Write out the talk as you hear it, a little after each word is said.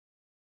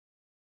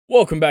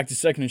Welcome back to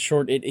Second and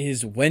Short. It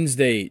is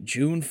Wednesday,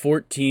 June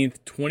 14th,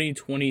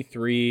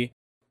 2023.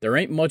 There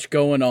ain't much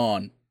going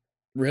on,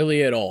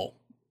 really at all.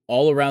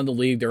 All around the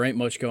league, there ain't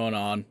much going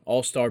on.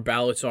 All-star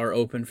ballots are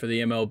open for the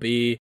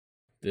MLB.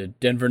 The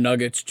Denver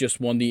Nuggets just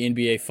won the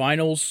NBA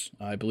Finals.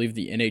 I believe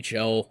the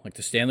NHL, like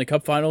the Stanley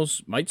Cup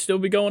Finals, might still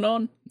be going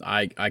on.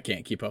 I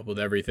can't keep up with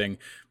everything,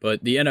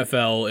 but the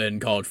NFL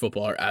and college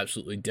football are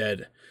absolutely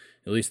dead,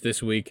 at least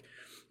this week.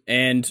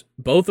 And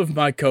both of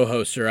my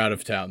co-hosts are out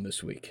of town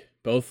this week.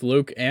 Both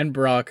Luke and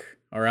Brock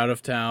are out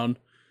of town,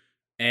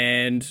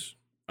 and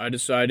I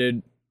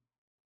decided,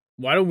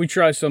 why don't we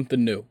try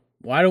something new?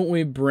 Why don't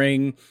we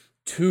bring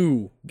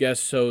two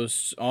guest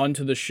hosts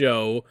onto the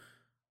show?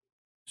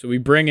 So we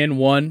bring in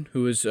one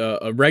who is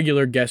a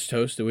regular guest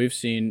host that we've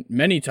seen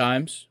many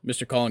times,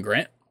 Mr. Colin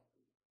Grant.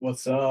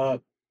 What's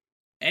up?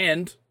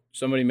 And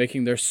somebody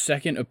making their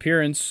second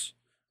appearance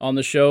on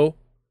the show,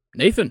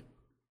 Nathan.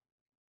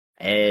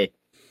 Hey,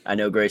 I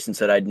know Grayson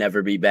said I'd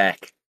never be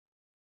back,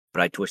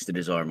 but I twisted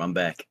his arm. I'm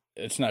back.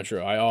 It's not true.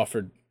 I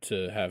offered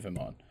to have him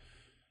on.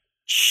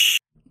 Shh.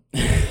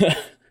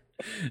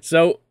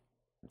 So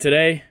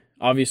today,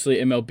 obviously,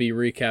 MLB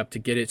recap to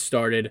get it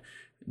started.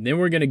 Then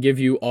we're going to give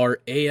you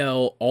our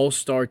AL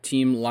All-Star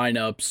team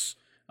lineups.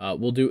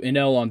 We'll do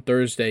NL on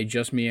Thursday,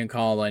 just me and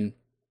Colin.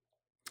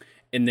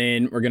 And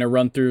then we're going to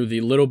run through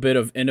the little bit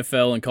of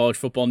NFL and college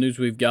football news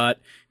we've got.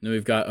 And then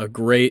we've got a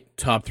great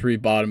top three,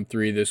 bottom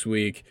three this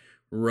week.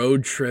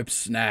 Road trip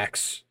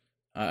snacks.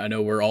 I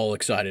know we're all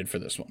excited for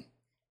this one.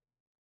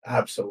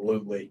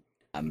 Absolutely.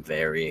 I'm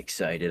very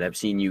excited. I've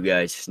seen you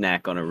guys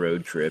snack on a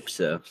road trip,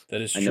 so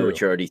That is I true. know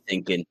what you're already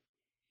thinking.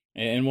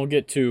 And we'll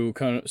get to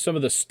kind of some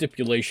of the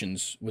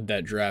stipulations with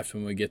that draft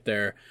when we get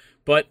there.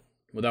 But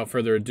without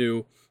further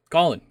ado,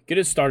 Colin, get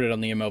it started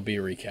on the MLB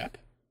recap.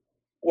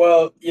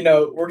 Well,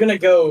 we're going to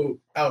go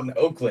out in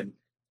Oakland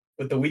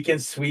with the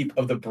weekend sweep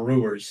of the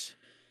Brewers,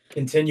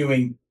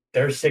 continuing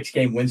their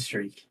 6-game win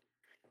streak.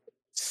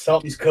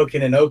 Something's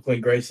cooking in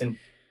Oakland, Grayson.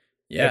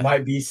 Yeah. It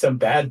might be some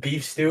bad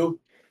beef stew,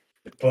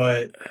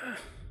 but,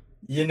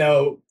 they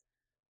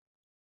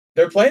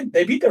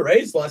beat the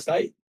Rays last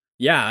night.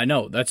 Yeah, I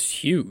know. That's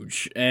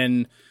huge.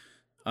 And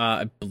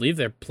I believe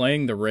they're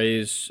playing the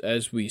Rays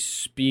as we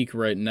speak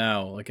right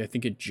now. Like, I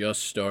think it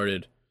just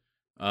started.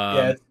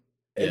 In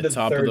the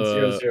top third, of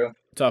the 0-0.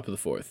 Top of the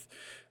fourth.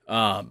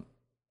 0-0.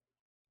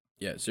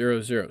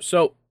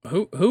 So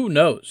who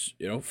knows?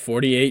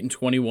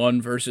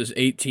 48-21 versus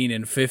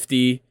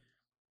 18-50.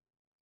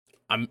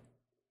 I'm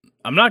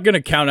not going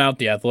to count out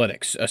the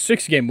Athletics. A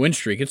 6-game win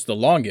streak. It's the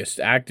longest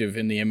active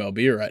in the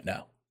MLB right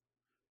now.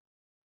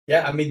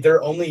 Yeah, I mean,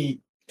 they're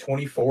only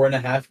 24 and a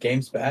half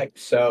games back,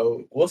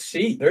 so we'll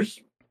see. There's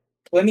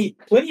plenty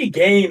of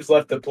games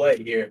left to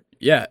play here.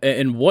 Yeah,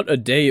 and what a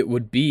day it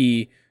would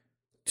be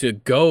to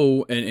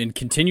go and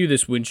continue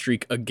this win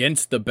streak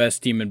against the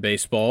best team in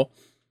baseball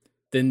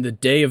than the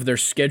day of their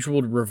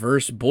scheduled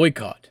reverse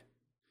boycott.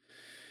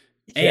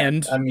 Yeah,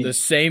 And the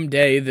same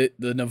day that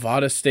the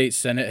Nevada State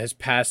Senate has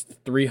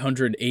passed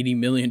 $380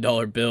 million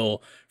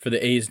bill for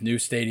the A's new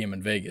stadium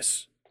in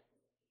Vegas.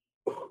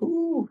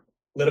 Ooh,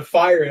 lit a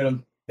fire in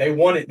them. They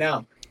want it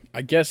now.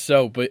 I guess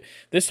so, but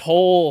this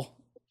whole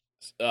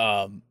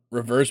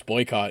reverse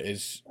boycott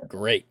is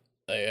great.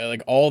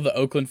 Like all the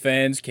Oakland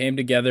fans came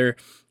together.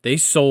 They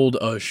sold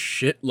a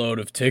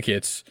shitload of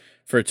tickets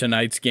for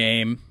tonight's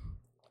game,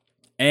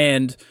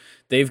 and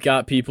they've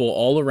got people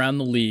all around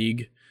the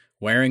league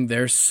wearing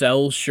their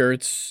Cell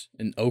shirts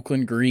in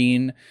Oakland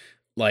green.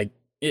 Like,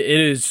 it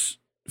is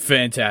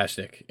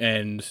fantastic,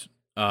 and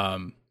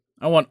I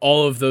want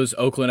all of those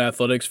Oakland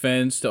Athletics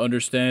fans to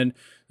understand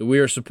that we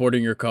are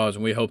supporting your cause,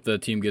 and we hope the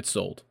team gets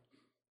sold.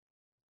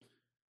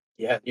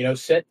 Yeah,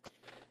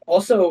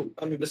 also,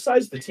 I mean,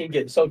 besides the team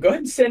getting sold, go ahead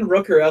and send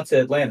Rooker out to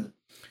Atlanta.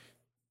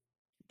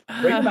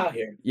 Bring him out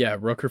here. Yeah,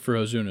 Rooker for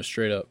Ozuna,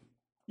 straight up.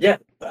 Yeah,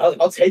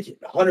 I'll take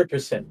it,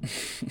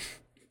 100%.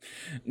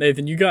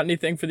 Nathan, you got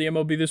anything for the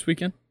MLB this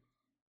weekend?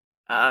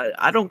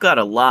 I don't got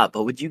a lot,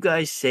 but would you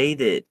guys say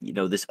that,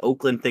 this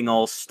Oakland thing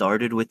all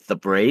started with the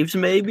Braves,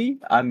 maybe?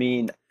 I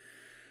mean,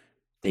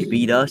 they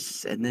beat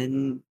us, and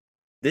then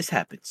this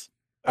happens.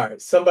 All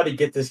right, somebody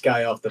get this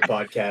guy off the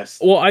podcast.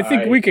 Well, I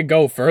think we could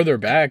go further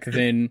back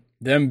than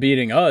them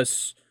beating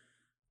us.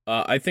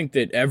 I think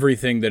that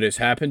everything that has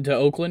happened to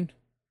Oakland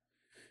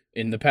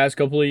in the past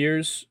couple of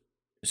years,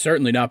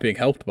 certainly not being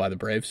helped by the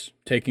Braves,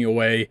 taking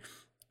away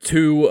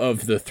 2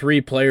 of the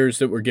 3 players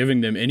that were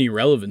giving them any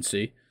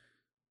relevancy,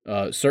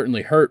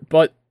 certainly hurt.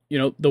 But,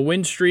 the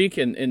win streak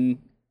and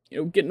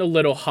getting a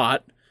little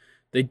hot,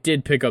 they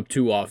did pick up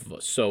 2 off of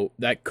us, so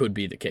that could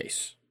be the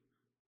case.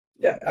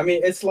 Yeah, I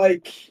mean, it's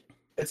like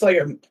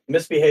a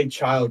misbehaved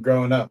child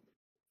growing up.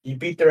 You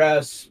beat their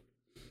ass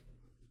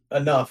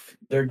enough,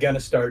 they're going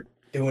to start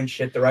doing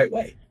shit the right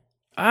way.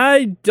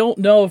 I don't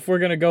know if we're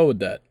going to go with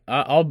that.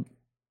 I'm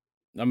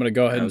going to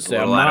go ahead and say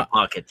I'm not out of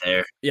pocket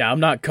there. Yeah,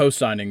 I'm not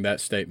co-signing that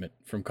statement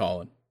from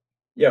Colin.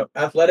 Yo,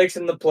 Athletics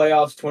in the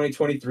playoffs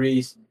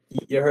 2023.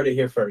 You heard it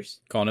here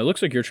first. Colin, it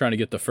looks like you're trying to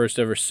get the first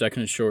ever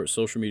Second and Short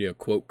social media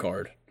quote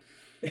card.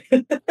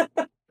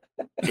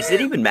 Is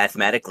it even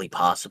mathematically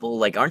possible?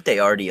 Like, aren't they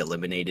already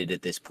eliminated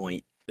at this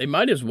point? They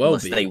might as well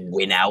Unless be. they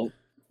win out.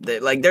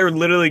 They're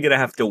literally gonna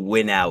have to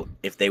win out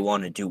if they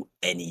want to do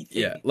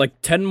anything. Yeah,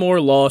 like 10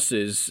 more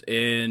losses,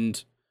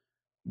 and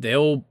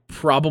they'll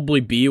probably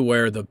be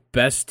where the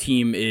best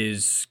team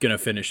is going to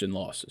finish in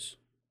losses.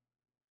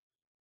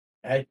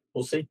 Hey,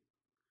 we'll see.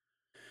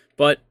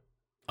 But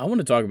I want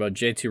to talk about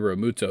JT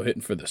Realmuto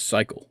hitting for the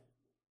cycle.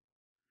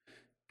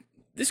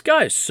 This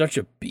guy is such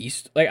a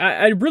beast. Like,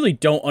 I really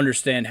don't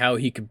understand how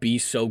he could be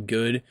so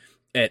good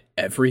at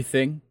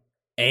everything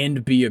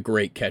and be a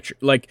great catcher.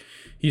 Like,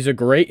 he's a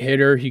great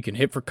hitter. He can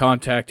hit for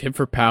contact, hit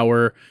for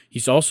power.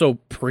 He's also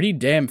pretty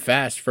damn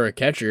fast for a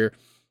catcher.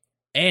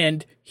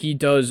 And he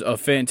does a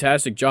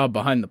fantastic job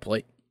behind the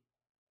plate.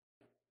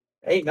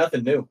 Ain't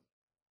nothing new.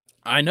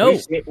 I know.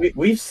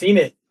 We've seen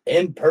it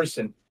in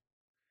person.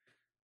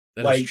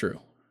 That is true.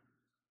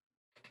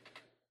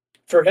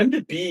 For him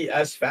to be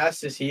as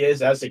fast as he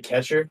is as a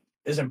catcher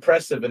is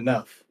impressive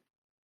enough.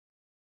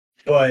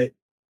 But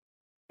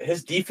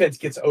his defense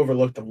gets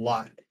overlooked a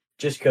lot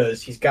just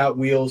because he's got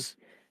wheels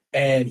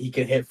and he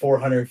can hit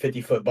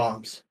 450-foot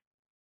bombs.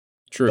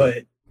 True.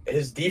 But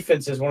his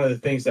defense is one of the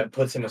things that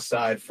puts him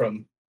aside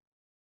from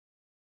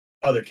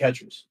other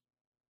catchers.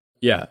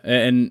 Yeah,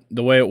 and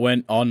the way it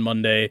went on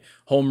Monday,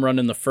 home run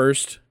in the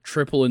first,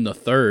 triple in the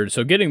third.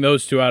 So getting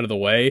those two out of the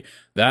way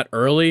that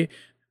early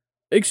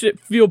makes it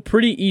feel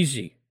pretty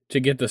easy to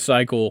get the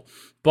cycle.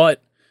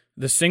 But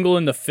the single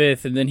in the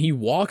fifth, and then he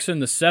walks in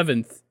the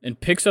seventh and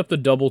picks up the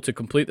double to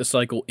complete the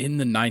cycle in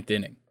the ninth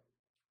inning.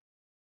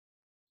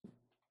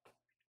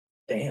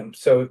 Damn,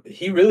 so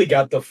he really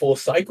got the full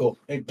cycle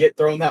and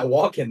throwing that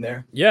walk in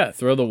there. Yeah,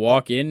 throw the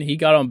walk in. He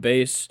got on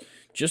base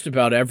just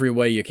about every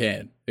way you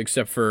can,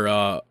 except for,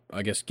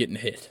 I guess, getting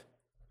hit.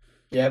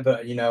 Yeah,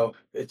 but,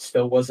 it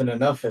still wasn't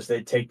enough as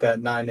they take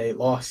that 9-8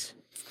 loss.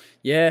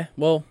 Yeah,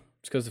 well,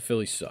 it's because the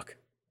Phillies suck.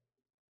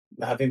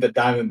 I think the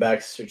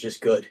Diamondbacks are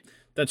just good.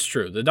 That's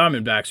true. The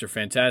Diamondbacks are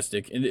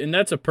fantastic. And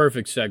that's a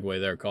perfect segue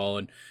there,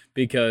 Colin,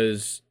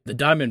 because the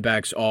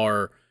Diamondbacks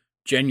are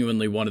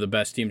genuinely one of the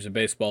best teams in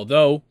baseball,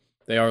 though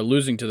they are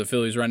losing to the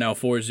Phillies right now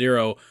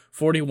 4-0,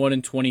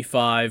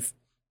 41-25.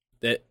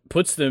 That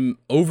puts them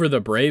over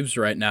the Braves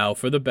right now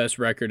for the best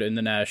record in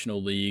the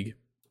National League.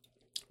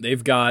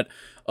 They've got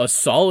a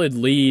solid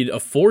lead, a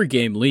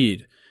 4-game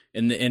lead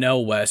in the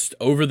NL West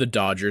over the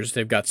Dodgers.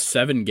 They've got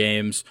 7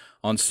 games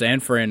on San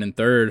Fran in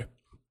third.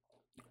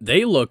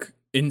 They look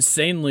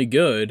insanely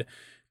good,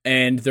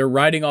 and they're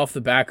riding off the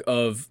back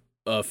of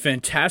a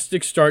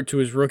fantastic start to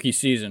his rookie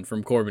season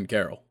from Corbin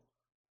Carroll.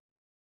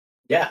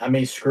 Yeah, I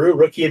mean, screw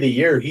Rookie of the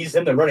Year. He's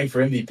in the running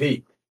for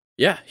MVP.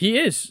 Yeah, he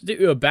is.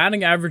 A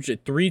batting average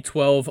at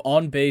 312,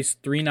 on base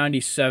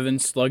 397,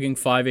 slugging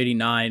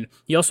 589.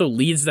 He also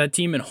leads that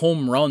team in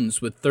home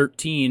runs with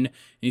 13, and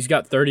he's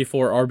got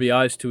 34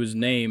 RBIs to his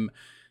name.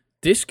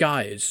 This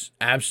guy is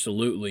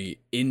absolutely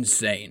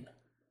insane.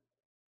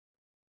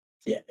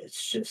 Yeah,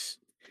 it's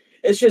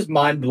just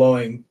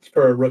mind-blowing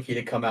for a rookie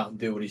to come out and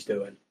do what he's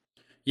doing.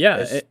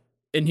 Yeah,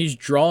 and he's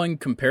drawing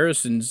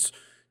comparisons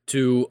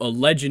to a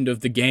legend of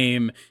the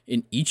game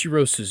in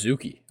Ichiro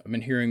Suzuki. I've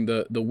been hearing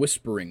the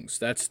whisperings.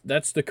 That's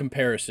the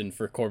comparison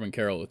for Corbin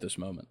Carroll at this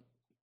moment.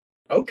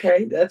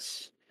 Okay,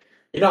 that's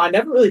I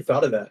never really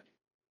thought of that.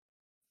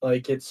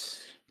 Like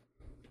it's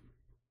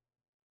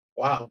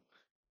wow.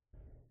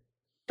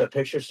 The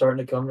picture's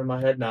starting to come to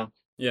my head now.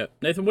 Yeah,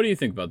 Nathan, what do you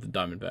think about the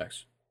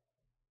Diamondbacks?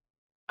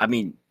 I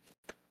mean,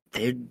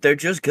 they're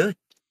just good.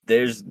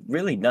 There's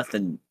really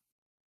nothing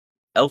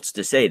else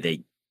to say.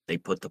 They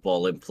put the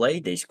ball in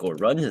play, they score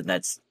runs, and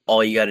that's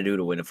all you got to do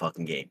to win a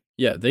fucking game.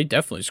 Yeah, they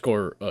definitely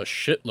score a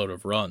shitload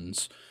of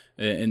runs,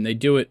 and they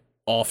do it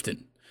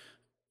often.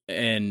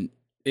 And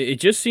it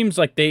just seems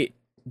like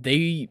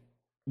they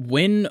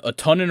win a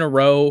ton in a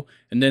row,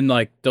 and then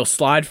like they'll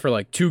slide for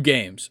like 2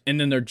 games, and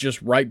then they're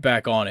just right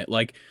back on it.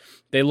 Like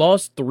they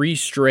lost 3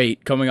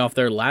 straight coming off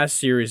their last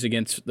series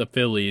against the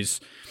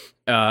Phillies,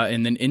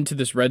 and then into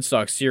this Red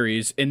Sox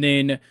series, and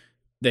then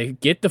they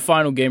get the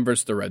final game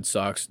versus the Red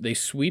Sox. They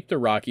sweep the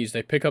Rockies.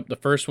 They pick up the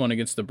first one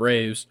against the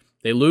Braves.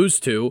 They lose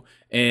 2,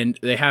 and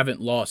they haven't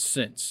lost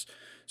since.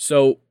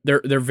 So they're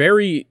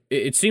very.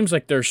 It seems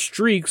like their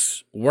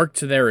streaks work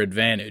to their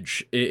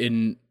advantage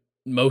in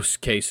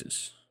most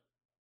cases.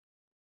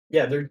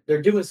 Yeah,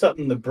 they're doing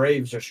something the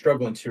Braves are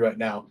struggling to right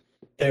now.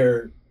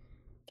 They're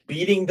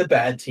beating the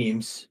bad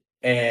teams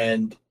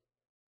and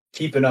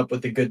keeping up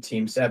with the good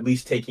teams, at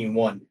least taking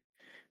one.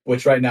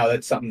 Which right now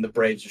that's something the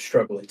Braves are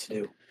struggling to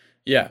do.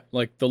 Yeah,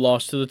 like the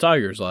loss to the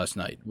Tigers last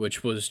night,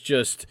 which was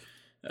just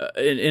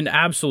an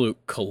absolute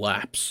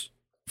collapse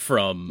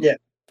from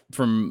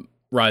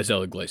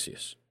Raisel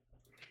Iglesias.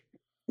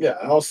 Yeah,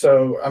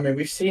 also, I mean,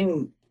 we've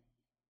seen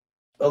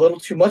a little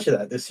too much of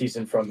that this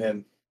season from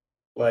him.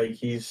 Like,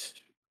 he's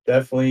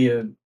definitely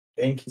an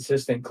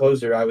inconsistent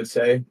closer, I would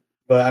say.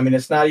 But, I mean,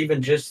 it's not even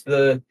just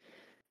the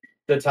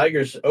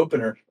Tigers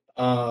opener.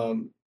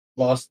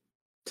 Lost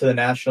to the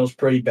Nationals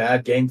pretty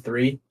bad, Game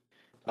 3.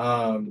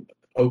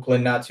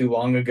 Oakland not too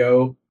long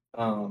ago.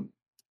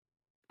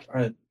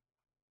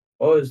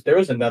 There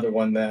was another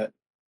one that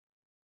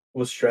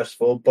was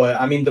stressful, but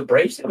I mean, the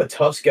Braves have a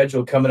tough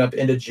schedule coming up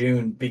into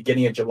June,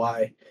 beginning of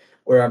July,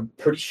 where I'm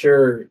pretty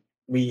sure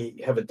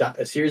we have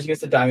a series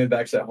against the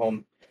Diamondbacks at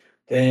home.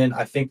 Then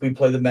I think we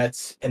play the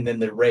Mets and then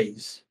the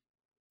Rays.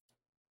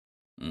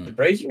 The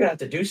Braves are gonna have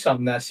to do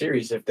something in that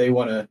series if they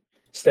want to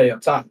stay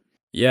up top.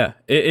 Yeah,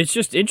 it's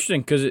just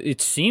interesting because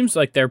it seems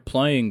like they're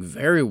playing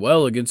very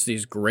well against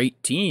these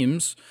great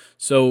teams.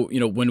 So,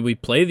 when we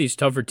play these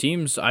tougher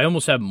teams, I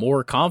almost have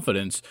more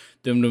confidence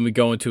than when we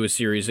go into a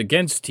series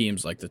against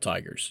teams like the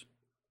Tigers.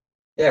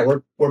 Yeah,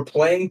 we're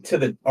playing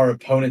to our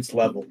opponent's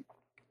level.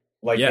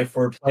 Like if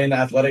we're playing the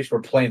Athletics,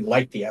 we're playing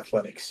like the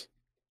Athletics.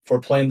 If we're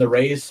playing the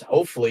Rays,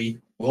 hopefully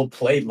we'll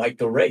play like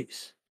the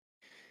Rays.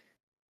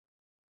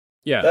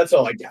 Yeah. That's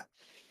all I got.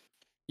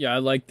 Yeah, I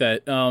like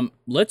that.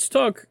 Let's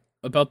talk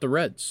about the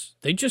Reds.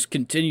 They just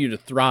continue to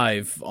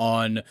thrive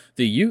on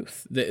the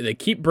youth. They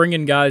keep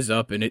bringing guys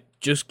up, and it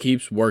just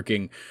keeps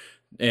working.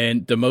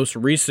 And the most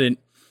recent,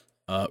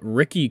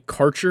 Ricky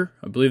Karcher,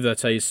 I believe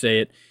that's how you say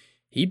it,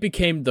 he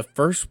became the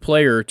first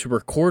player to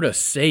record a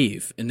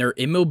save in their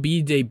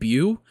MLB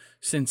debut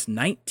since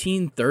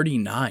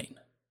 1939.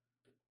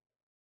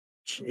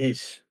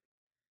 Jeez.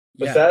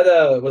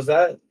 Was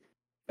that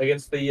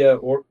against the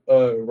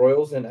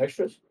Royals in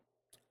extras?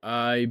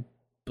 I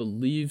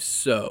believe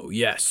so.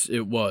 Yes,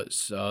 it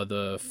was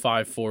the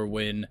 5-4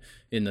 win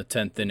in the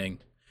 10th inning.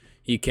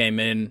 He came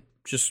in,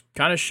 just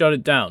kind of shut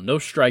it down. No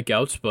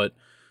strikeouts, but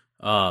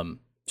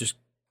just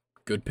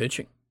good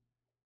pitching.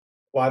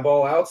 Fly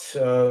ball outs.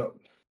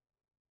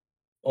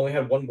 Only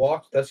had one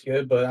walk. That's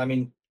good, but I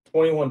mean,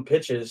 21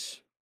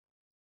 pitches.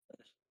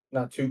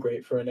 Not too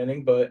great for an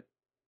inning, but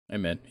hey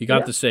man, he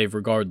got the save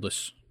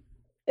regardless.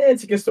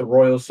 It's against the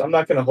Royals. I'm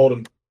not going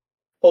to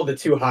hold it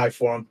too high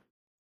for him.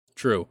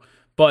 True,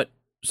 but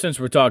since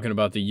we're talking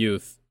about the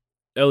youth,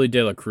 Elly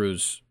De La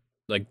Cruz,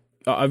 like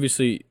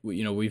obviously,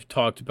 we've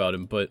talked about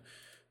him, but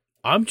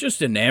I'm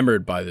just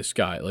enamored by this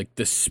guy. Like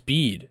the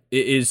speed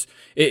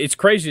it's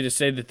crazy to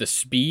say that the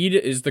speed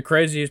is the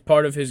craziest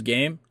part of his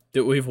game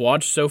that we've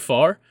watched so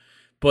far,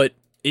 but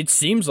it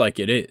seems like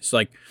it is.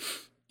 Like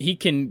he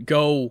can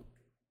go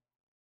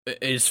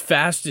as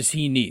fast as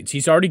he needs.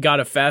 He's already got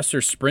a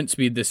faster sprint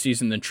speed this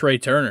season than Trey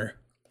Turner.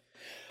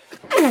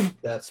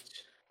 That's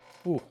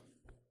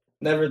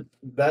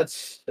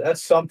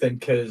something,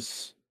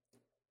 because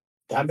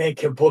that man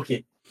can book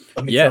it.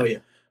 Let me tell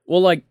you.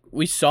 Well, like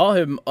we saw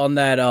him on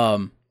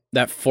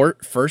that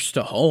first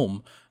to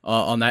home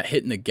on that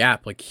hit in the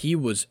gap. Like he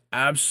was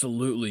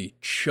absolutely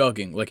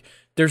chugging. Like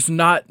there's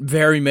not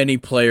very many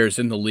players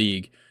in the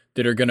league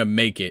that are gonna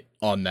make it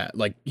on that.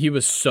 Like he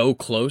was so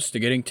close to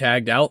getting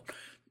tagged out.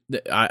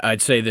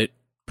 I'd say that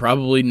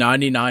probably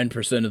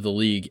 99% of the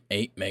league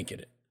ain't making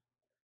it.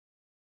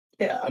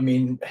 Yeah, I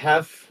mean,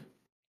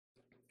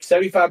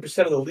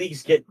 75% of the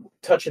leagues get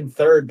touching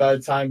third by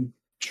the time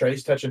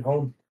Trey's touching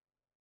home.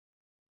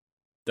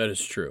 That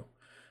is true.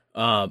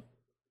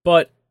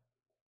 But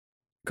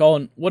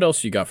Colin, what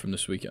else you got from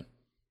this weekend?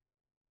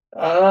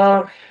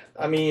 I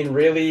mean,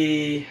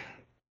 really,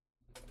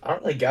 I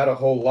don't really got a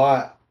whole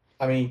lot.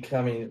 I mean,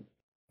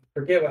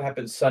 forget what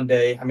happened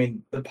Sunday. I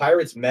mean, the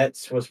Pirates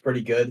Mets was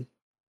pretty good.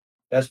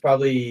 That's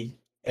probably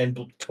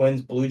and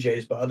Twins Blue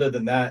Jays, but other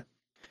than that,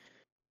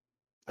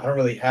 I don't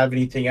really have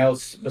anything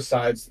else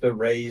besides the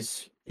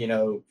Rays,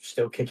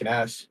 still kicking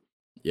ass.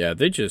 Yeah,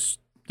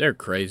 they're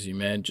crazy,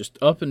 man. Just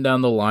up and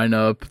down the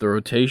lineup. The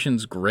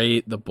rotation's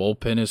great. The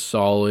bullpen is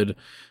solid.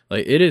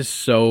 Like, it is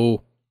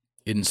so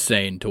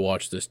insane to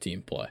watch this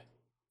team play.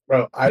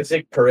 Bro,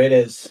 Isaac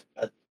Paredes,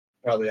 I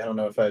don't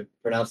know if I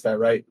pronounced that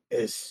right,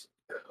 is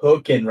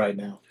cooking right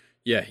now.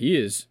 Yeah, he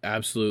is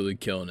absolutely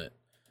killing it.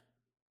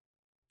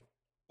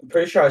 I'm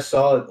pretty sure I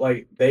saw it,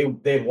 like they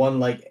had won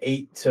like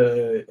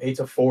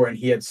 8-4, and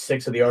he had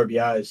 6 of the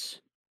RBIs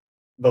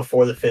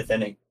before the 5th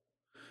inning.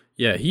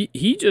 Yeah,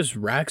 he just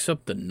racks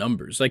up the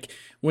numbers. Like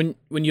when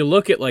you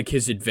look at like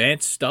his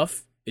advanced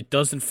stuff, it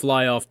doesn't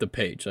fly off the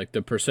page. Like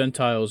the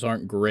percentiles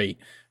aren't great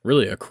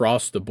really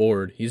across the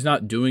board. He's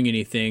not doing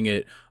anything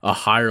at a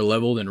higher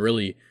level than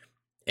really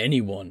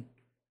anyone,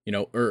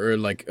 or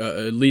like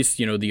at least,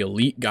 the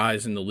elite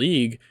guys in the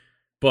league.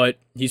 But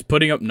he's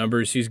putting up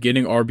numbers, he's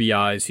getting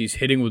RBIs, he's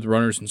hitting with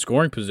runners in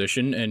scoring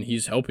position, and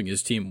he's helping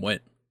his team win.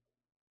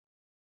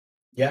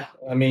 Yeah,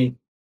 I mean,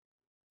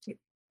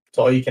 it's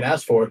all you can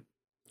ask for.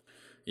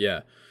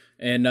 Yeah,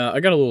 and I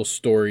got a little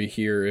story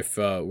here if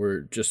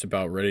we're just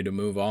about ready to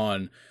move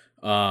on.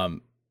 I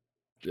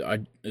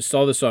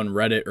saw this on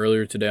Reddit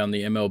earlier today on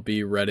the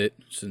MLB Reddit,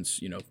 since,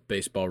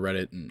 baseball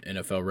Reddit and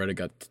NFL Reddit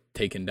got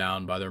taken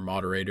down by their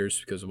moderators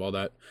because of all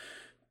that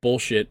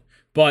bullshit.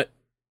 But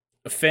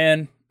a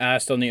fan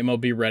asked on the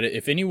MLB Reddit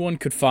if anyone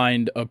could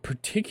find a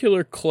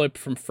particular clip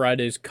from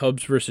Friday's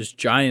Cubs versus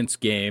Giants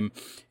game,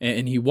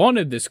 and he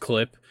wanted this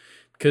clip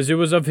because it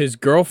was of his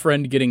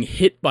girlfriend getting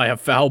hit by a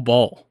foul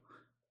ball.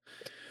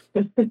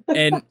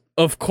 And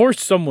of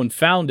course someone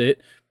found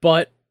it,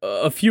 but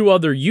a few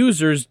other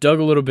users dug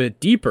a little bit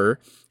deeper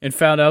and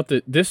found out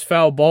that this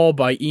foul ball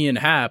by Ian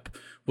Happ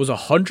was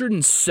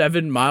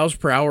 107 miles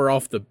per hour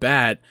off the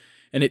bat,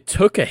 and it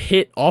took a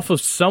hit off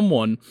of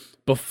someone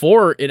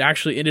before it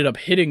actually ended up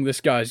hitting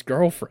this guy's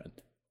girlfriend.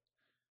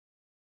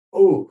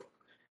 Ooh.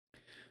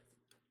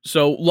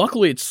 So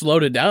luckily it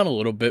slowed it down a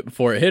little bit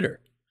before it hit her.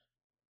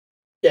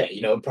 Yeah,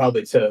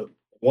 probably to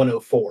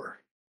 104.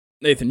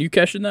 Nathan, you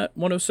catching that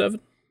 107?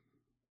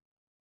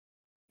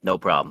 No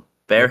problem.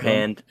 Bare No problem.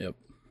 hand. Yep.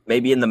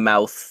 Maybe in the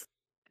mouth.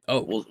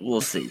 Oh,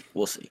 We'll see.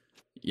 We'll see.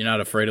 you're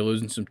not afraid of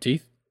losing some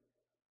teeth?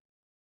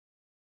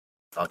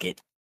 Fuck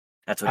it.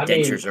 That's what I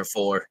mean- dentures are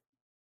for.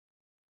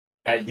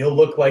 And you'll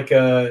look like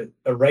a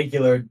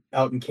regular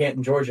out in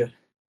Canton, Georgia.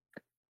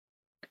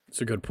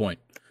 That's a good point.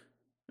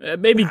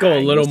 Maybe go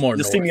a little more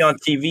You'll north. see me on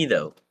TV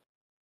though.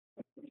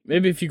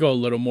 Maybe if you go a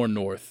little more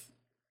north,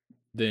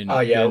 then Oh,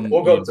 yeah. then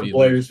We'll go you'd to be-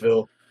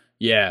 Blairsville.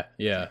 Yeah,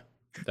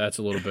 that's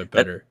a little bit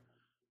better.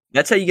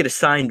 That's how you get a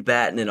signed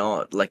bat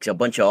and like a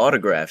bunch of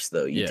autographs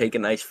though. You Yeah. take a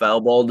nice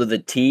foul ball to the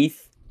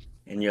teeth,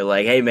 and you're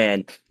like, "Hey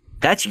man,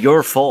 that's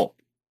your fault."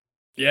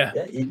 Yeah,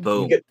 Yeah, you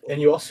Boom. get, and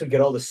you also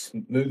get all the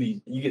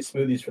smoothies. You get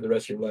smoothies for the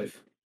rest of your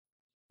life.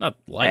 not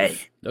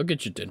life. Hey. They'll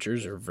get you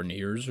dentures or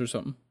veneers or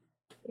something.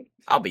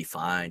 I'll be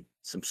fine.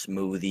 Some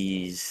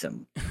smoothies,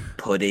 some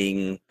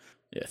pudding.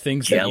 Yeah,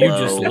 things that you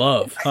just Jell-O.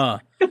 love, huh?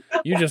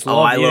 You just Oh,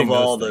 love I eating love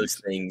all those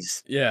those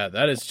things. Yeah,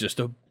 that is just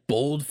a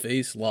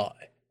bold-faced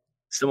lie.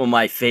 Some of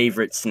my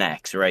favorite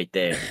snacks right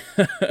there.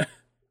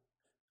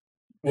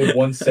 Would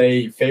one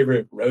say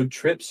favorite road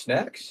trip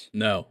snacks?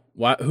 No.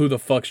 Why? Who the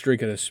fuck's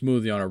drinking a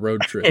smoothie on a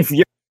road trip?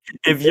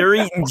 If you're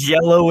eating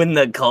Jell-O in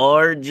the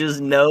car,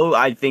 just know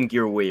I think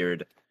you're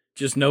weird.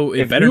 Just know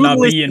it If better you not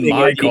be in listening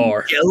my are eating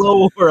car.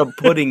 Jell-O or a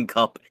pudding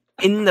cup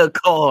in the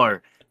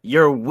car,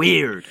 you're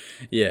weird.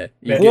 Yeah,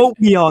 Man, Quote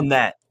me on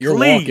that. you're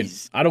walking.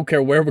 please. I don't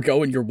care where we're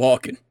going. You're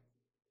walking.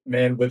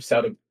 Man whips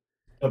out a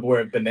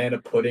Tupperware banana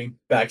pudding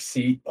back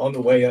seat on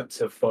the way up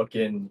to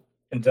fucking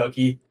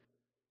Kentucky.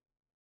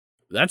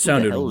 That the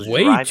sounded hell is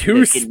way driving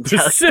too to Kentucky?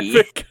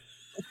 specific.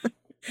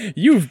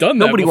 You've done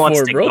that Nobody before,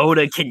 wants to bro. go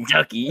to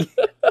Kentucky.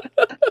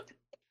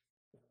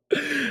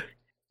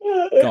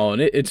 Colin,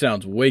 it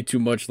sounds way too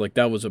much like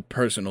that was a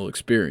personal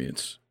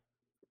experience.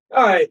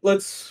 All right,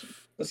 let's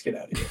get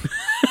out of here.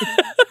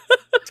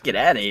 Let's get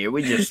out of here.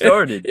 We just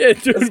started. Yeah,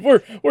 dude,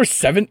 we're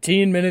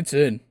 17 minutes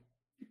in.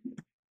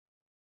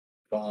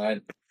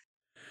 Fine.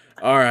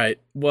 All right.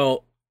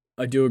 Well,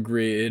 I do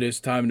agree. It is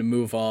time to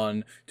move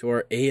on to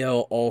our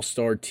AL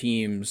All-Star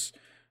teams,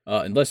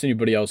 unless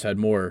anybody else had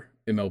more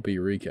MLB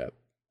recap.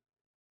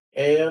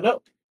 And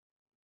no.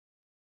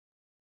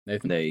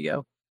 Nathan? There you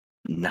go.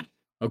 No.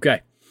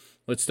 Okay.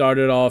 Let's start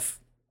it off.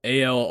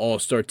 AL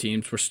All-Star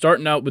teams. We're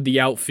starting out with the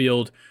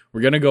outfield.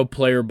 We're going to go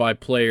player by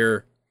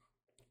player.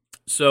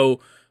 So,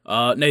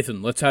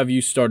 Nathan, let's have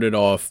you start it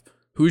off.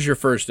 Who's your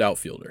first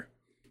outfielder?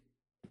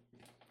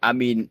 I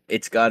mean,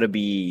 it's got to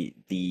be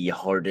the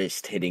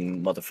hardest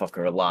hitting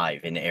motherfucker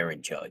alive in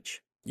Aaron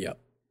Judge. Yep.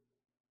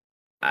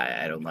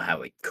 I don't know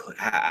how it could.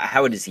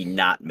 How does he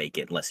not make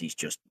it unless he's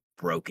just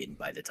broken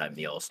by the time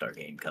the All-Star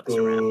game comes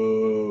around?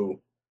 Ooh.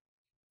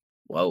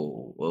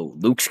 Whoa.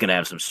 Luke's going to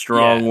have some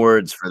strong Yeah.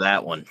 words for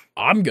that one.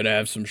 I'm going to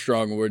have some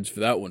strong words for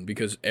that one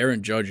because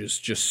Aaron Judge is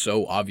just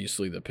so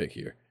obviously the pick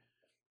here.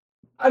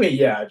 I mean,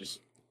 yeah,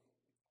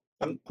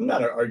 I'm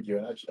not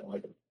arguing. I just don't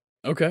like him.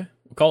 Okay.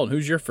 Colin,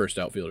 who's your first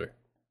outfielder?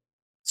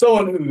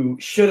 Someone who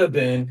should have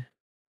been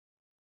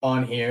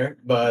on here,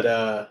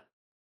 but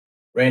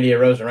Randy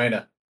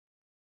Arozarena.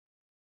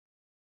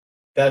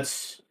 Did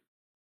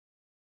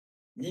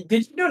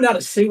you know not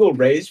a single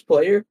Rays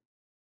player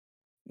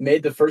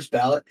made the first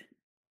ballot?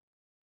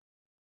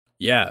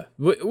 Yeah,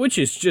 which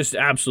is just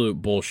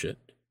absolute bullshit.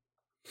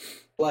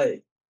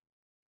 Like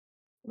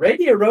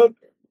Randy Arozarena,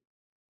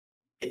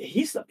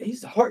 he's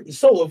the heart and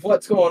soul of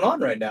what's going on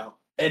right now,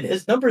 and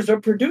his numbers are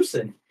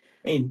producing.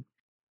 I mean,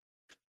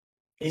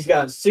 he's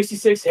got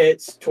 66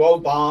 hits,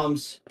 12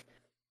 bombs,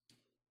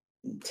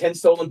 10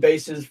 stolen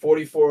bases,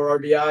 44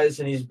 RBIs,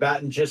 and he's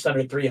batting just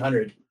under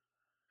 300.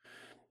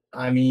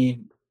 I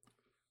mean,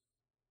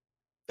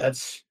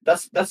 that's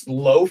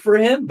low for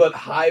him, but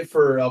high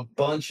for a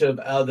bunch of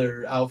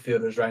other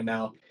outfielders right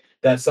now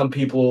that some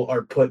people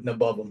are putting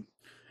above him.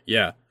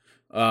 Yeah.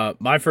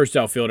 My first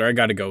outfielder, I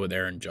got to go with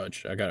Aaron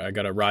Judge. I got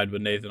to ride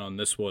with Nathan on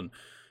this one.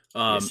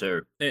 Yes,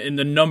 sir. And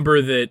the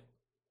number that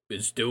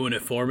is doing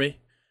it for me,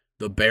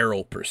 the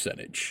barrel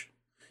percentage.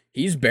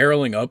 He's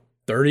barreling up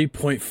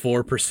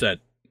 30.4%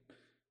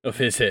 of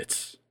his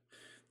hits.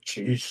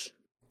 Jeez.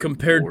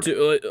 Compared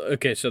to,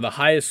 okay, so the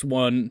highest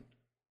one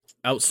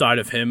outside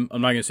of him,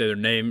 I'm not going to say their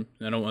name.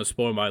 I don't want to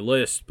spoil my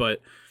list,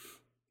 but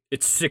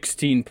it's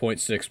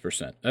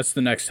 16.6%. That's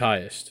the next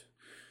highest.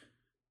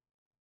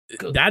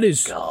 Good That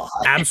is God.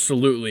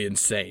 absolutely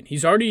insane.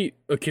 He's already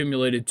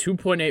accumulated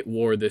 2.8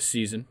 WAR this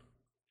season.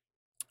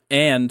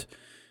 And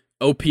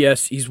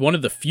OPS, he's one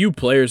of the few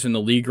players in the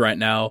league right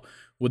now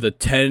with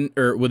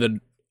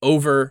an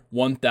over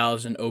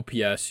 1,000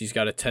 OPS. He's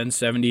got a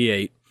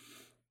 1078.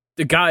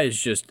 The guy is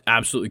just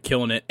absolutely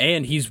killing it,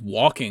 and he's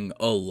walking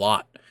a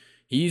lot.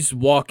 He's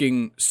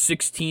walking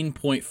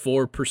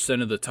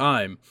 16.4% of the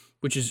time,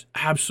 which is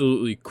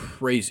absolutely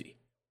crazy.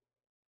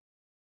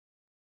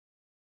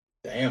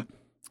 Damn.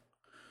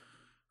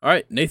 All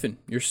right, Nathan,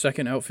 your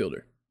second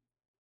outfielder.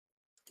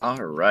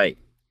 All right.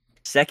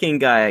 Second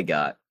guy I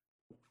got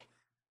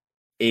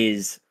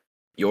is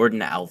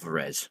Jordan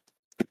Alvarez.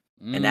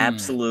 An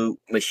absolute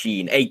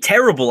machine. A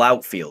terrible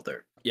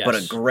outfielder, but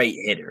a great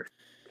hitter.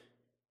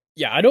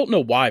 Yeah, I don't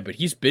know why, but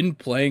he's been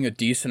playing a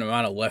decent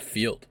amount of left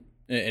field,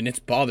 and it's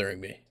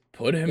bothering me.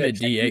 Put him at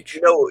DH.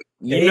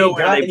 You know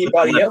where they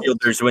put left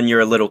fielders when you're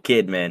a little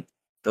kid, man.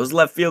 Those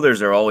left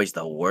fielders are always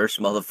the worst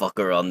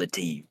motherfucker on the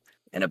team.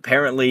 And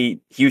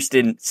apparently,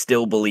 Houston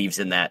still believes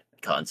in that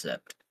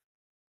concept.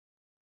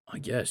 I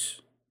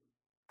guess.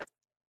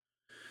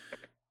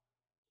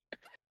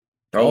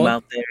 Throw him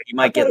out there. He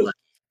might get lucky.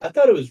 I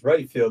thought it was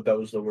right field that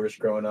was the worst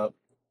growing up.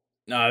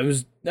 No, it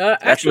was...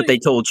 That's what they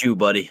told you,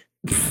 buddy.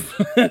 You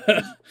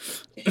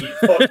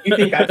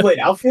think I played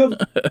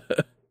outfield?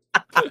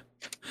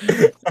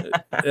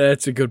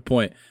 That's a good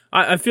point.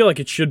 I feel like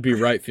it should be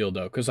right field,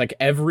 though, because like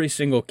every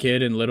single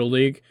kid in Little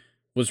League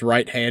was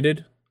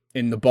right-handed,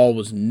 and the ball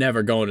was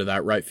never going to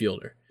that right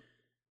fielder.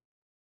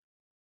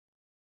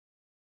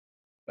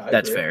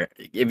 That's fair.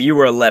 If you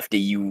were a lefty,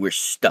 you were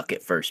stuck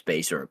at first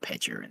base or a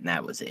pitcher, and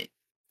that was it.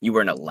 You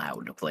weren't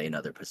allowed to play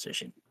another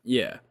position.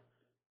 Yeah.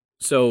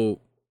 So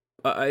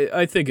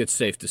I think it's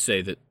safe to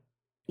say that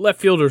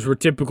left fielders were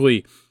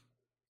typically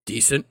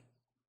decent,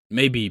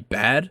 maybe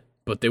bad,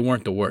 but they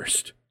weren't the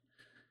worst.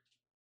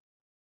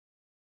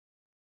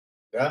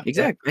 Yeah,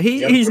 exactly.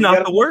 He's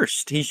not the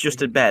worst. He's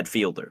just a bad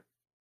fielder.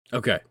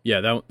 Okay.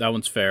 Yeah, that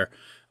one's fair.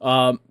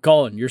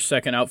 Colin, your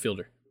second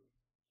outfielder.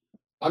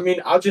 I mean,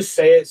 I'll just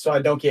say it so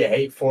I don't get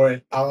hate for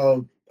it.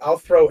 I'll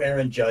throw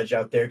Aaron Judge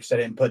out there because I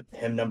didn't put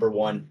him number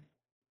one.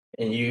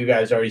 And you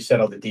guys already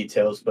said all the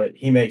details, but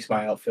he makes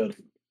my outfield.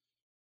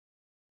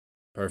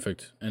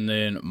 Perfect. And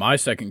then my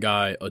second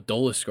guy,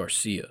 Adolis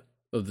Garcia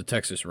of the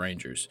Texas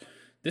Rangers.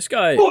 This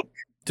guy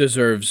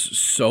deserves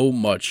so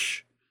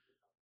much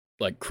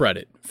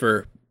credit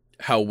for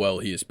how well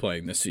he is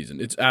playing this season.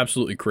 It's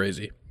absolutely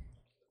crazy.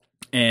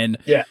 And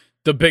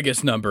the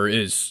biggest number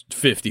is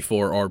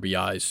 54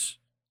 RBIs.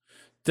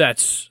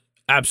 That's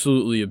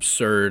absolutely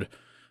absurd.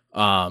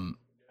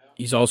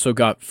 He's also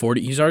got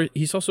 40.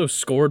 He's also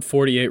scored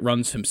 48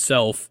 runs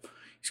himself.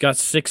 He's got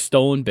 6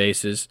 stolen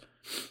bases.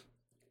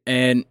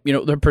 And,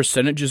 their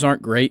percentages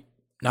aren't great.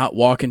 Not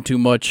walking too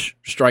much,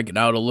 striking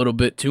out a little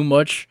bit too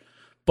much.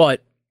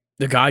 But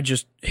the guy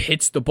just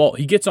hits the ball.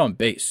 He gets on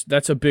base.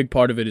 That's a big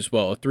part of it as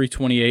well. A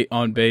 328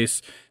 on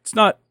base. It's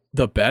not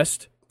the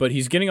best, but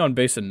he's getting on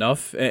base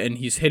enough, and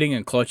he's hitting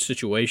in clutch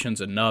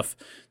situations enough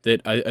that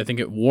I think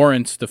it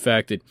warrants the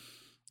fact that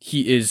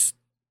he is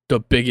the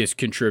biggest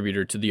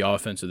contributor to the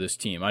offense of this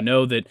team. I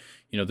know that,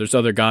 there's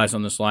other guys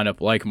on this lineup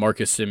like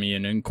Marcus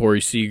Semien and Corey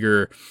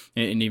Seager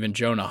and even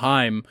Jonah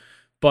Heim,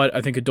 but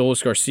I think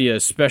Adolis Garcia,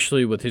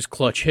 especially with his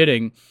clutch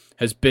hitting,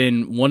 has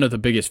been one of the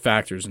biggest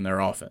factors in their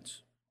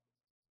offense.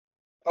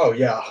 Oh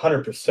yeah,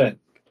 100%.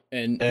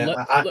 And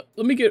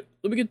let me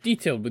get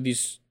detailed with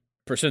these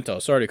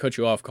percentiles. Sorry to cut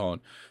you off, Colin,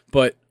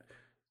 but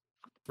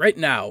right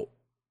now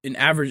in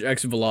average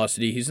exit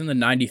velocity, he's in the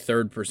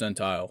 93rd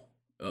percentile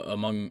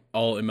among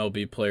all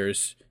MLB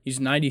players. He's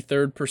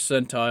 93rd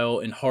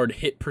percentile in hard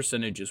hit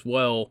percentage as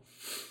well,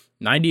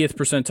 90th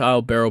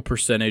percentile barrel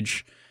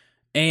percentage,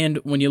 and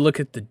when you look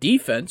at the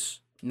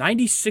defense,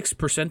 96th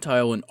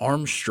percentile in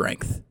arm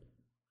strength.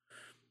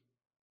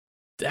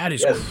 That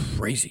is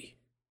crazy.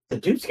 The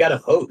dude's got a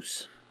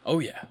hose. Oh,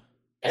 yeah.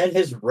 And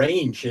his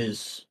range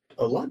is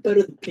a lot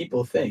better than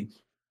people think.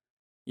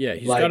 Yeah,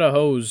 he's got a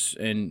hose,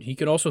 and he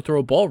can also throw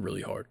a ball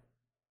really hard.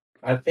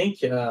 I think,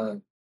 he's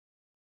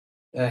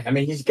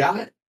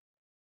got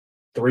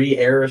 3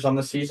 errors on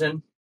the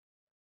season,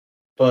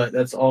 but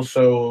that's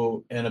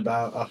also in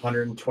about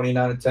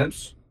 129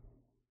 attempts.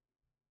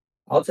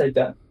 I'll take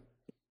that.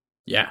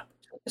 Yeah.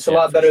 It's a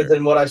lot better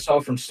than what I saw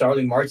from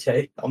Starling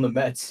Marte on the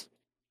Mets.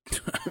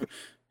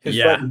 His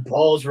letting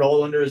balls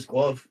roll under his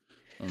glove.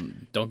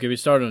 Don't get me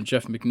started on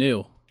Jeff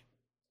McNeil.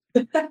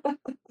 That's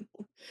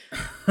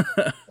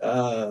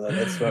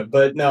fine.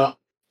 But no,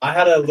 I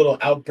had a little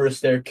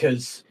outburst there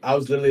because I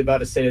was literally about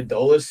to say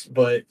Adolis,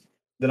 but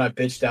then I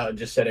bitched out and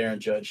just said Aaron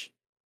Judge.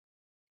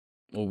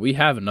 Well, we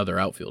have another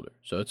outfielder,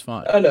 so it's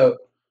fine. I know.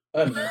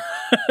 I just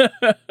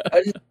had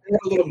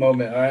a little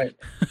moment, all right?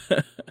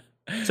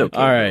 It's okay.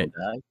 All right.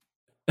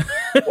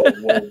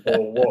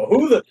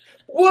 Whoa.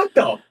 What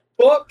the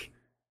fuck?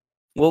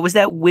 What was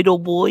that Whittle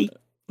boy?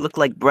 Looked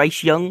like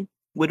Bryce Young,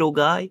 Whittle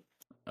guy.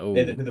 Oh.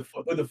 Who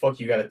the fuck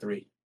you got at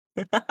 3?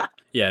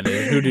 Yeah,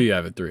 who do you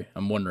have at 3?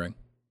 I'm wondering.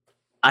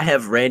 I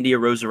have Randy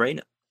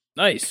Arozarena.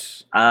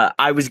 Nice.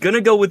 I was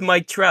gonna go with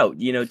Mike Trout.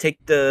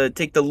 Take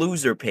the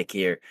loser pick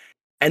here,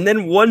 and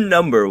then one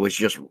number was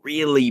just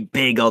really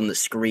big on the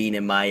screen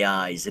in my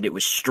eyes, and it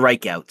was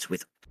strikeouts.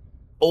 With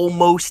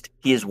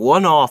he is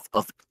one off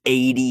of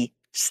 80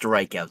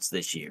 strikeouts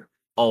this year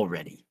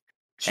already,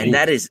 and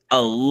that is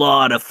a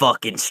lot of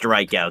fucking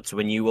strikeouts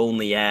when you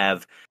only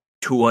have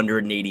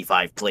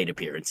 285 plate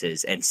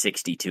appearances and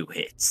 62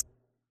 hits.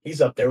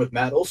 He's up there with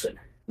Matt Olson.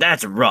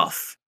 That's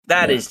rough.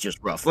 That is just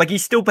rough. Like,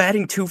 he's still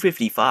batting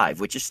 255,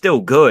 which is still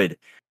good,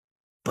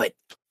 but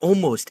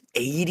almost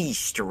 80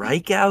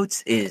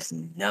 strikeouts is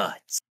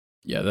nuts.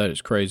 Yeah, that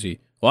is crazy.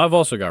 Well, I've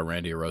also got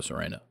Randy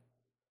Arozarena.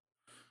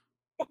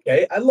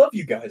 Okay, I love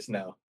you guys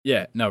now.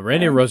 Yeah, no,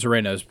 Randy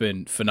Arozarena has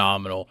been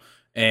phenomenal.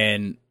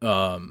 And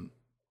one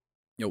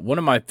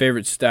of my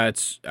favorite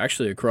stats,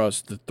 actually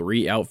across the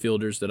 3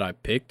 outfielders that I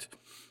picked,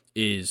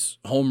 is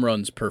home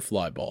runs per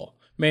fly ball.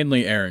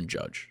 Mainly Aaron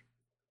Judge.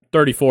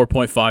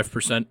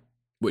 34.5%,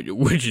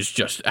 which is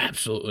just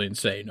absolutely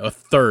insane.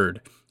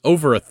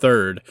 Over a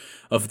third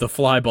of the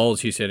fly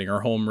balls he's hitting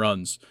are home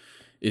runs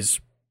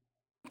is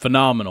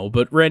phenomenal.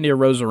 But Randy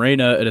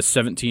Arozarena at a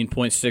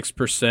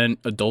 17.6%,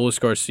 Adolis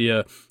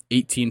Garcia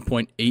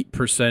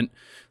 18.8%.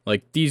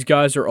 Like, these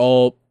guys are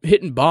all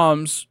hitting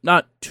bombs,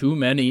 not too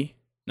many,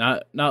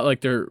 not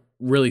like they're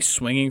really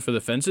swinging for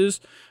the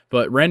fences,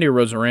 but Randy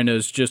Arozarena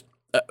is just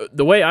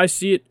the way I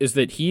see it is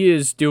that he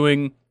is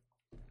doing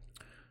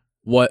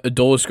what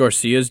Adolis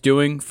Garcia is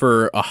doing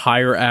for a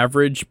higher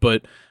average,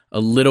 but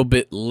a little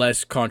bit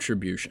less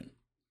contribution.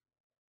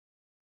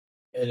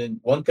 And then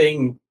one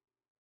thing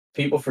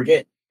people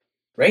forget,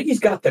 Randy's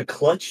got the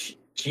clutch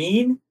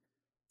gene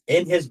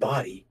in his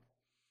body.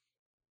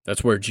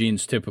 That's where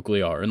genes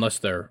typically are, unless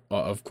they're,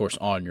 of course,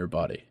 on your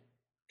body.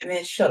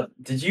 Man, shut up.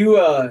 Did you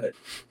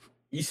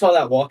you saw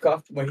that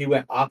walk-off when he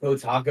went Oppo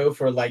Taco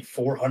for like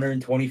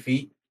 420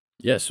 feet?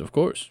 Yes, of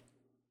course.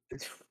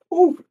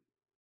 Ooh.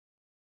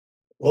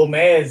 Little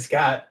man's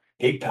got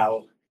big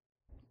power. You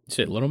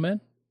say little man?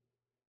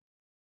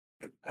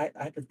 I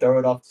had to throw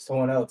it off to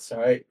someone else, all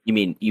right? You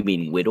mean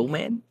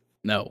Whittleman?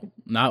 No,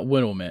 not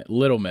little man.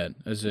 Little man,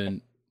 as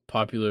in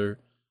popular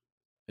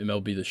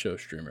MLB The Show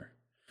streamer.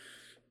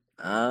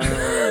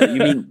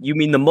 You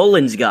mean the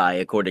Mullins guy,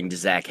 according to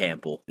Zach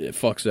Hampel. Yeah,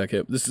 fuck Zach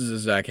Hampel. This is a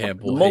Zach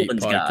Hampel The hate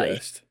Mullins guy.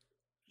 podcast.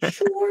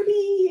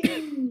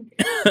 Shorty!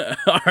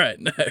 All right,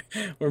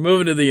 we're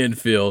moving to the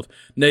infield.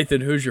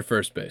 Nathan, who's your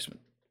first baseman?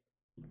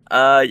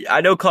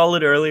 I know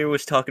Colin earlier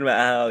was talking about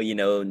how,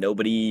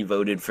 nobody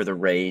voted for the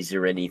Rays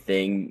or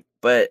anything,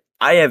 but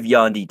I have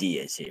Yandy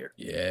Diaz here.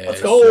 Yeah,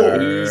 Let's go.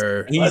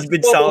 sir. He's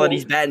been solid.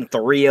 He's batting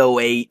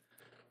 308.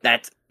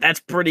 That's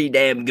pretty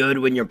damn good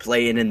when you're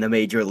playing in the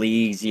major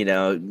leagues,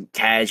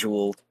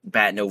 casual,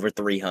 batting over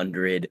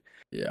 300.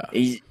 Yeah.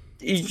 He's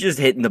just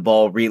hitting the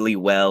ball really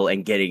well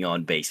and getting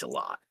on base a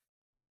lot.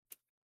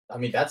 I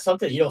mean, that's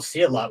something you don't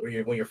see a lot when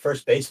your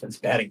first baseman's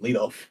batting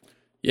leadoff.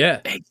 Yeah.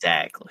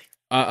 Exactly.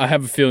 I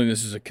have a feeling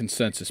this is a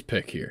consensus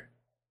pick here.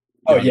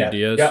 Oh, Yandy yeah.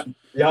 Diaz.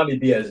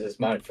 Yandy Diaz is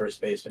my first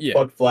baseman. Yeah.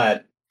 Fuck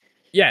Vlad.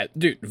 Yeah,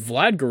 dude,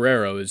 Vlad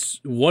Guerrero is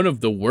one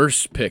of the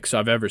worst picks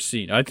I've ever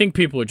seen. I think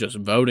people are just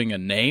voting a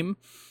name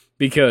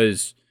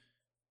because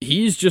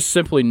he's just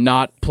simply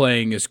not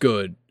playing as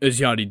good as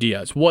Yandy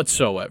Diaz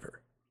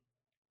whatsoever.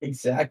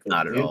 Exactly.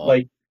 Not at dude. all.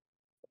 Like,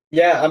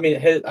 yeah,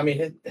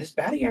 his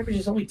batting average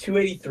is only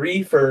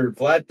 283 for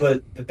Vlad,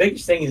 but the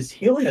biggest thing is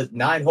he only has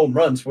 9 home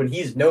runs when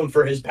he's known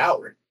for his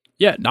power.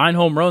 Yeah, 9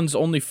 home runs,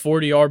 only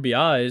 40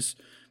 RBIs,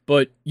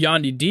 but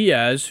Yandy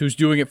Diaz, who's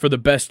doing it for the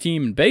best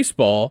team in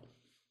baseball,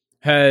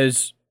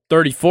 has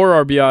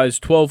 34 RBIs,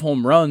 12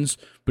 home runs,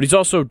 but he's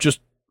also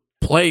just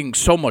playing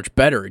so much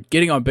better,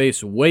 getting on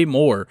base way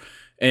more,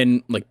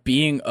 and like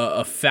being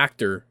a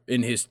factor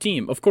in his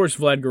team. Of course,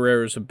 Vlad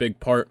Guerrero is a big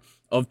part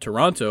of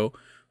Toronto,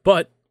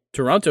 but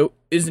Toronto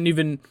isn't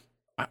even,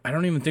 I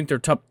don't even think they're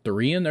top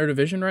 3 in their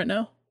division right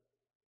now.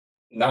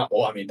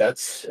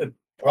 That's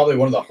probably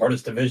one of the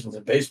hardest divisions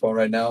in baseball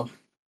right now.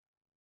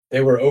 They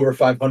were over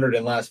 500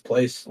 in last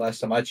place last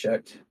time I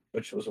checked,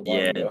 which was a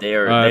while ago. They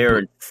are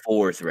in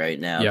 4th right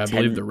now. Yeah, I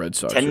believe the Red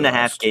Sox 10 and a are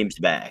half last. games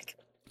back.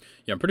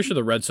 Yeah, I'm pretty sure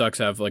the Red Sox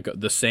have like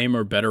the same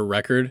or better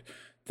record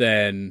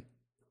than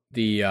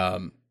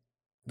the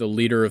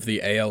leader of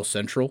the AL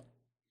Central,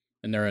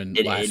 and they're in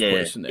last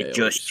place in the AL. It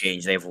just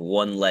changed. They have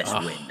 1 less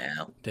win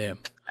now. Damn,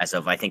 As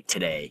of, I think,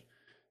 today.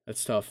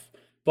 that's tough.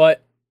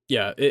 But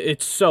yeah,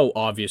 it's so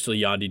obviously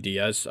Yandy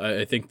Diaz.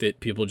 I think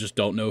that people just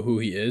don't know who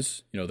he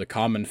is. The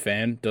common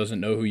fan doesn't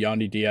know who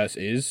Yandy Diaz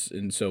is,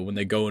 and so when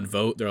they go and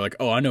vote, they're like,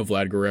 "Oh, I know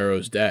Vlad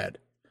Guerrero's dad."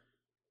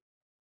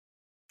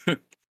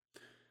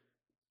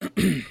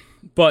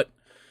 But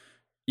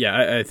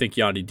yeah, I think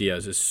Yandy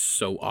Diaz is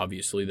so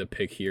obviously the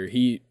pick here.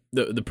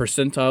 The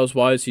percentiles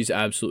wise, he's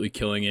absolutely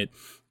killing it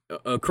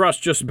across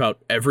just about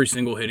every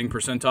single hitting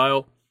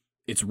percentile.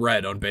 It's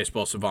red on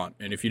Baseball Savant,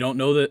 and if you don't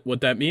know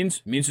what that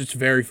means, it means it's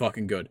very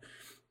fucking good.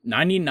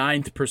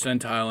 99th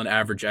percentile in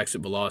average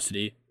exit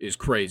velocity is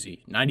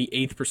crazy.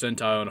 98th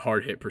percentile in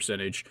hard hit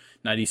percentage.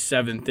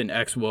 97th in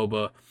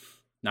xWOBA.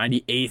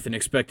 98th in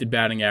expected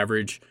batting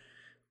average.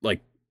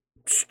 Like,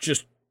 it's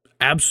just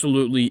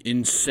absolutely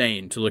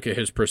insane to look at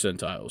his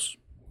percentiles.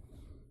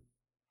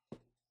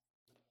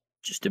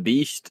 Just a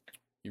beast.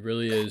 He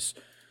really is.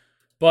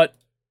 But,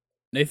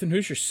 Nathan,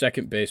 who's your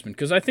second baseman?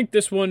 Because I think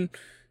this one,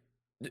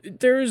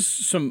 there's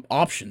some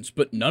options,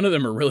 but none of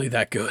them are really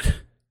that good.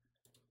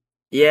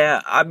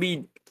 Yeah, I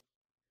mean,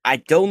 I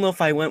don't know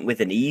if I went with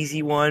an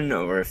easy one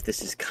or if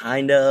this is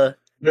kind of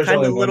There's a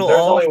only one. little There's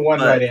off. only one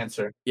but- right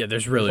answer. Yeah,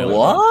 there's really only only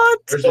one. What?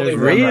 There's only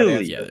one right Really?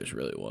 answer. Yeah, there's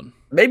really one.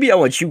 Maybe I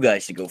want you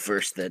guys to go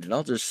first then, and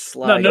I'll just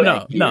slide.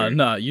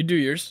 No. You do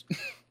yours.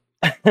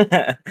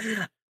 I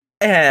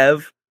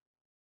have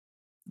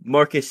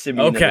Marcus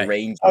Simeon of Okay. the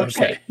Rangers.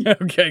 Okay.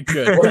 Okay,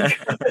 good. We're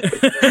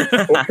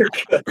good. We're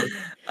good.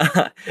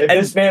 If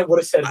this man would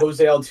have said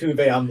Jose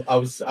Altuve, I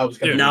was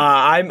gonna. Dude.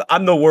 Nah,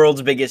 I'm the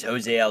world's biggest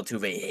Jose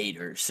Altuve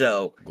hater,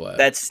 so Glad.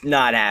 that's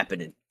not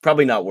happening.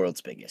 Probably not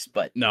world's biggest,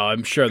 but No,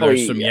 I'm sure Probably,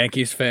 there's some yeah.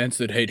 Yankees fans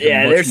that hate him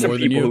yeah, much there's some more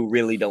than people you. who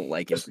really don't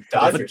like him. There's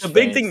Dodgers the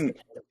big fans. thing-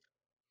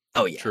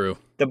 Oh yeah, True.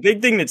 the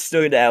big thing that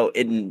stood out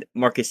in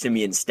Marcus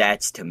Simeon's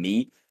stats to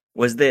me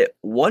was that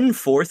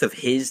 1/4 of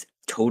his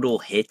total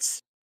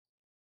hits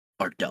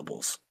are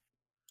doubles.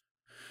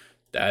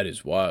 That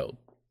is wild.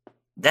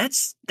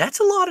 That's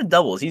a lot of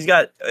doubles.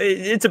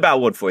 It's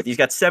about 1/4. He's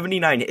got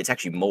 79. It's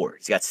actually more.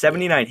 He's got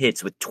 79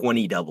 hits with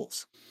 20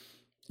 doubles.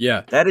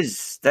 Yeah.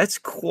 That's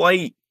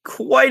quite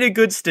a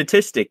good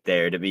statistic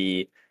there to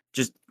be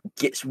just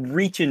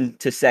reaching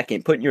to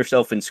second, putting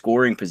yourself in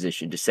scoring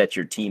position to set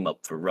your team up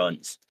for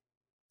runs.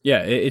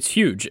 Yeah, it's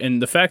huge.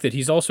 And the fact that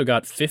he's also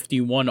got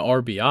 51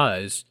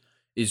 RBIs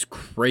is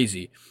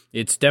crazy.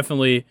 It's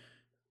definitely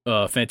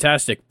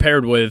fantastic,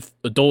 paired with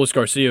Adolis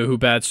Garcia, who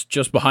bats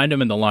just behind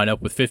him in the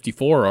lineup with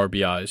 54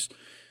 RBIs.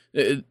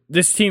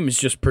 This team is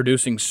just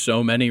producing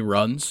so many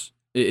runs.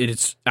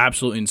 It's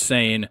absolutely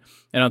insane.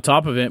 And on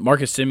top of it,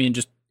 Marcus Simeon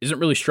just isn't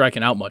really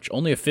striking out much.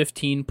 Only a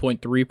 15.3%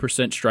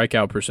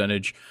 strikeout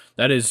percentage.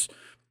 That is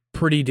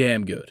pretty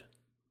damn good.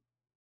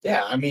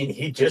 Yeah, I mean,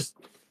 he just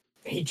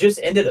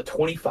ended a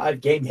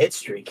 25-game hit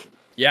streak,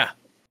 Yeah.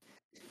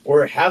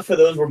 where half of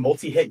those were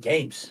multi-hit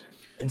games,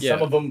 and some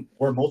Yeah. of them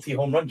were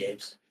multi-home run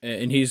games.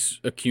 And he's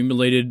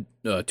accumulated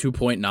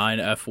 2.9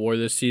 F4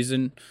 this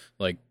season.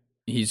 Like,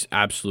 he's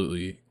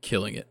absolutely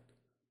killing it.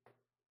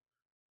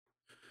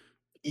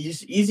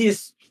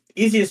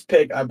 Easiest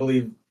pick, I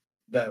believe,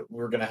 that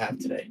we're gonna have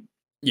today.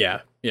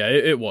 Yeah,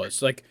 it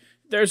was. Like,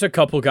 there's a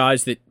couple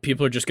guys that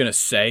people are just going to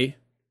say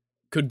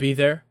could be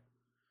there.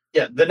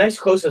 Yeah, the next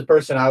closest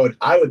person I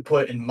would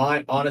put, in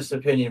my honest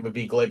opinion, would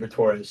be Gleyber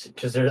Torres,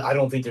 because I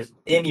don't think there's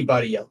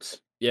anybody else.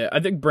 Yeah, I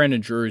think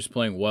Brandon Drury's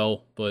playing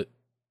well, but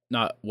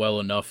not well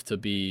enough to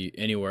be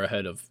anywhere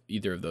ahead of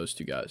either of those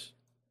two guys.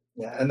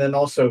 Yeah, and then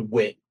also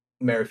Whit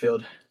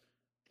Merrifield.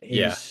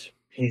 He's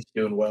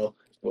doing well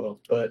as well.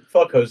 But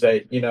fuck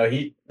Jose,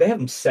 they have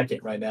him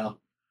second right now,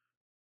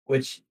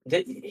 which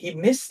he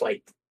missed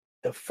like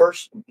the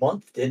first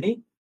month, didn't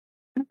he?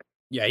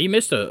 Yeah, he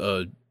missed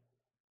a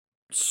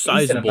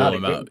sizable amount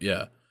of amount.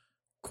 Yeah,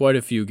 quite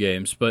a few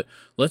games. But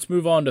let's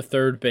move on to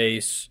third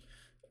base.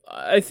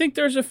 I think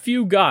there's a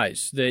few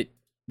guys that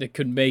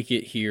could make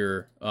it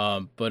here,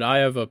 but I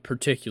have a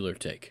particular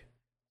take.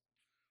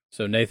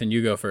 So Nathan,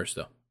 you go first,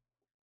 though.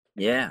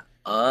 Yeah.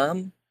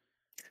 I'm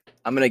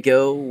gonna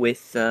go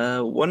with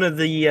one of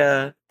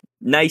the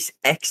nice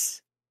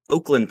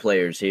ex-Oakland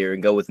players here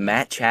and go with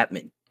Matt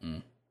Chapman,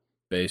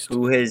 Based.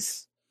 who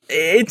has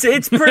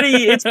it's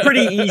pretty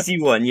easy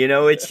one.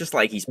 It's just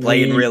like he's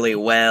playing really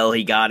well.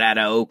 He got out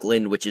of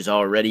Oakland, which is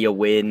already a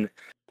win.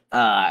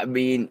 I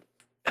mean,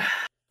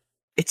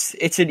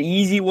 it's an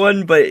easy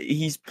one, but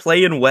he's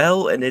playing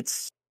well, and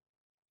it's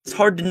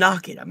hard to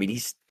knock it. I mean,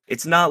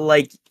 it's not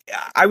like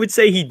I would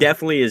say he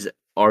definitely is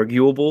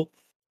arguable.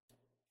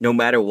 No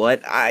matter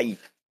what, I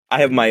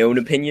have my own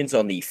opinions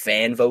on the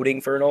fan voting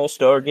for an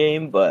All-Star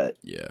game, but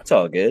Yeah. it's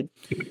all good.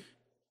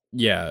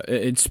 Yeah,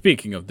 and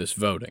speaking of this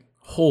voting,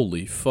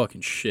 holy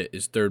fucking shit,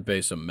 is third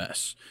base a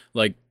mess.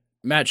 Like,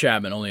 Matt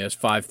Chapman only has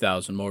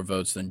 5,000 more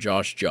votes than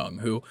Josh Jung,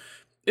 who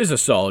is a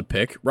solid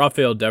pick.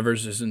 Rafael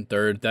Devers is in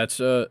third. That's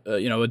a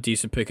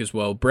decent pick as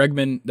well.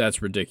 Bregman,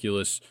 that's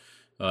ridiculous.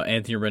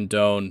 Anthony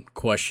Rendon,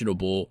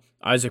 questionable.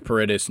 Isaac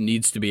Paredes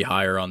needs to be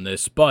higher on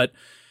this, but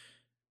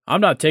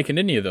I'm not taking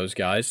any of those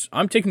guys.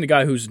 I'm taking the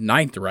guy who's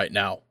ninth right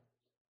now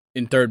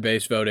in third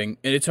base voting,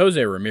 and it's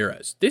Jose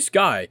Ramirez. This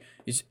guy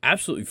is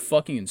absolutely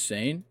fucking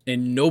insane,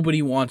 and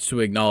nobody wants to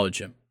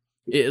acknowledge him.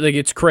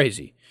 It's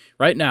crazy.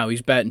 Right now,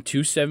 he's batting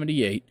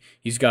 .278.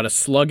 He's got a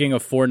slugging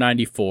of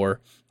 .494.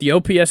 The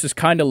OPS is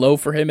kind of low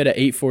for him at a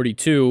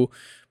 .842,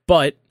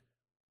 but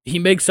he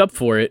makes up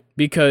for it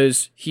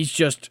because he's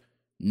just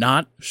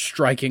not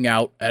striking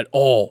out at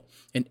all.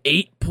 An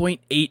 8.8%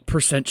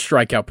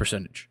 strikeout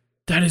percentage.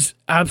 That is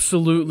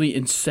absolutely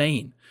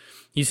insane.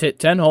 He's hit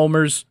 10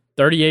 homers,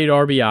 38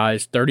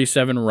 RBIs,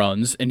 37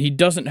 runs, and he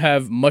doesn't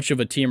have much of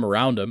a team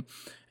around him.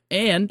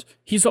 And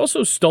he's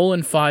also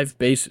stolen 5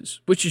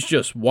 bases, which is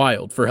just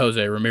wild for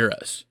Jose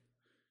Ramirez.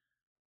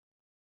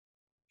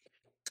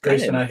 It's kind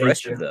Grayson, of I hate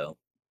impressive, you. though.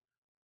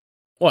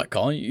 What,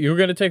 Colin? You were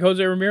going to take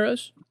Jose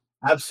Ramirez?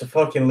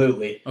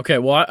 Absolutely. Okay,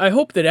 well, I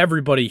hope that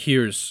everybody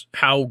hears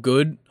how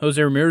good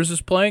Jose Ramirez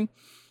is playing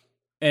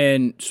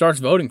and starts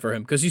voting for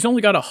him, because he's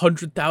only got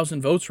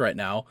 100,000 votes right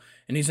now,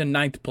 and he's in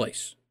 9th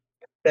place.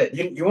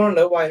 You want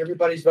to know why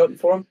everybody's voting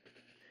for him?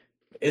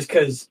 It's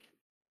because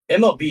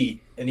MLB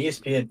and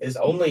ESPN is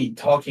only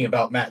talking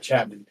about Matt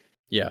Chapman.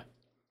 Yeah.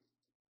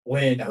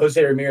 when Jose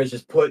Ramirez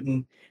is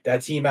putting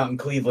that team out in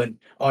Cleveland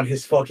on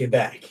his fucking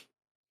back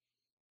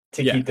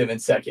to Yeah. keep them in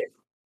second.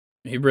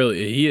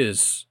 He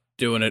is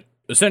doing it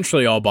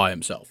essentially all by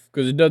himself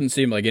because it doesn't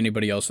seem like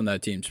anybody else on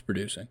that team's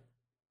producing.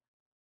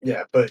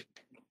 Yeah, but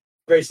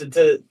Grayson,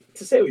 to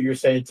say what you're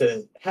saying,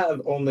 to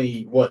have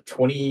only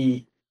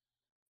 24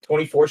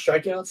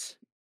 strikeouts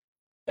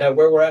at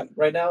where we're at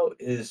right now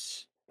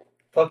is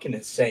fucking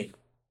insane.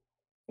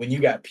 When you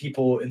got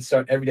people in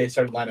everyday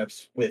starting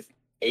lineups with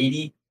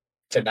 80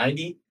 to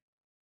 90,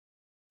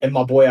 and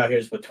my boy out here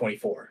is with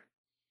 24.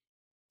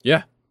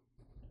 Yeah.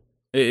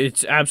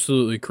 It's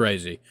absolutely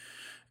crazy.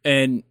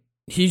 And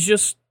he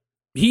has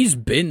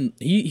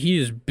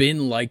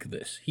been like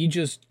this. He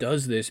just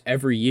does this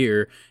every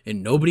year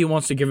and nobody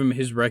wants to give him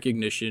his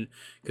recognition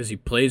because he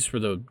plays for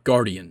the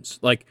Guardians.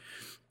 Like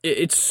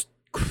it's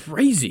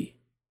crazy.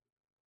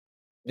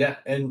 Yeah,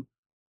 and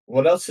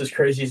what else is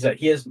crazy is that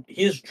he has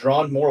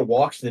drawn more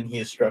walks than he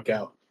has struck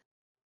out.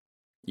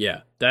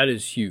 Yeah, that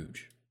is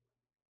huge.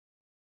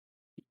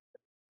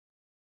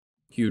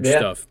 Huge Yeah.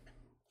 stuff.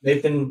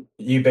 Nathan,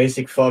 you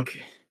basic fuck,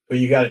 who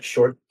you got it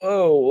short.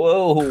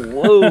 Whoa.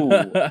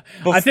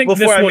 I think this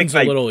before I one's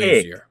make a my little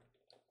pick, easier.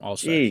 I'll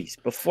say.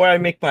 Jeez, before I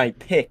make my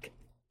pick,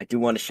 I do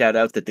want to shout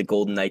out that the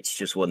Golden Knights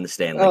just won the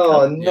Stanley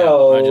Oh Cup.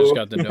 no! I just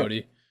got the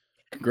notey.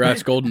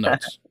 Congrats, Golden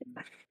Knights.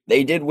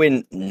 They did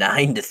win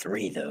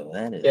 9-3 though.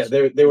 That is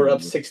they were up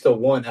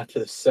 6-1 after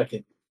the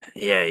second.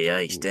 Yeah,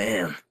 yikes,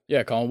 damn.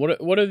 Yeah, Colin.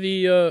 What are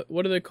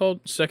they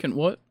called? Second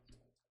what?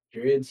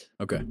 Periods.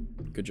 Okay,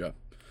 good job.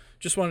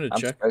 Just wanted to I'm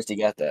check. surprised he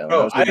got that.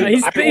 Oh,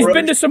 He's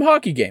been to some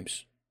hockey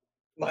games.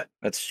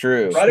 That's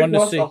true. Right wanted to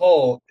across see. the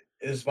hall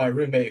is my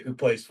roommate who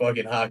plays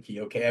fucking hockey.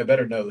 Okay, I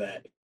better know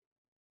that.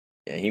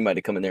 Yeah, he might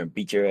have come in there and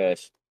beat your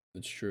ass.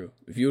 That's true.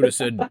 If you would have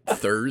said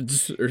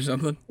thirds or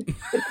something.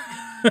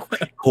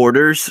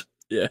 Quarters.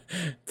 Yeah,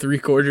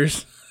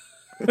 3/4.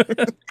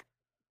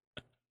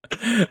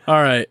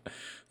 All right,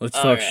 let's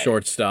All talk right.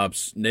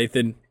 shortstops.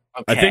 Nathan,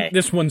 Okay. I think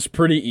this one's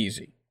pretty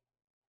easy.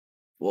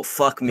 Well,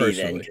 fuck me then,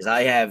 Personally. because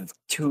I have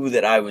two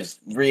that I was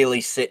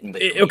really sitting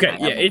between. Okay, I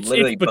have yeah, it's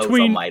literally both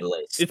between on my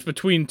list. It's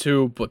between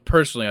two, but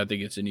personally, I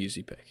think it's an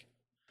easy pick.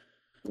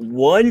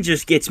 One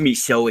just gets me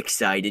so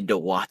excited to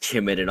watch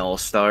him at an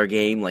all-star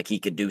game, like he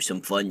could do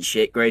some fun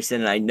shit,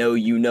 Grayson, and I know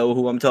you know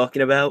who I'm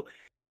talking about,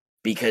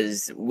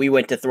 because we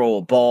went to throw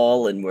a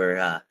ball and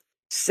we're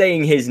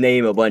saying his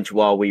name a bunch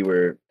while we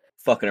were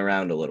fucking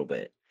around a little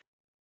bit.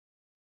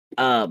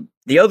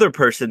 The other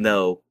person,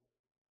 though,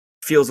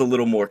 feels a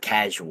little more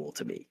casual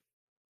to me.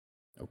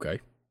 Okay.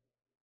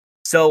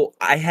 So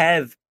I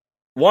have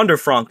Wander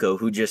Franco,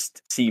 who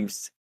just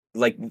seems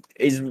like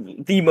is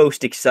the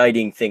most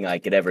exciting thing I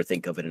could ever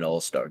think of in an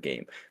all-star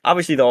game.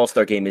 Obviously, the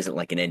all-star game isn't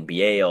like an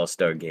NBA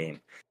all-star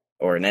game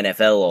or an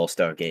NFL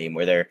all-star game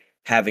where they're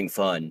having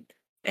fun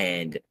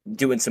and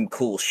doing some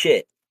cool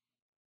shit.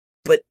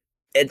 But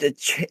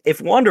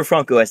if Wander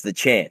Franco has the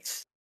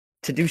chance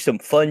to do some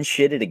fun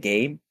shit at a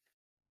game,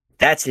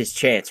 that's his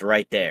chance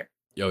right there.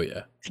 Oh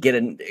yeah. To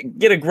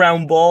get a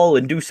ground ball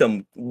and do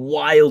some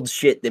wild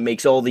shit that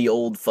makes all the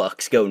old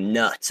fucks go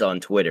nuts on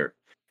Twitter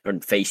or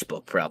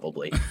Facebook,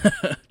 probably.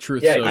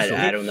 Truth Yeah, social.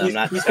 I don't know. I'm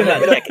not He's checking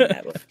gonna-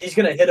 that one. He's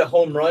gonna hit a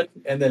home run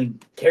and then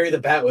carry the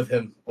bat with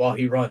him while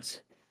he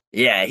runs.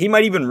 Yeah, he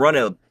might even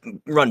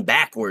run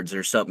backwards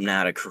or something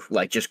out of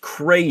like just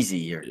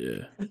crazy or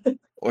Yeah.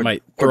 or,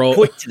 Might or throw-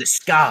 point to the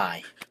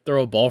sky.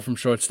 Throw a ball from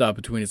shortstop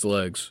between his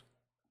legs.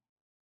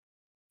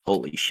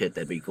 Holy shit,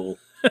 that'd be cool.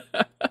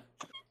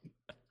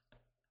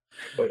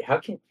 Wait, how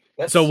can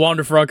that's So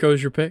Wander Franco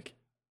is your pick?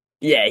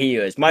 Yeah, he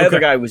is. My Okay. other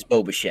guy was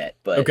Bo Bichette,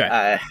 but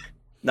Okay.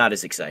 not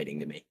as exciting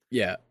to me.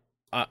 Yeah.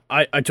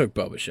 I took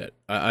Bo Bichette.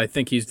 I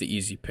think he's the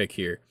easy pick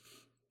here.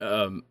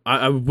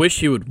 I wish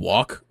he would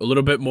walk a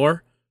little bit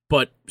more,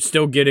 but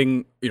still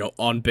getting,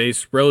 on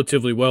base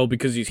relatively well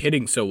because he's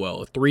hitting so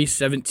well. A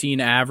 317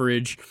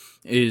 average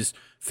is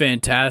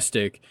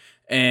fantastic.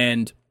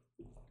 And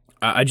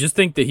I just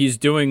think that he's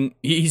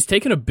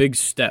taken a big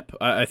step.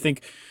 I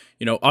think,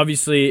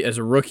 obviously as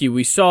a rookie,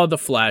 we saw the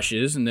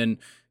flashes, and then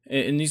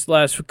in these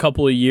last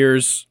couple of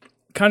years,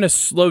 kind of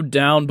slowed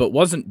down, but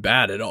wasn't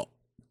bad at all.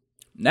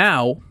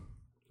 Now,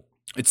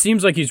 it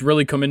seems like he's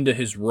really come into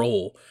his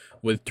role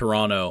with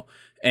Toronto,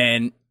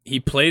 and he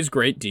plays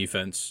great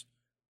defense.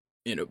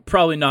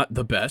 Probably not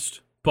the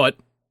best, but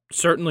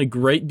certainly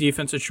great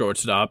defense at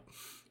shortstop.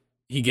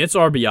 He gets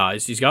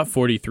RBIs. He's got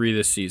 43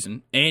 this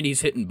season, and he's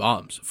hitting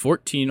bombs.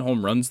 14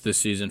 home runs this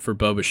season for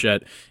Bo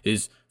Bichette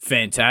is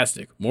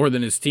fantastic, more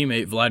than his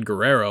teammate Vlad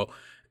Guerrero,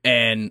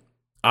 and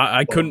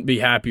I couldn't be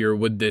happier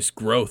with this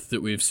growth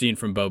that we've seen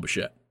from Bo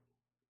Bichette.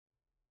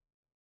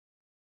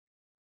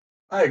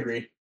 I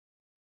agree.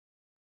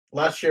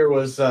 Last year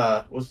was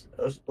a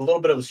little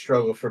bit of a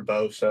struggle for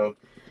Bo, so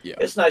Yeah.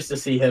 it's nice to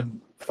see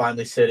him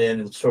finally sit in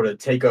and sort of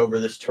take over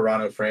this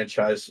Toronto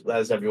franchise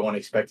as everyone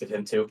expected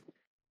him to.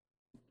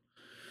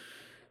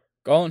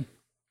 Colin,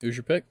 who's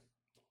your pick?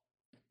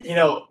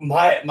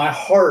 My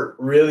heart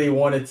really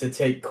wanted to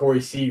take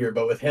Corey Seager,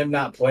 but with him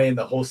not playing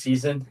the whole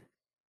season,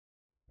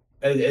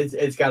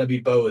 it's got to be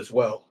Bo as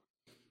well.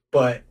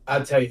 But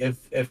I'll tell you,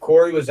 if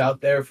Corey was out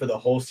there for the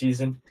whole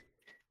season,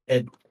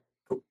 it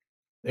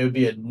it would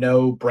be a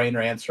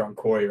no-brainer answer on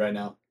Corey right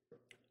now.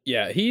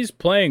 Yeah, he's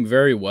playing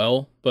very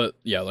well, but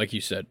yeah, like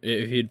you said,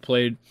 if he'd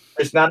played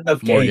There's not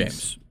enough more games.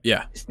 games.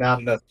 Yeah. It's not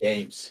enough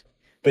games.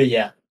 But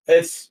yeah,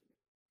 it's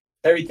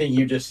everything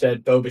you just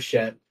said. Bo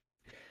Bichette,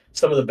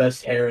 some of the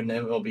best hair in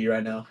MLB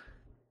right now.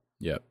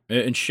 Yeah.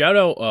 And shout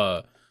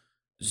out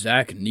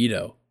Zach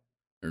Neto.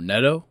 Or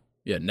Neto?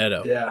 Yeah,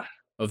 Neto Yeah.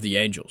 of the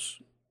Angels.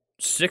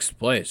 6th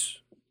place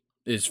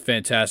is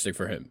fantastic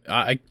for him.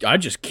 I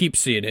just keep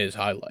seeing his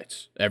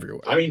highlights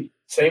everywhere. I mean,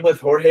 same with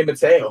Jorge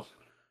Mateo.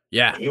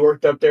 Yeah. He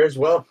worked up there as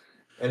well.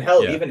 And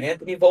hell, Yeah. even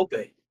Anthony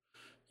Volpe.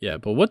 Yeah,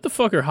 but what the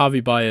fuck are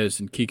Javi Baez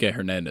and Kike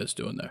Hernandez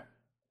doing there?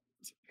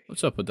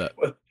 What's up with that?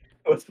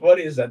 What's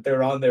funny is that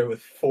they're on there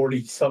with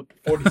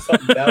 40-something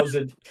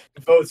thousand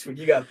votes when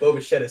you got Bo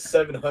Bichette at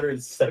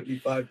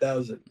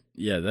 775,000.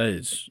 Yeah, that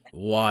is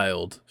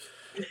wild.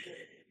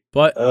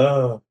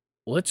 But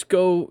let's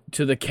go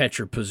to the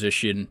catcher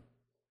position.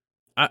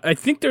 I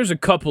think there's a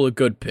couple of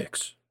good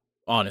picks,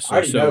 honestly.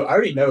 I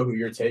already know who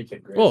you're taking,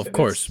 Grace. Well, of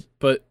course.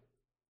 But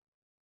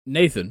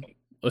Nathan,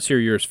 let's hear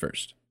yours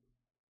first.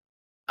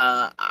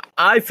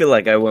 I feel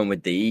like I went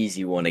with the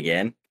easy one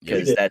again You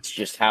because did. that's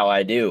just how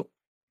I do.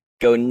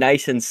 Go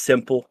nice and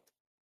simple.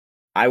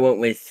 I went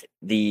with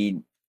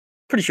pretty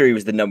sure he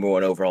was the number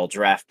 1 overall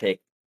draft pick,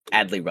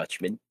 Adley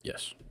Rutschman.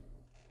 Yes.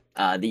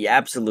 The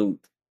absolute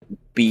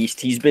beast.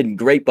 He's been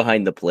great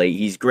behind the plate.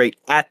 He's great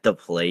at the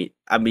plate.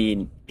 I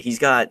mean, he's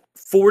got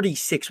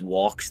 46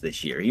 walks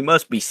this year. He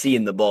must be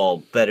seeing the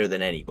ball better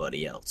than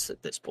anybody else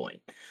at this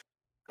point.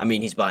 I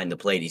mean, he's behind the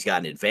plate. He's got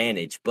an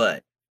advantage,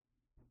 but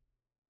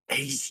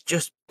he's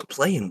just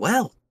playing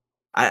well.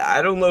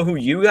 I don't know who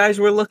you guys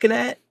were looking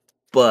at,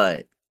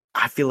 but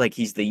I feel like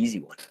he's the easy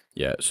one.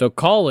 Yeah, so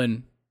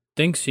Colin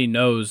thinks he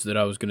knows that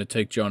I was going to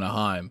take Jonah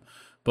Heim,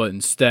 but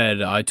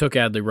instead I took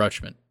Adley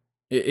Rutschman.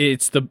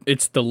 It's the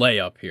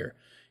layup here.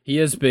 He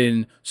has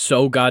been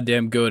so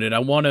goddamn good, and I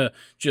want to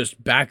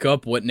just back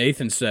up what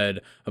Nathan said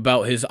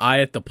about his eye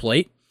at the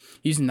plate.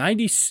 He's in the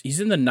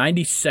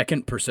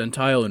 92nd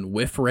percentile in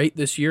whiff rate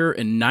this year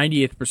and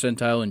 90th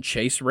percentile in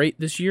chase rate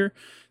this year.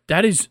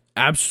 That is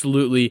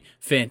absolutely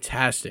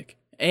fantastic.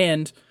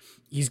 And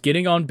he's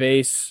getting on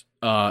base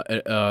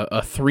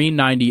a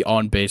 390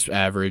 on base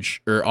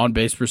average or on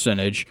base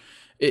percentage.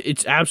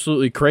 It's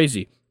absolutely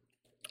crazy.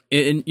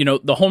 And you know,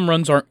 the home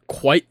runs aren't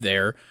quite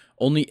there.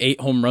 Only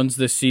 8 home runs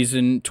this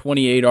season,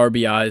 28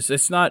 RBIs.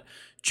 It's not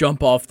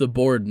jump off the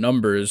board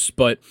numbers,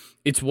 but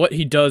it's what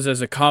he does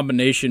as a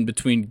combination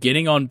between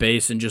getting on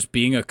base and just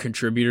being a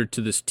contributor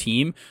to this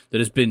team that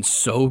has been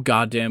so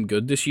goddamn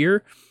good this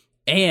year,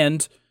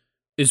 and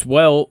as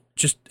well,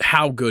 just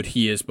how good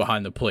he is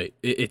behind the plate.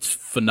 It's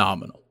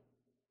phenomenal.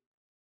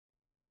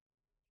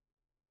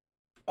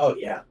 Oh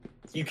yeah,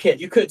 you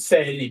couldn't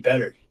say it any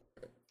better.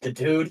 The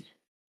dude,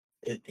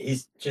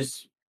 he's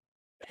just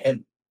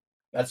him.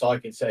 That's all I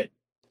can say.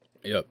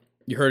 Yep,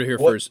 you heard it here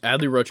What- first.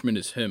 Adley Rutschman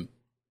is him.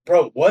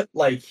 Bro, what,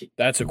 like,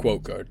 That's a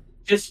quote card.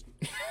 just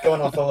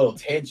going off a little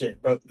tangent,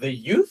 bro. The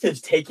youth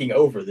is taking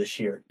over this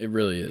year. It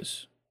really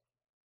is.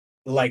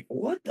 Like,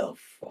 what the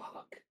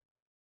fuck?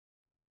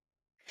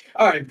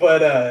 All right,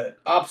 but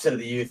opposite of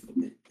the youth,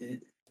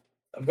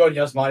 I'm going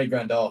Yasmani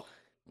Grandal.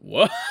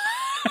 What?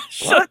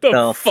 Shut What the,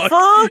 the fuck.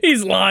 fuck?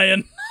 He's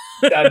lying.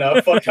 I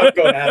know, fuck, I'm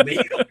going Adley.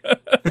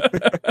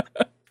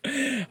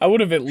 I would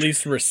have at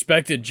least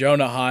respected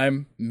Jonah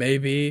Heim,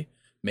 maybe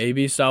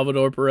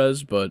Salvador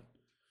Perez, but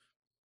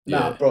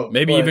Nah, bro,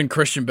 maybe but- even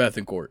Christian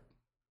Bethancourt.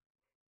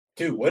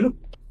 Dude,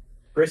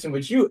 Grayson,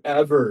 would you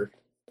ever,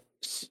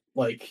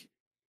 like,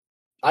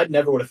 I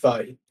never would have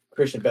thought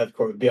Christian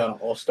Bethencourt would be on an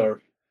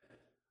all-star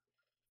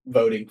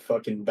voting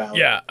fucking ballot.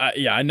 Yeah,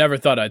 I never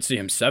thought I'd see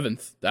him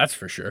 7th. That's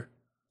for sure.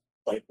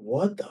 Like,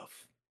 what the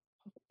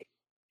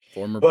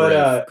Former But,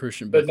 Brave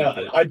Christian But no,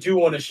 Bethancourt. I do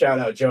want to shout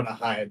out Jonah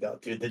Heim, though,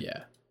 dude.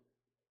 Yeah.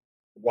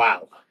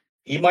 Wow.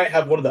 He might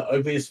have one of the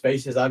ugliest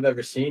faces I've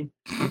ever seen.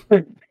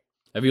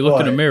 Have you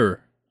looked in a But-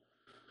 mirror?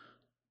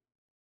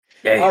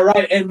 All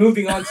right, and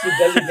moving on to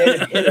the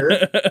designated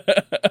hitter.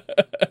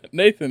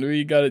 Nathan, who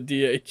you got at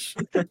DH?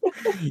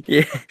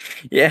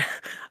 Yeah.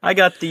 I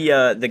got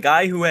the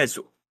guy who has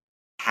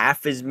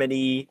half as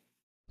many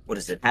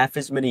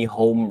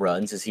home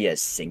runs as he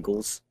has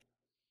singles.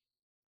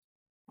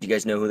 Do you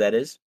guys know who that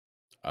is?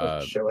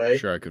 Shohei.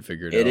 Sure, I could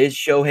figure it It out. is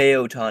Shohei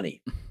Ohtani.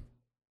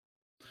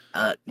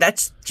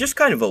 That's just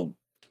kind of a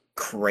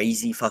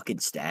crazy fucking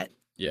stat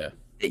Yeah.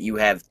 that you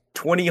have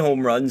 20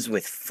 home runs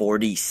with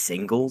 40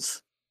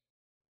 singles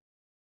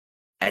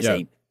as Yeah.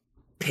 a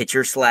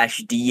pitcher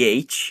 /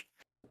 DH.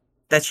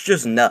 That's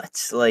just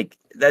nuts. Like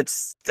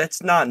that's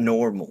not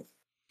normal.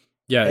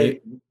 Yeah,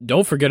 Hey,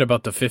 don't forget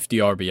about the 50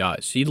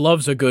 RBIs. He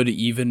loves a good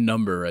even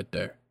number right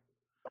there.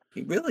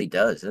 He really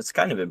does. That's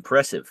kind of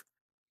impressive.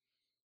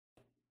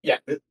 yeah,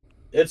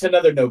 it's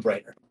another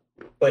no-brainer.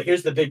 But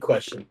here's the big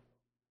question.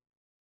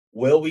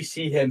 Will we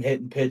see him hit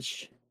and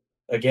pitch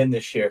again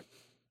this year?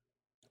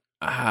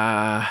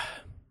 I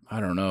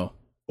don't know.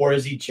 or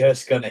is he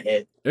just gonna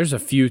hit? There's a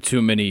few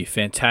too many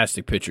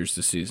fantastic pitchers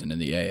this season in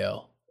the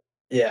AL.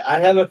 Yeah, I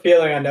have a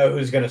feeling I know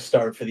who's gonna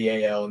start for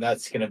the AL, and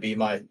that's gonna be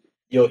my.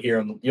 You'll hear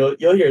him. You'll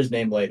hear his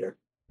name later.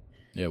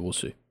 Yeah, we'll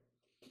see.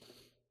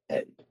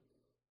 And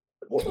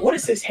what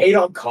is this hate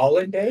on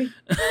Colin Day?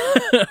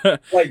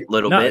 Like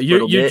Little No, bit,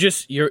 you're little bit.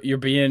 just you're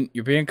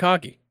being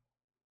cocky,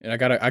 and I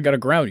gotta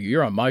ground you.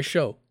 You're on my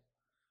show.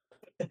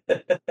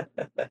 I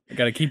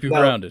gotta keep you No.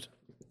 grounded.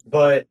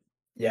 But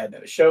yeah, no,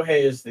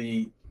 Shohei is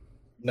the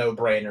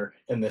no-brainer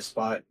in this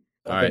spot.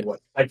 All I think right.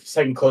 what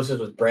second closest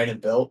was Brandon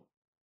Belt.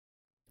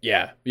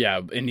 Yeah,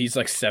 and he's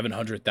like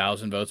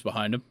 700,000 votes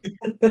behind him.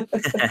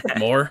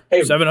 More,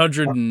 Hey.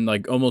 700 and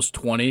like almost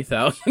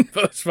 20,000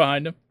 votes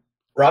behind him.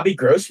 Robbie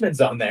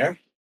Grossman's on there.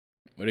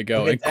 Way to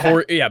go! Look And at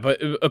Corey, yeah,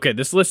 but okay,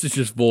 this list is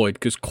just void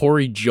because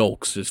Corey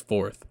Jolks is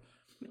fourth.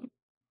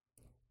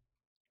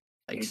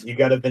 Thanks. You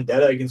got a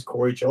vendetta against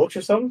Corey Jolch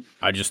or something?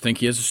 I just think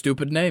he has a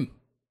stupid name.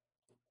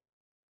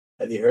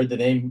 Have you heard the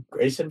name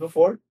Grayson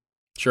before?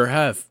 Sure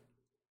have.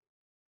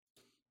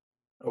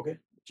 Okay,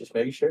 just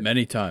making sure.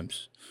 Many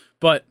times.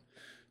 But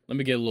let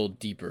me get a little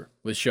deeper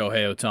with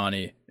Shohei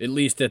Ohtani, at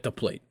least at the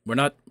plate.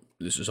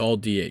 This is all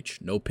DH,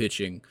 no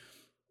pitching.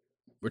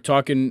 We're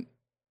talking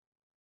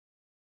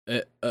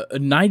a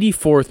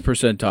 94th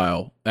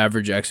percentile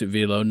average exit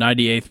velo,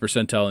 98th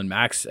percentile in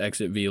max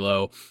exit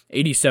velo,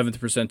 87th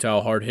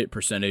percentile hard hit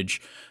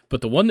percentage. But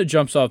the one that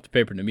jumps off the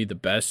paper to me the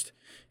best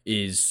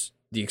is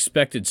the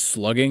expected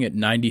slugging at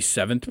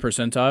 97th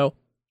percentile.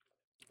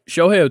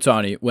 Shohei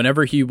Ohtani,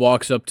 whenever he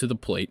walks up to the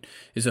plate,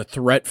 is a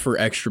threat for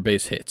extra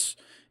base hits.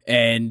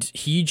 And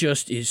he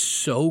just is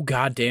so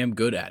goddamn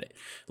good at it.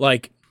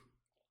 Like,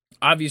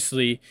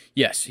 obviously,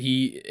 yes,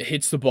 he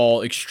hits the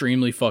ball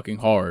extremely fucking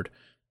hard.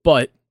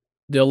 But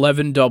the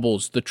 11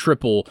 doubles, the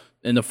triple,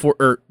 and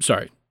the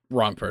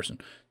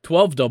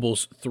 12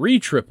 doubles, 3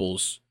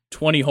 triples,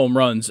 20 home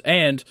runs.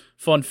 And,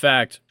 fun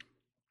fact,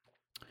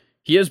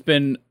 he has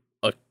been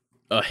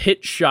a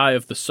hit shy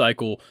of the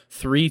cycle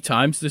 3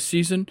 times this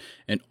season,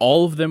 and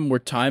all of them were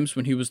times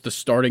when he was the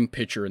starting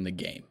pitcher in the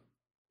game.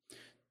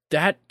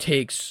 That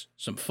takes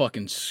some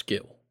fucking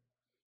skill.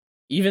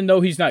 Even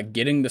though he's not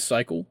getting the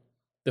cycle,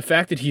 the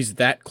fact that he's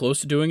that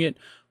close to doing it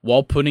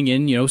while putting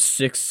in,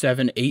 6,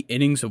 7, 8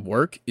 innings of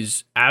work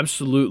is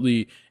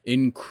absolutely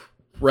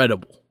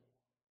incredible.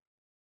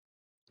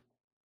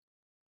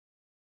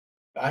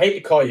 I hate to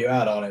call you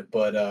out on it,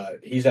 but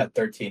he's at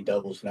 13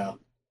 doubles now.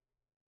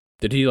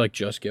 Did he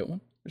just get one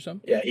or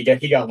something? Yeah,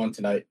 he got one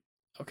tonight.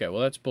 Okay,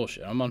 well that's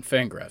bullshit. I'm on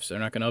Fangraphs. They're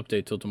not going to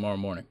update till tomorrow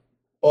morning.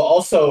 Well,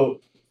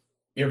 also,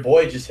 your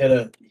boy just hit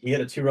a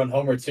 2-run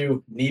homer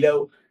too.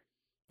 Nito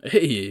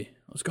Hey,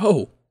 let's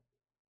go.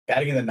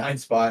 batting in the 9th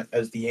spot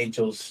as the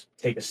Angels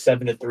take a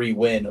 7-3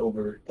 win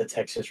over the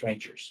Texas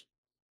Rangers.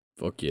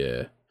 Fuck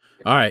yeah.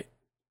 All right.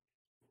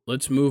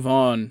 Let's move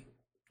on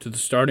to the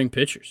starting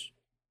pitchers.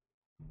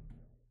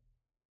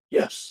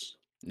 Yes.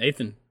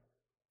 Nathan.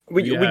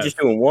 We Yeah. just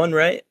doing one,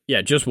 right?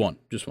 Yeah, just one.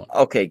 Just one.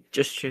 Okay,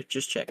 just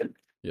checking.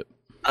 Yep.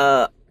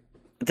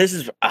 This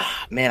is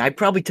man, I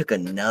probably took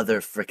another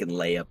freaking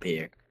layup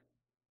here,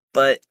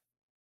 but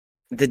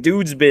the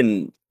dude's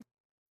been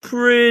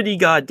pretty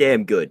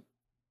goddamn good.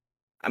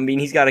 I mean,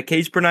 he's got a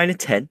Ks per 9 of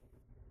 10,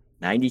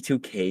 92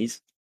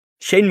 Ks.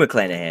 Shane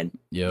McClanahan,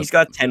 Yep. he's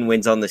got 10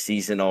 wins on the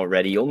season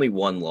already, only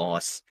 1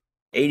 loss,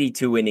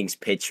 82 innings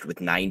pitched with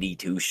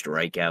 92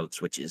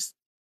 strikeouts, which is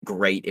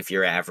great if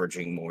you're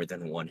averaging more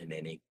than 1 an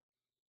inning.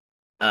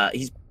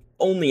 He's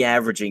only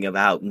averaging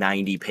about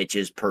 90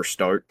 pitches per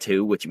start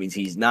too, which means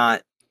he's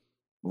not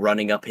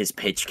running up his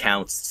pitch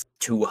counts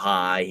too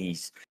high.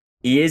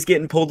 He is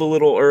getting pulled a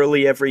little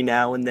early every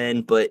now and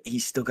then, but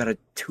he's still got a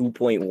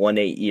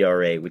 2.18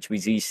 ERA, which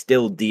means he's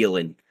still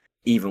dealing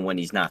even when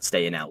he's not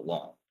staying out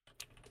long.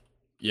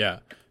 Yeah.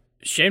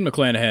 Shane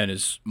McClanahan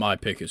is my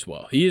pick as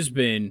well. He has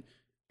been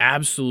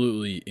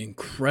absolutely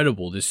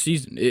incredible this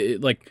season.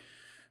 It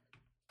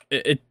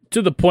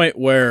to the point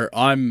where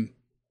I'm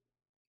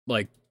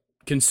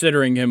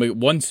considering him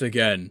once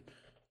again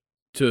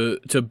to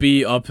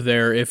be up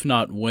there, if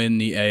not win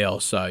the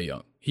AL Cy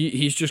Young.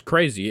 He's just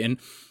crazy, and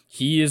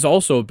he is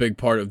also a big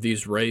part of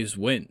these Rays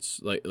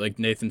wins. Like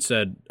Nathan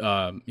said,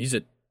 he's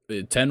at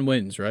 10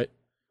 wins, right?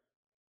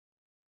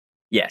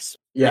 Yes.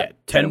 Yeah.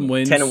 10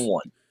 wins. 10-1.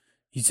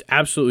 He's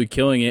absolutely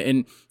killing it,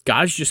 and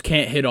guys just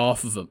can't hit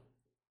off of him.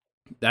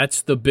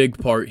 That's the big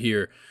part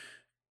here.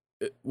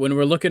 When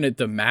we're looking at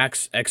the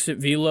max exit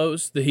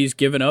velos that he's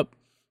given up,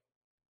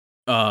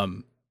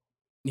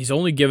 he's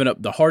only given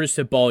up the hardest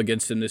hit ball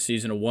against him this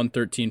season, a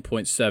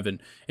 113.7.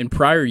 In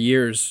prior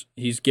years,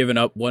 he's given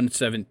up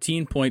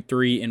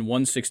 117.3 and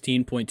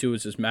 116.2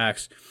 is his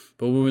max.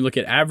 But when we look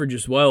at average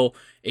as well,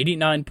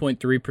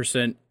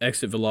 89.3%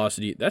 exit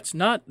velocity, that's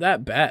not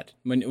that bad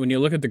when you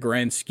look at the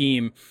grand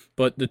scheme.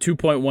 But the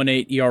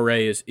 2.18 ERA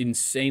is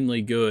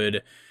insanely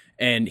good,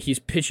 and he's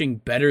pitching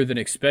better than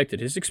expected.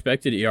 His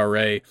expected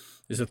ERA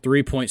is a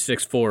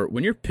 3.64.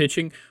 When you're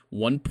pitching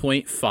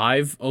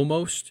 1.5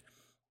 almost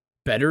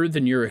better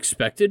than you're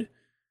expected,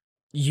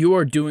 you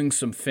are doing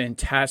some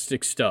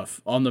fantastic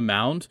stuff on the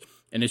mound,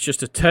 and it's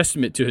just a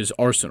testament to his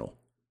arsenal.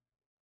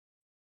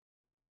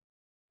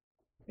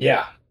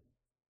 Yeah,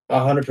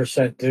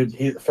 100%, dude.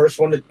 He first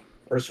one to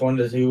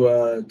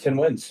do 10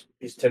 wins.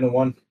 He's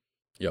 10-1.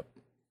 Yep.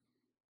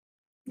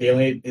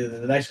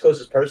 The next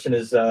closest person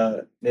is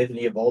Nathan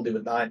Eovaldi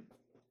with 9.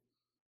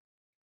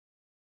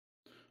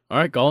 All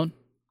right, Colin,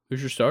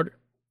 who's your starter?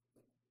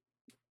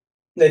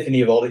 Nathan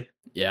Eovaldi.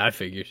 Yeah, I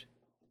figured.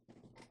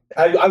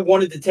 I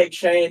wanted to take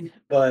Shane,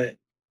 but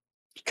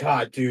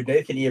God, dude,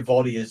 Nathan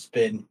Eovaldi has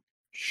been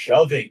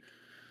shoving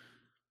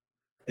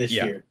this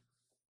year.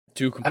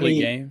 2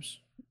 complete games.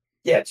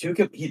 Yeah,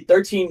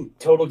 13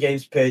 total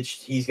games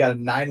pitched. He's got a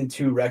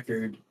 9-2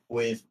 record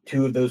with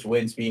 2 of those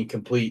wins being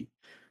complete,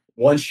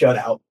 1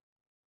 shutout.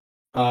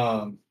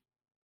 But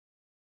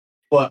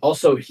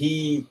also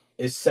he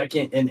is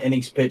second in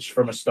innings pitched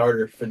from a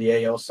starter for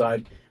the AL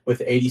side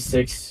with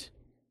 86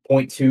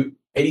 and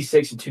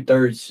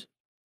 2/3.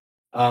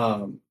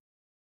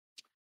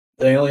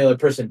 The only other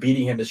person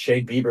beating him is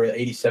Shane Bieber at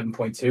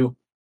 87.2.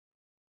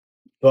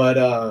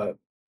 But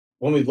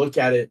when we look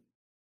at it,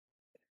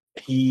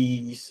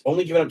 he's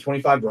only given up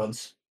 25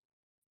 runs,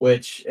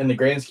 which in the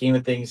grand scheme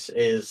of things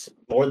is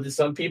more than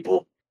some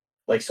people.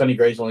 Like Sonny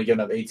Gray's only given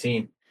up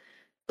 18.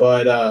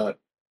 But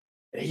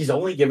he's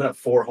only given up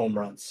 4 home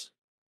runs,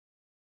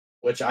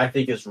 which I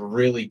think is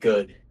really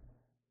good.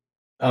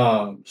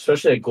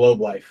 Especially at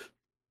Globe Life.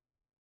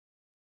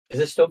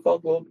 Is it still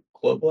called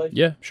Globe Life?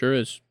 Yeah, sure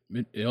is.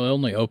 It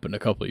only opened a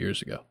couple of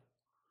years ago.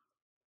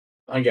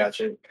 I got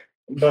you.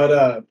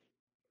 But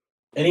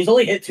and he's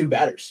only hit 2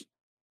 batters.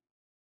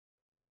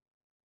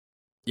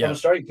 Yeah.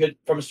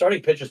 From a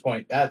starting pitcher's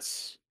point,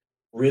 that's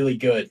really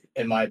good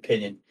in my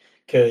opinion.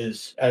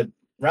 Because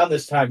around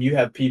this time you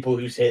have people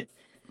who's hit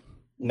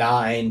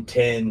 9,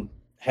 10,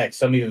 heck,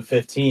 some even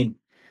 15.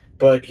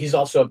 But he's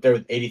also up there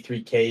with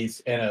 83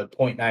 Ks and a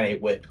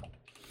 .98 whip.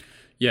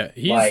 Yeah,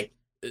 he's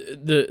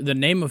the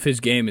name of his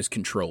game is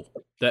control.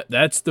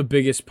 That's the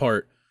biggest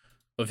part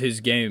of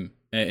his game.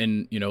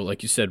 And you know,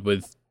 like you said,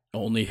 with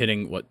only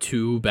hitting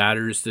 2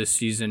 batters this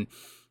season,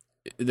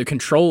 the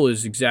control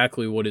is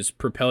exactly what is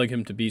propelling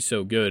him to be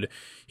so good.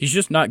 He's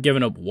just not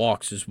giving up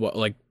walks as well.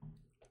 Like,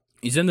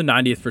 he's in the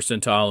 90th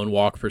percentile in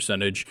walk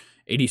percentage,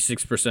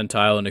 86th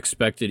percentile in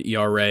expected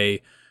ERA,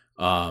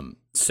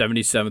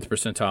 77th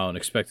percentile in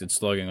expected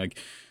slugging. Like,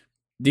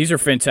 these are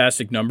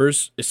fantastic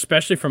numbers,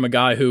 especially from a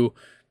guy who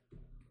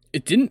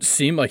it didn't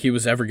seem like he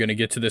was ever going to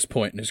get to this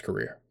point in his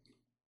career.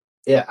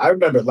 Yeah, I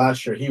remember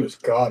last year he was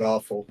god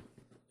awful.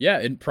 Yeah,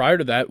 and prior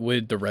to that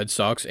with the Red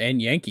Sox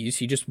and Yankees,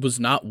 he just was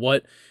not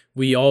what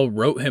we all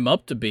wrote him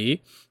up to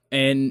be.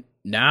 And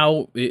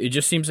now it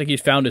just seems like he's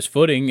found his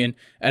footing and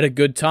at a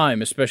good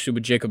time, especially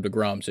with Jacob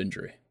deGrom's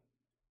injury.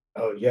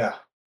 Oh, yeah.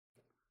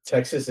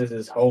 Texas is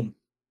his home.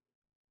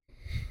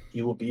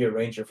 He will be a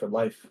Ranger for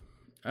life.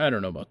 I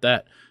don't know about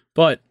that.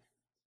 But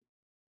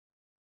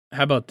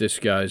how about this,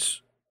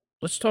 guys?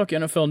 Let's talk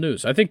NFL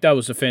news. I think that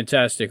was a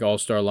fantastic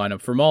all-star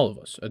lineup from all of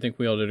us. I think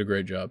we all did a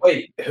great job.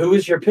 Wait, who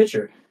is your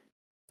pitcher?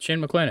 Shane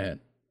McClanahan.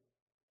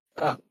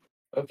 Oh,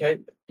 okay.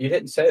 You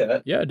didn't say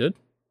that. Yeah, I did.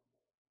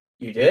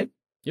 You did?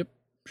 Yep,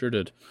 sure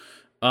did.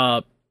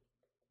 But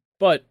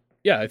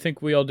yeah, I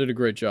think we all did a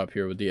great job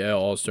here with the AL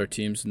All-Star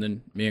teams, and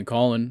then me and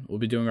Colin will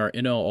be doing our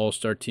NL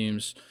All-Star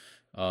teams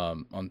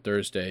on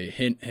Thursday.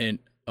 Hint,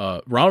 hint.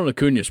 Ronald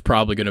Acuna is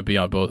probably going to be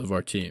on both of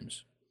our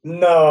teams.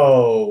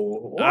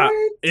 No. What?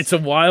 It's a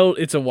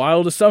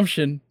wild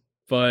assumption,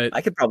 but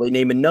I could probably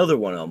name another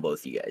one on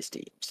both you guys'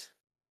 teams.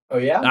 Oh,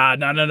 yeah?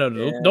 no.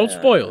 Yeah, Don't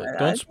spoil it.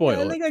 Don't spoil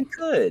I it. think I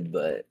could,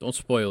 but Don't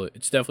spoil it.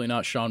 It's definitely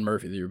not Sean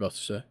Murphy that you're about to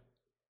say.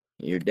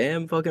 you're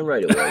damn fucking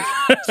right it was.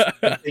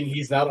 I think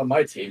he's not on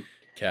my team.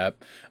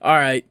 Cap. All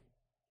right,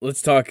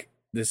 let's talk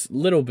this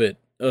little bit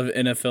of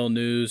NFL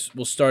news.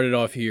 We'll start it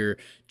off here.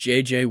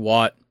 J.J.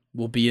 Watt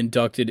will be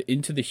inducted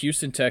into the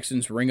Houston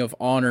Texans Ring of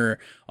Honor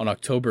on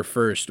October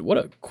 1st. What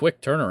a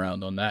quick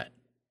turnaround on that.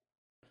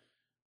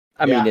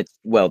 I mean, it's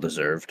well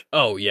deserved.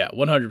 Oh, yeah,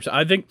 100%.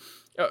 I think,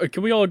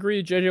 can we all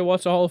agree J.J.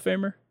 Watt's a Hall of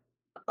Famer?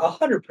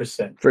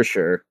 100%. For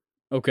sure.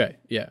 Okay,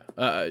 yeah.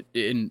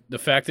 In the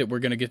fact that we're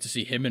going to get to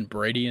see him and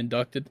Brady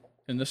inducted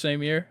in the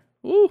same year,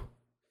 woo.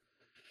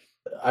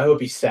 I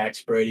hope he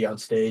sacks Brady on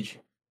stage.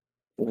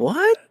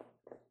 What?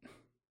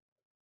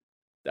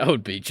 That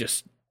would be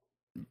just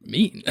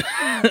mean.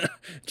 I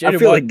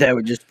feel like that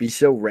would just be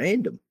so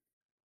random.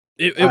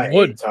 It I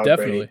would, hate Tom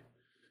definitely. Brady.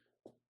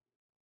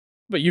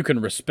 But you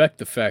can respect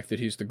the fact that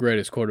he's the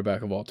greatest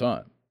quarterback of all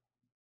time.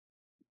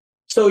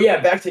 So, yeah,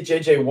 back to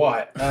J.J.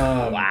 Watt.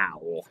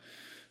 Wow.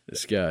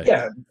 This guy.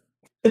 Yeah.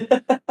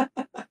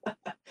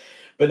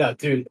 But no,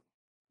 dude,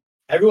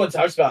 everyone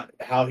talks about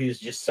how he's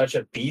just such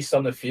a beast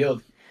on the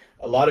field.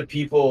 A lot of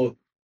people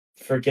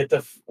forget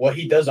what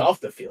he does off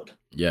the field.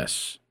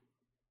 Yes.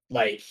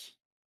 Like,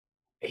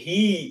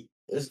 he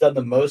has done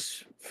the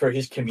most for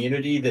his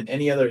community than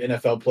any other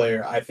NFL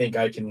player I think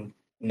I can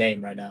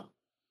name right now.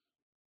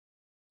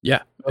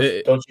 Yeah.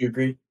 Don't you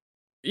agree?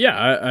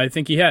 Yeah, I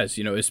think he has,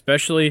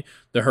 especially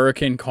the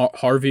Hurricane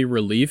Harvey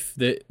relief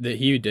that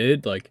he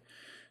did. Like,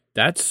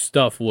 That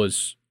stuff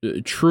was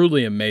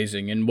truly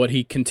amazing, and what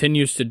he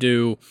continues to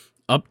do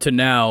up to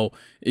now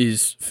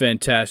is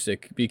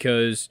fantastic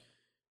because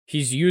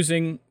he's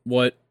using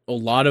what a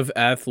lot of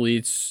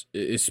athletes,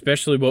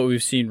 especially what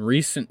we've seen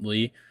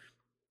recently,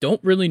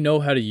 don't really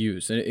know how to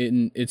use.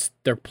 And it's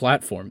their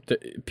platform.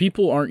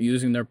 People aren't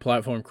using their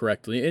platform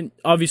correctly. And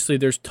obviously,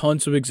 there's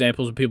tons of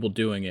examples of people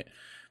doing it.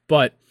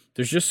 But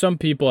there's just some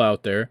people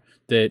out there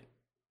that,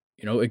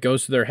 it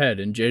goes to their head.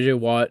 And J.J.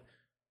 Watt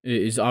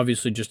is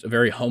obviously just a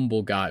very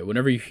humble guy.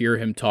 Whenever you hear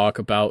him talk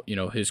about,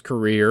 his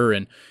career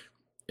and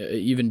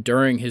even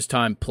during his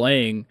time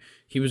playing,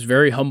 he was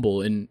very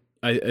humble. And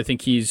I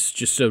think he's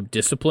just so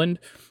disciplined.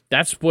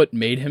 That's what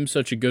made him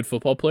such a good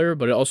football player,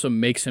 but it also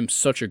makes him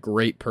such a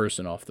great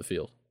person off the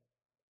field.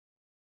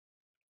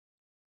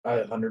 I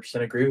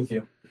 100% agree with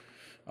you.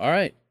 All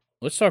right,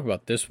 let's talk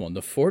about this one.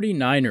 The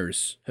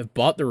 49ers have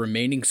bought the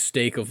remaining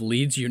stake of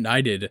Leeds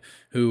United,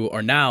 who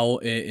are now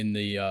in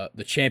the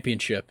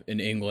championship in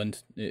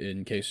England,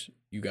 in case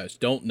you guys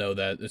don't know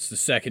that. It's the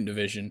second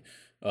division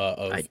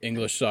of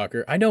English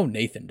soccer. I know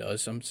Nathan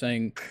does. I'm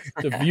saying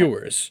the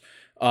viewers.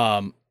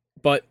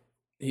 But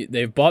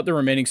they've bought the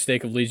remaining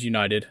stake of Leeds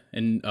United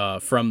and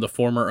from the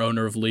former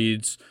owner of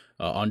Leeds,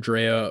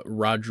 Andrea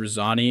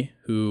Radrizzani,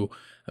 who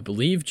I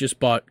believe just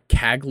bought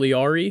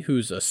Cagliari,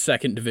 who's a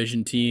second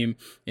division team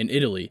in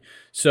Italy.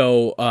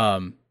 So,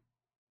 the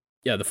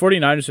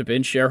 49ers have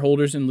been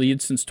shareholders in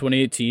Leeds since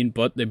 2018,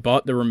 but they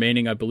bought the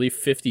remaining, I believe,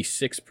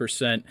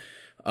 56%.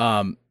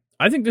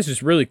 I think this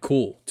is really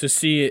cool to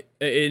see it.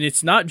 And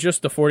it's not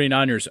just the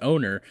 49ers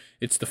owner,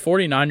 it's the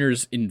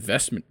 49ers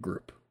investment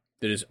group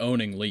that is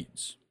owning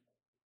Leeds.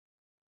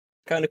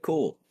 Kind of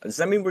cool. Does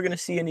that mean we're gonna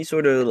see any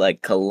sort of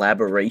like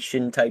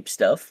collaboration type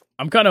stuff?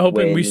 I'm kind of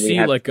hoping we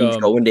see like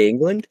going to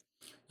England.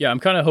 Yeah,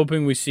 I'm kind of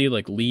hoping we see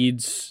like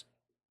Leeds,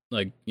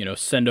 like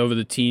send over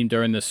the team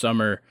during the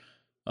summer,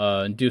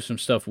 and do some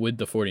stuff with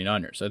the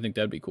 49ers. I think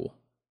that'd be cool.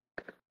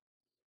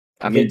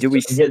 I mean, do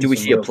we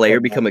see a player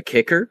become a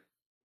kicker?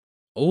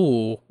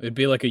 Oh, it'd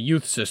be like a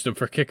youth system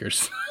for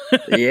kickers.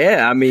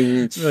 Yeah, I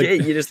mean,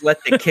 shit. You just let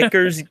the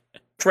kickers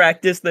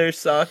practice their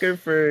soccer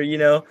for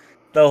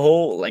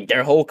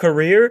their whole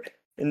career,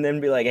 and then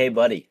be like, "Hey,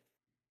 buddy,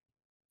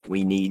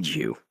 we need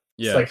you."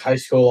 Yeah, it's like high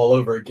school all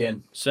over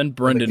again. Send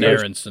Brendan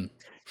Aronson.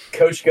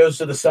 Coach goes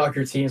to the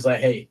soccer teams like,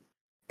 "Hey,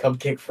 come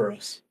kick for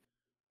us."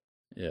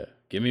 Yeah,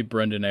 give me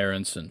Brendan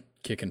Aronson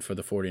kicking for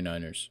the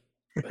 49ers.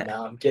 But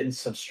now I'm getting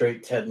some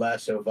straight Ted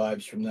Lasso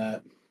vibes from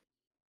that.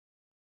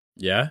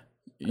 Yeah,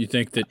 you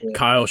think that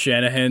Kyle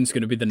Shanahan's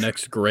going to be the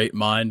next great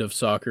mind of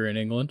soccer in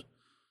England?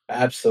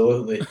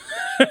 Absolutely.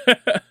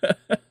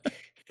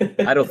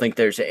 I don't think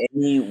there's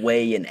any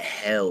way in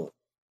hell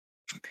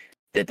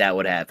that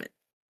would happen.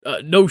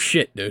 No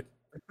shit, dude.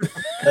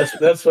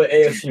 That's what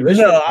AFC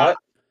Richmond thought.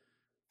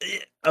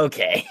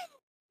 Okay.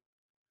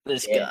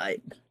 This guy.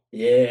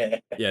 Yeah.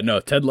 Yeah, no,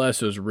 Ted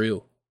Lasso's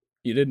real.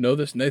 You didn't know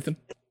this, Nathan?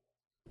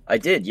 I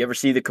did. You ever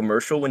see the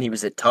commercial when he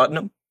was at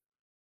Tottenham?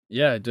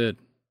 Yeah, I did.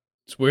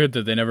 It's weird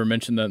that they never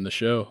mentioned that in the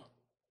show.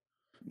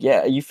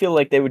 Yeah, you feel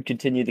like they would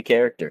continue the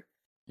character.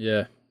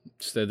 Yeah.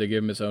 Instead, they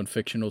gave him his own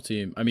fictional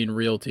team. I mean,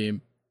 real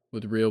team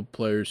with real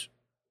players.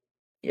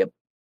 Yep.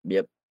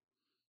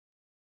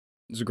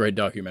 It's a great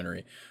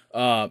documentary.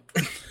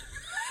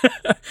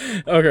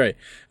 Okay.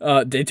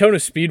 Daytona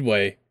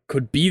Speedway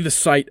could be the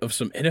site of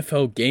some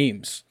NFL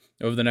games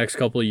over the next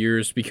couple of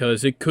years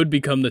because it could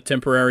become the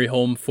temporary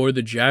home for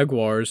the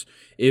Jaguars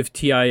if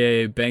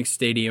TIAA Bank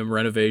Stadium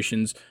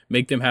renovations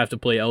make them have to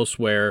play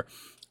elsewhere.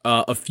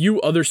 A few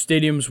other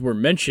stadiums were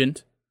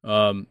mentioned.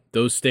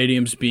 Those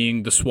stadiums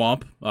being the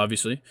Swamp,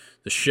 obviously,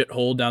 the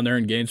shithole down there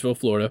in Gainesville,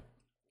 Florida,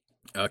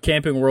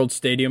 Camping World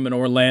Stadium in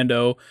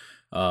Orlando,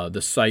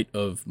 the site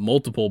of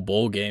multiple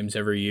bowl games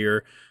every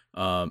year,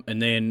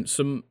 and then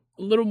some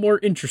a little more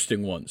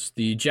interesting ones.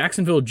 The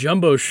Jacksonville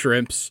Jumbo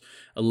Shrimps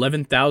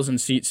 11,000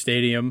 seat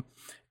stadium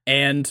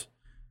and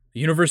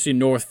the University of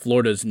North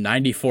Florida's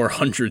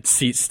 9,400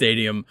 seat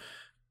stadium.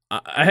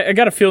 I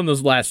got a feeling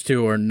those last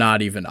two are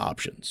not even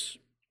options.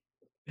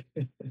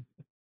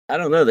 I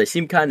don't know. They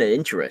seem kind of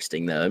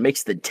interesting, though. It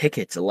makes the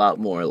tickets a lot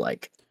more,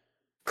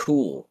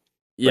 cool.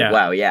 Yeah. Like,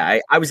 wow, yeah.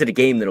 I was at a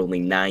game that only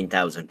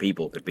 9,000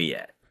 people could be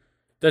at.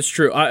 That's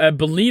true. I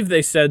believe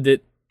they said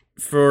that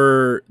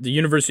for the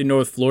University of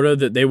North Florida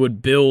that they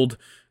would build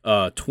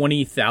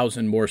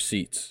 20,000 more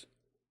seats.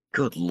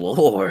 Good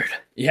Lord.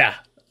 Yeah.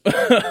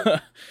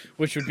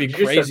 Which would be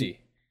crazy.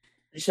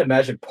 Just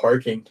imagine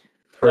parking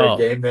for a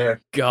game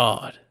there.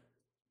 God.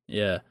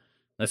 Yeah.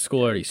 That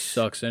school already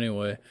sucks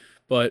anyway.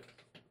 But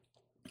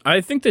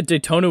I think that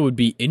Daytona would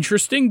be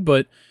interesting,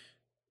 but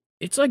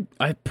it's I'm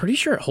pretty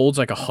sure it holds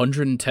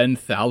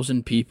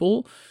 110,000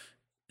 people.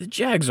 The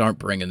Jags aren't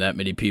bringing that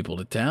many people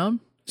to town.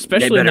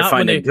 Especially they better not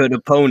find when a good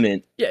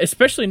opponent. Yeah,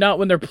 especially not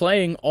when they're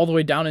playing all the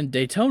way down in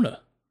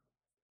Daytona.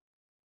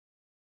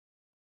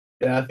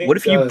 Yeah, I think, what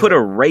if you put a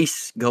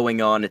race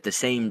going on at the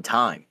same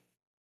time?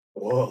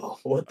 Whoa,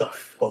 what the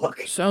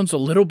fuck? Sounds a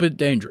little bit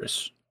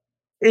dangerous.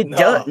 It No.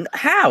 does.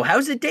 How?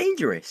 How's it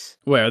dangerous?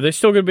 Wait, are they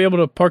still going to be able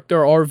to park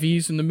their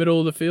RVs in the middle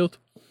of the field?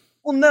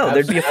 Well, no,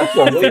 there'd be a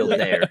football field Absolutely.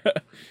 there.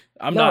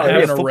 I'm No, not there'd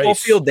There'd be having a a football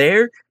race. field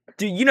there.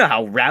 Dude, you know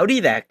how rowdy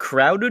that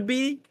crowd would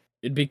be?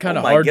 It'd be kind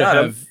of my hard God, to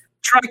I'm- have.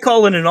 Try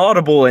calling an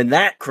audible in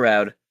that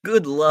crowd.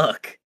 Good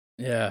luck.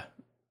 Yeah.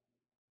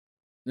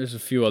 There's a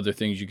few other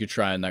things you could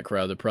try in that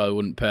crowd that probably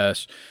wouldn't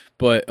pass,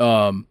 but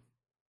I'm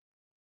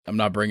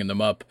not bringing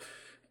them up.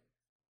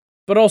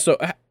 But also,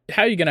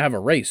 how are you going to have a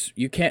race?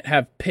 You can't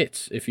have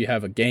pits if you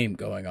have a game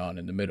going on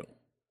in the middle.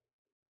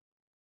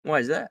 Why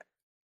is that?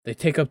 They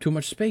take up too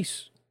much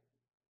space.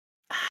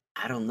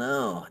 I don't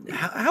know.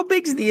 How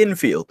big's the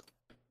infield?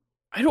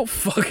 I don't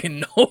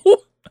fucking know.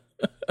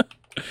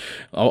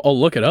 I'll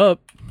look it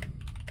up.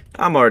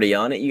 I'm already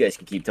on it. You guys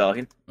can keep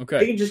talking. Okay.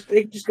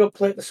 They can just go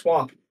play at the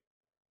swamp.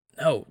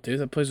 No, dude,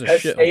 that place is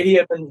Best shit.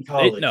 stadium in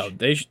college.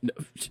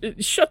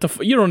 Shut the.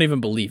 You don't even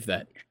believe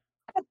that.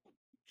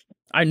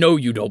 I know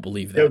you don't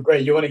believe Yo, that.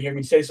 great. You want to hear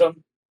me say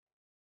something?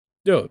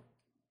 Dude.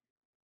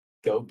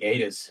 Go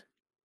Gators.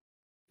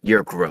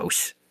 You're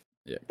gross.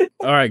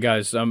 All right,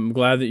 guys. I'm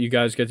glad that you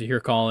guys get to hear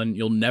Colin.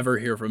 You'll never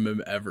hear from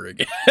him ever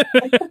again.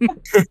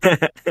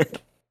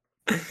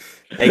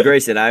 Hey,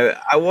 Grayson, I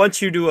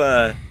want you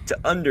to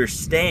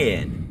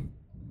understand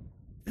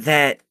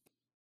that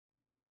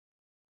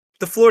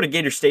the Florida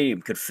Gator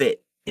Stadium could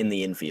fit in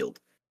the infield.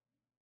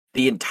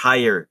 The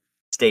entire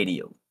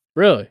stadium.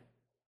 Really?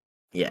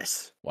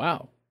 Yes.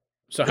 Wow.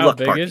 So Good how luck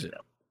big parking, is it?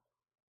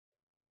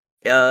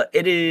 though.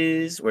 It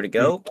is, where'd it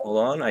go? Hold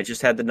on, I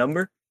just had the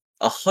number.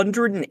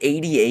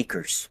 180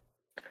 acres,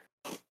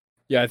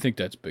 Yeah, I think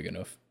that's big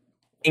enough.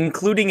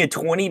 including a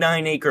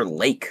 29-acre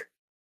lake.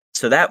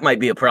 So that might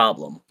be a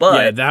problem. But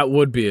Yeah, that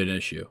would be an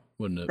issue,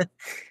 wouldn't it?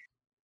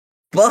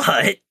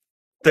 But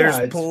there's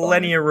it's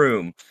plenty fine. of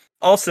room.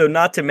 Also,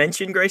 not to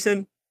mention,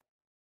 Grayson,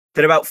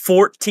 that about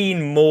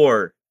 14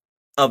 more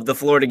of the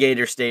Florida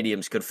Gator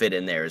stadiums could fit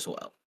in there as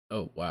well.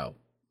 Oh, wow.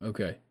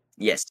 Okay.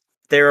 Yes,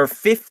 there are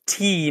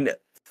 15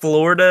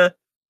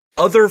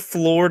 other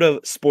Florida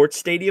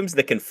sports stadiums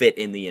that can fit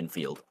in the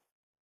infield.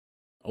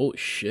 Holy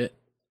shit.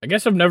 I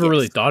guess I've never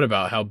really Yes. thought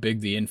about how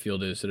big the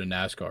infield is at a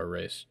NASCAR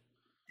race.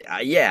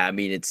 Yeah, I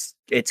mean, it's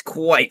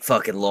quite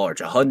fucking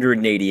large.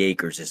 180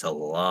 acres is a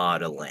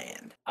lot of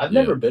land. I've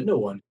Yeah. never been to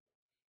one.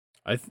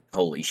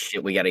 Holy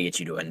shit, we got to get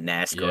you to a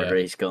NASCAR Yeah.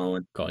 race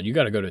going. Colin, you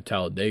got to go to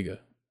Talladega.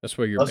 That's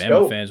where your Let's Bama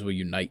go. fans will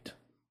unite.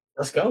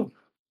 Let's go.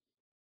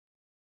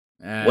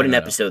 I What an don't know.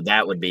 episode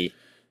that would be.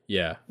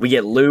 Yeah. We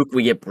get Luke,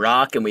 we get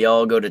Brock, and we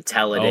all go to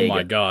Talladega. Oh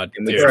my God.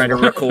 And we dude. try to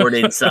record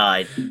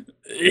inside.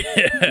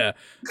 Yeah.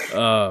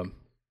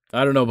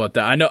 I don't know about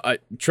that. I know.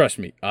 Trust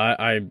me.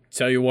 I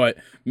tell you what.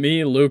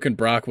 Me, Luke, and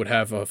Brock would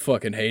have a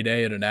fucking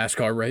heyday at a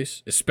NASCAR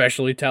race,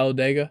 especially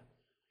Talladega.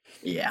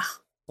 Yeah.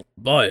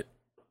 But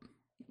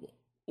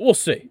we'll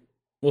see.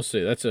 We'll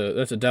see. That's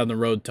a down the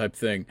road type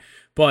thing.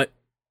 But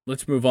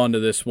let's move on to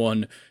this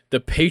one.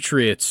 The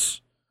Patriots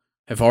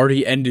have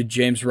already ended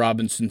James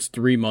Robinson's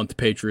 3-month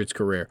Patriots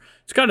career.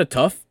 It's kind of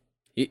tough.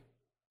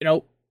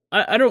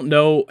 I don't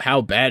know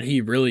how bad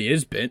he really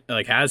has been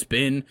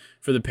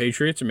for the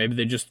Patriots, or maybe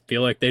they just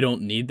feel like they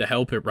don't need the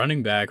help at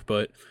running back,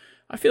 but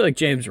I feel like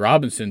James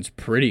Robinson's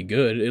pretty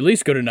good, at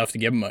least good enough to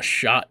give him a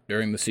shot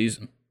during the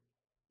season.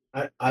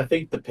 I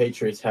think the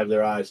Patriots have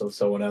their eyes on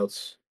someone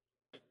else.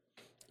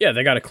 Yeah,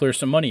 they got to clear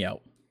some money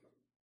out.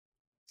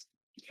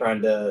 They're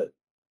trying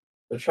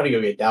to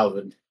go get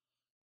Dalvin.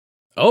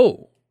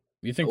 Oh,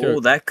 you think they're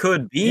That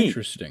could be.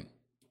 interesting?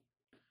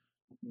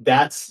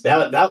 That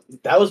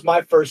was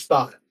my first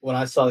thought when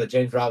I saw that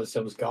James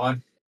Robinson was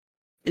gone.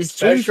 Is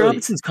James Especially-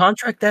 Robinson's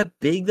contract that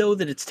big, though,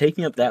 that it's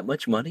taking up that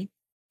much money?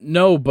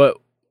 No, but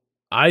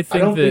I I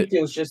think don't that think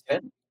it was just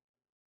him.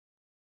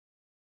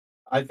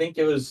 I think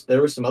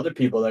there were some other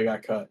people that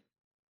got cut.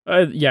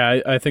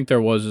 I think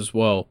there was as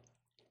well.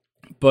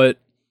 But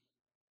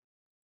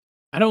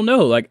I don't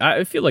know. Like,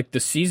 I feel like the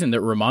season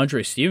that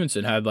Ramondre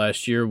Stevenson had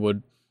last year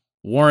would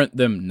warrant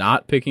them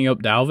not picking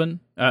up Dalvin.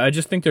 I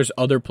just think there's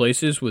other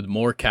places with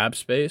more cap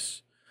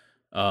space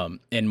and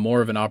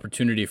more of an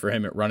opportunity for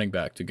him at running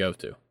back to go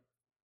to.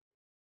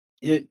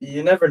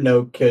 You never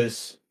know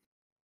because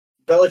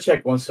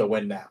Belichick wants to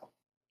win now,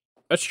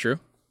 That's true.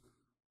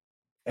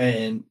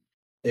 and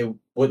it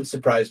wouldn't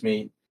surprise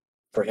me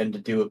for him to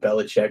do what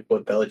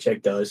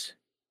Belichick does.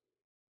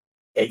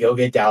 Hey, go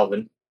get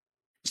Dalvin.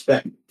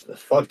 The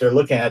fuck, they're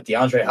looking at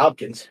DeAndre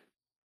Hopkins.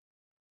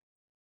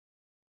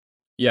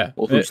 Yeah.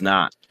 Well, who's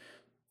not?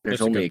 There's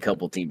That's a only good a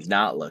couple teams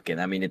not looking.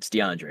 I mean, it's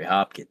DeAndre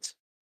Hopkins.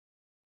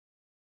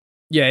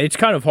 Yeah, it's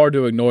kind of hard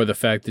to ignore the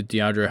fact that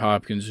DeAndre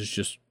Hopkins is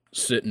just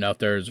sitting out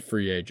there as a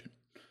free agent.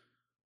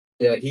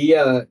 Yeah,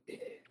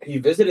 he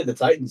visited the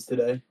Titans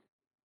today.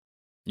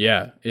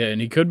 Yeah,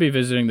 and he could be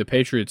visiting the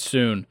Patriots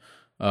soon.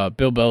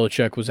 Bill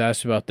Belichick was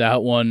asked about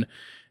that one,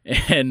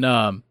 and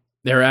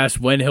they were asked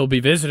when he'll be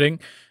visiting,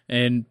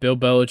 and Bill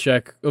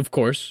Belichick, of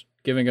course,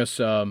 giving us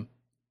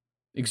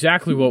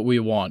exactly what we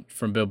want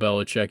from Bill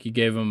Belichick. He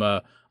gave him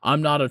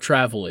I'm not a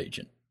travel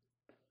agent.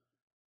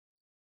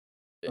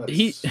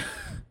 He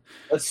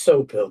That's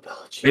so Bill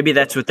Belichick. Maybe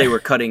that's what they were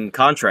cutting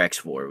contracts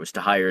for, was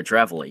to hire a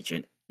travel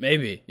agent.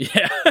 Maybe.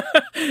 Yeah.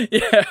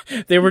 Yeah.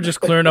 They were just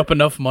clearing up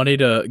enough money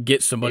to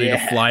get somebody to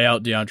Yeah. fly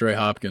out DeAndre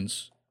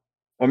Hopkins.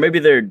 Or maybe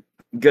they're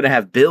going to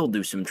have Bill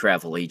do some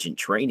travel agent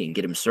training,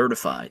 get him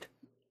certified.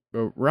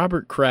 But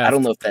Robert Kraft. I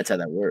don't know if that's how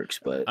that works,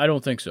 but I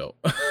don't think so.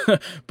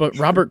 But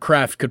Robert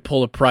Kraft could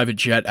pull a private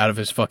jet out of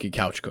his fucking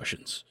couch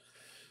cushions.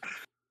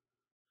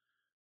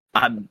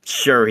 I'm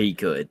sure he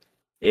could.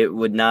 It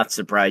would not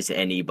surprise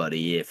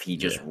anybody if he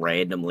just Yeah.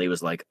 randomly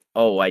was like,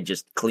 oh, I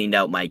just cleaned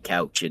out my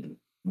couch and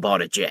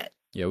bought a jet.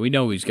 Yeah, we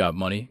know he's got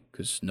money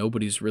because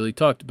nobody's really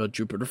talked about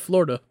Jupiter,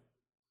 Florida.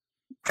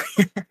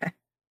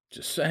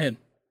 Just saying.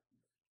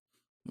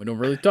 We don't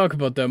really talk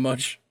about that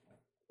much.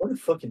 What a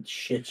fucking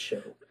shit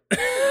show.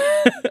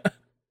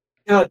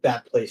 God,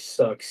 that place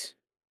sucks.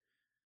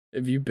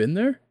 Have you been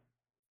there?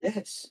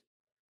 Yes.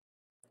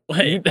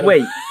 Wait.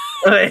 Wait.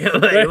 Wait.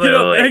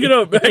 Hang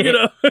it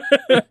up.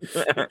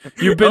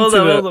 You've been Hold to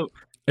on, the. hold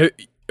on.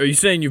 Are you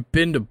saying you've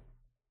been to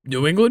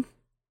New England?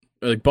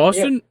 Or like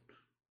Boston?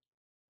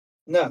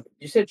 No,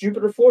 you said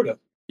Jupiter, Florida.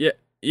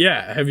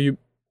 Yeah. Have you?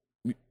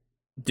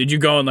 Did you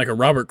go on like a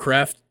Robert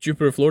Kraft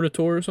Jupiter, Florida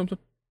tour or something?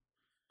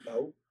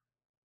 No.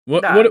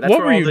 What Nah, what that's what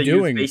where were all you the youth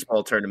doing?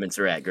 baseball tournaments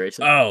are at,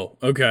 Grayson. Oh,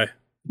 okay.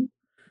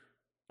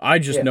 I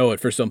just Yeah. know it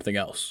for something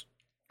else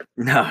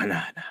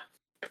No.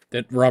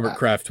 that Robert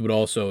Kraft would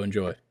also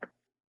enjoy.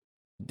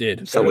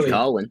 Did. So would Really?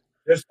 Colin.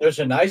 There's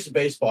a nice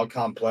baseball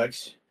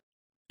complex.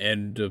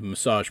 And a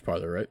massage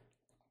parlor, right?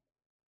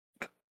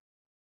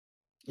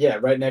 Yeah,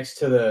 right next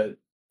to the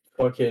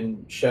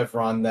fucking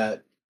Chevron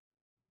that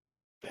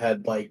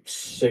had like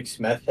 6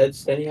 meth heads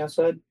standing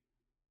outside.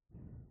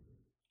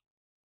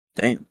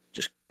 Damn,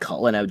 just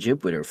calling out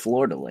Jupiter,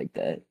 Florida like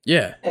that.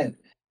 Yeah. And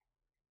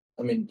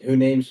I mean, who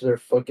names their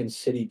fucking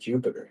city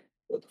Jupiter?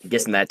 What the I'm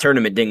guessing fuck? that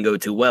tournament didn't go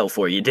too well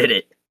for you, did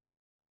it?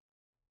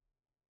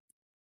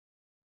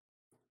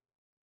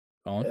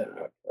 Colin?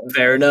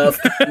 Fair enough.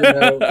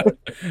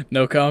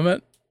 No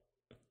comment?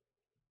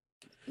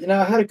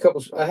 I had a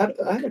couple. I had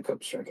a couple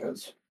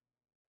strikeouts.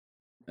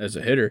 As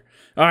a hitter.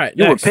 All right.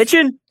 You were next.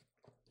 pitching?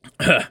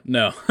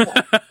 No.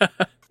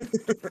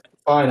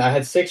 Fine, I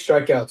had 6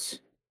 strikeouts.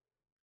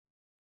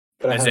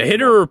 But I As had a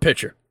hitter or a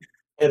pitcher?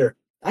 hitter.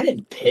 I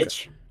didn't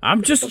pitch.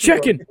 I'm just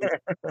checking.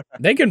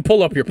 They can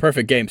pull up your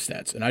perfect game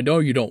stats, and I know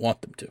you don't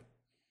want them to.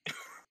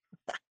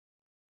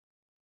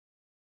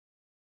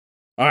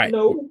 All right.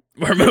 No.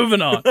 We're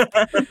moving on.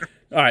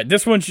 All right,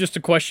 this one's just a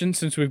question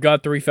since we've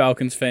got 3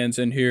 Falcons fans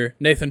in here.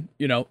 Nathan,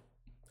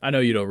 I know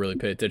you don't really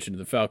pay attention to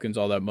the Falcons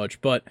all that much,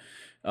 but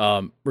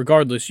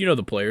regardless, you know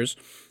the players.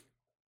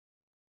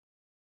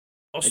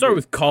 I'll start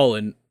with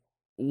Colin.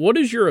 What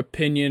is your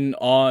opinion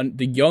on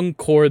the young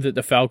core that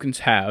the Falcons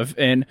have,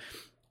 and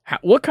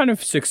what kind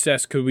of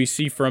success could we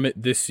see from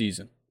it this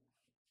season?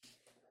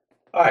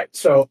 All right.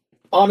 So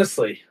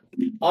honestly,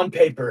 on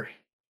paper,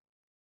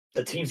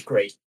 the team's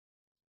great.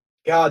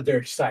 God, they're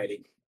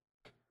exciting.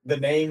 The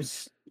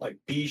names like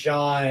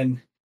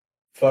Bijan,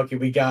 fucking,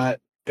 we got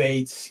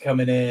Bates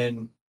coming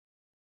in.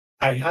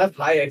 I have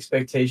high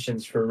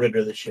expectations for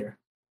Ritter this year.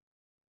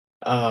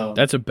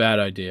 That's a bad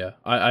idea.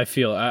 I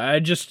feel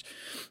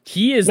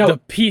he is No. the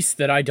piece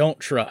that I don't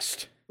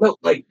trust. No,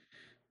 like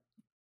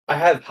I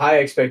have high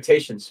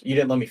expectations. You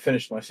didn't let me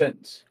finish my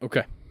sentence.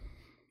 Okay.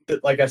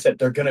 Like I said,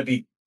 they're gonna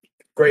be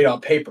great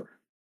on paper,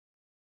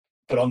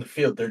 but on the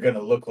field, they're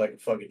gonna look like a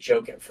fucking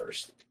joke at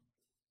first.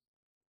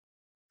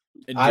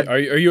 Are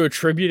you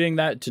attributing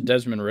that to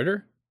Desmond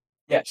Ritter?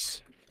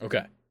 Yes,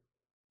 Okay.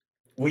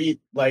 we're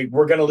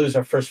gonna lose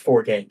our first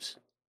 4 games.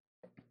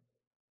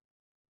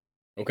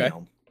 Okay. You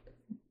know,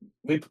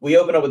 We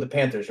open up with the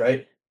Panthers,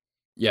 right?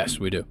 Yes,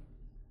 we do.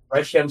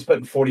 Bryce Young's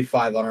putting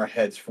 45 on our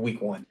heads for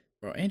week 1.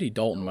 Well, Andy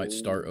Dalton might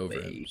start No over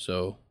him, way.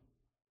 so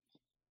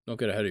don't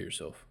get ahead of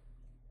yourself.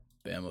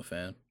 Bama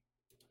fan.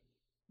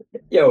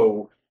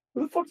 Yo,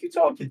 who the fuck you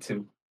talking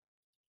to?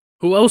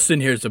 Who else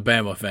in here is a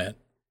Bama fan?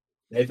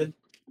 Nathan?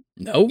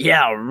 No.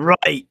 yeah,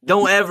 right.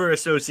 Don't ever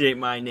associate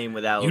my name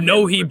with Alabama. You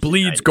know he versus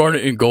bleeds United.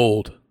 garnet and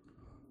gold.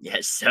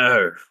 Yes,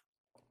 sir.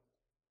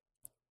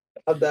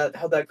 How'd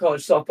that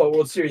college softball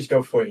World Series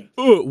go for you?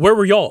 Where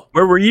were y'all?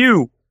 Where were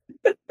you?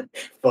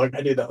 Fuck,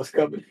 I knew that was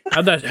coming.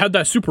 How'd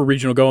that super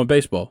regional go in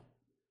baseball?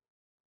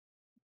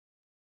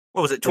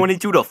 What was it,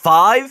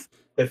 22-5?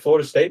 Did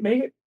Florida State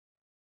make it?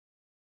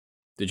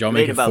 Did y'all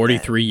Right make it about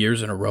 43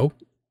 years in a row?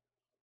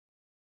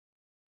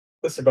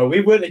 Listen, bro, we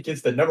went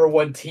against the number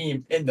 1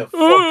 team in the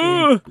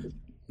fucking.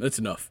 That's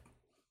enough.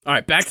 All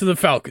right, back to the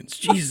Falcons.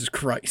 Jesus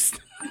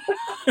Christ.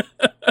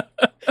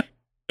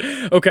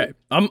 Okay,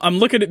 I'm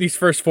looking at these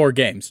first 4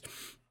 games.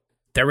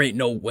 There ain't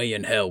no way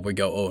in hell we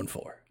go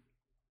 0-4.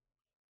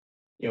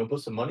 You know,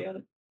 put some money on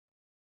it.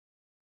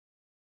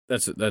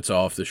 That's an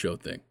off the show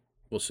thing.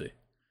 We'll see.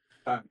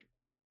 All right.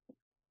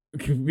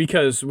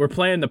 Because we're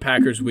playing the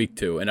Packers week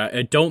 2, and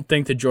I don't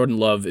think that Jordan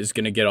Love is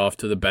going to get off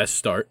to the best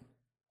start.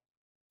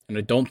 And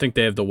I don't think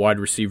they have the wide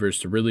receivers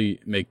to really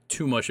make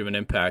too much of an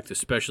impact,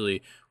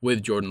 especially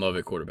with Jordan Love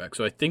at quarterback.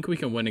 So I think we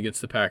can win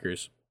against the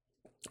Packers.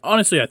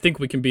 Honestly, I think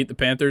we can beat the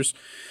Panthers.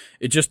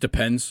 It just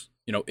depends,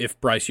 if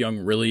Bryce Young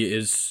really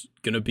is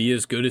going to be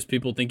as good as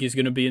people think he's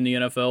going to be in the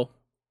NFL.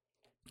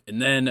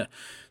 And then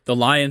the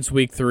Lions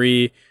week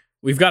 3,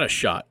 we've got a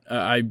shot.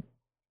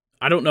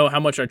 I don't know how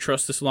much I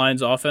trust this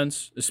Lions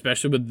offense,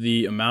 especially with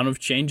the amount of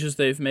changes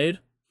they've made.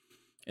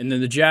 And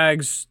then the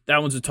Jags,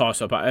 that one's a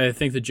toss-up. I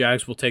think the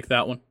Jags will take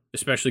that one,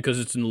 especially because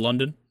it's in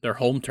London, their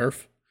home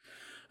turf.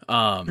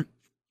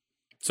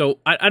 So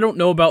I don't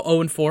know about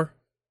 0-4.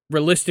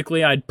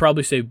 Realistically, I'd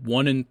probably say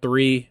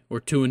 1-3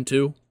 or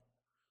 2-2.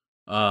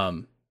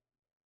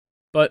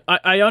 But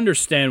I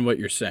understand what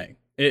you're saying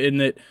in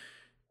that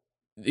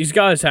these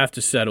guys have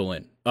to settle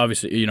in.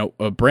 Obviously,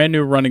 a brand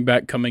new running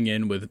back coming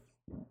in with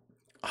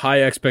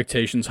high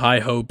expectations, high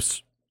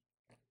hopes,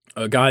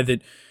 a guy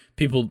that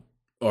people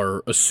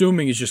are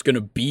assuming is just going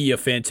to be a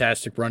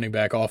fantastic running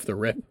back off the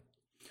rip.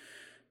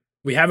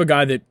 We have a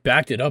guy that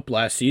backed it up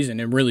last season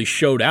and really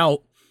showed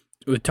out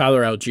with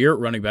Tyler Algier at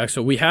running back,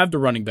 so we have the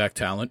running back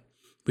talent.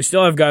 We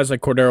still have guys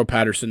like Cordero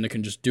Patterson that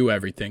can just do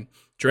everything.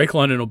 Drake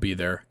London will be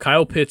there.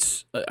 Kyle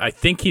Pitts, I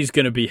think he's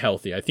going to be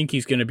healthy. I think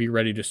he's going to be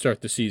ready to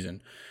start the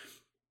season.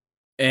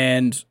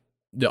 And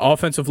the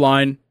offensive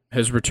line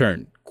has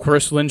returned.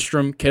 Chris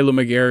Lindstrom, Caleb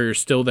McGarry are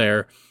still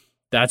there.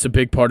 That's a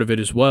big part of it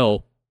as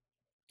well.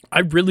 I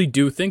really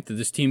do think that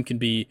this team can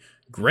be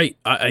great.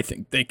 I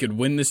think they could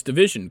win this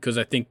division because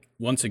I think,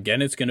 once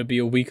again, it's going to be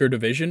a weaker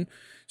division.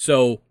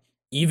 So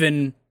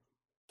even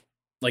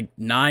like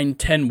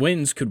 9-10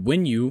 wins could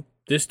win you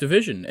this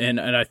division. And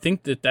I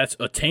think that that's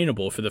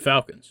attainable for the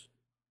Falcons.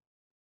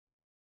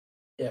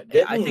 Yeah,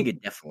 I think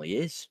it definitely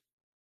is.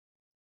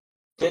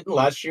 Didn't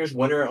last year's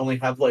winner only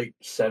have like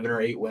 7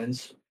 or 8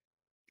 wins?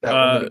 That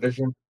won the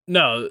division?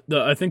 No,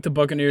 I think the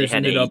Buccaneers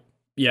ended 8. up,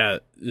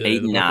 8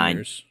 and 9.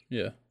 Buccaneers.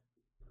 Yeah.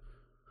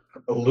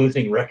 A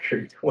losing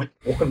record. Won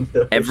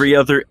the Every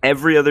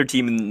other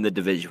team in the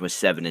division was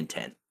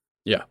 7-10.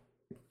 Yeah.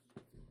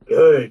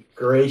 Good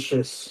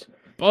gracious.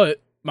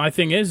 But my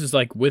thing is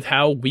like with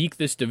how weak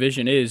this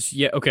division is,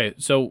 yeah, okay,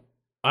 so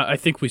I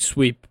think we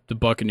sweep the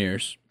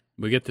Buccaneers.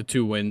 We get the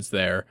 2 wins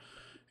there.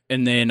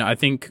 And then I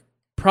think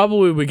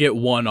probably we get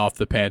 1 off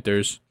the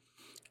Panthers.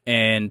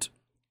 And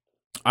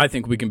I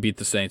think we can beat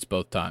the Saints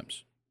both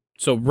times.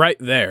 So right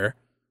there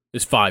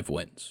is 5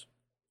 wins.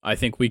 I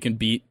think we can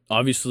beat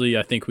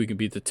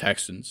the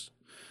Texans.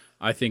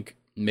 I think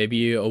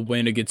maybe a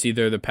win against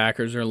either the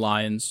Packers or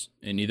Lions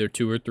in either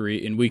 2 or 3,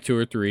 in week 2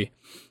 or 3.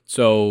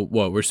 So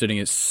what, we're sitting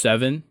at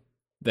 7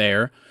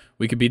 there.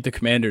 We could beat the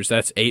Commanders.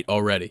 That's 8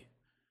 already.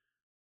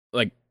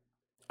 Like,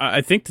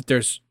 I think that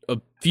there's a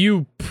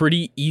few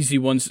pretty easy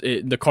ones.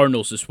 The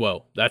Cardinals as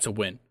well. That's a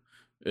win.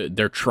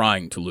 They're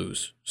trying to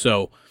lose.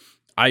 So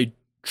I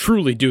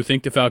truly do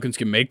think the Falcons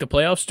can make the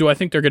playoffs. Do I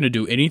think they're going to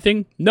do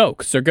anything? No,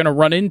 because they're going to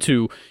run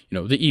into,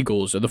 the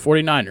Eagles or the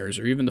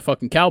 49ers or even the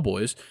fucking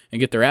Cowboys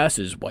and get their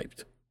asses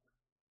wiped.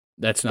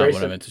 That's not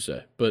what I meant to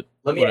say, but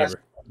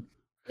whatever.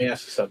 Let me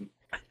ask you something.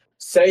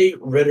 Say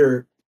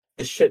Ritter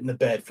is shit in the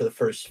bed for the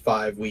first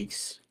 5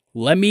 weeks.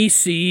 Let me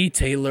see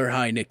Taylor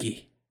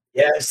Heineke.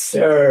 Yes,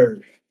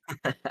 sir.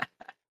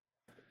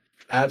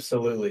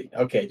 Absolutely.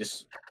 Okay,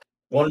 just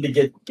wanted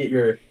to get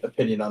your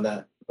opinion on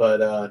that.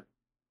 But,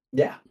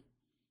 yeah.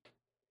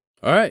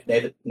 All right.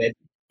 Nathan.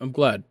 I'm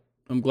glad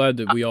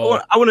that we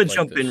all. I want to like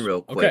jump this. in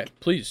real quick. Okay,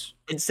 please.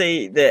 And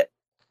say that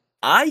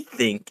I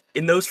think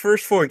in those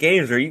first 4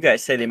 games where you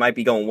guys say they might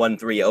be going 1-3,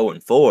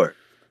 0-4,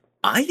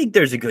 I think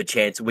there's a good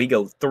chance we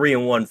go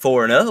 3-1,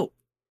 4-0.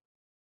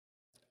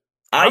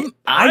 I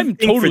think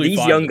totally for these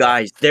fine young with that.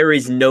 guys, there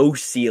is no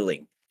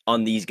ceiling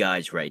on these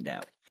guys right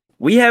now.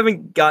 We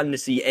haven't gotten to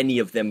see any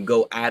of them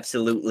go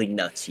absolutely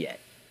nuts yet.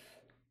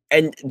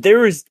 And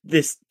there is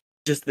this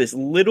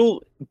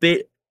little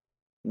bit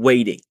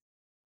waiting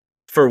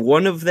for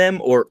one of them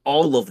or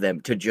all of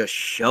them to just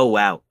show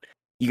out.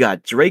 You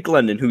got Drake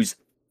London, who's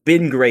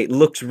been great,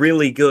 looks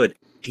really good.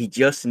 He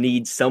just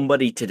needs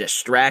somebody to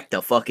distract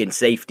a fucking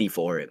safety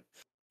for him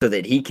so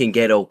that he can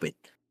get open.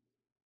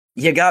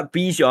 You got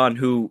Bijan,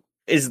 who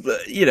is,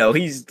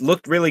 he's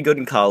looked really good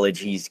in college.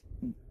 He's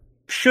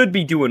should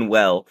be doing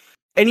well.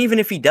 And even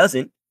if he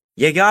doesn't,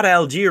 you got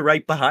Algier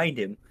right behind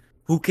him,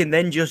 who can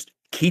then just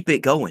keep it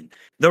going.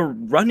 The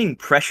running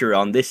pressure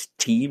on this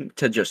team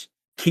to just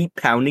keep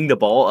pounding the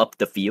ball up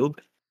the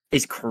field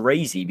is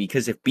crazy,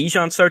 because if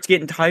Bijan starts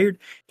getting tired,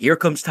 here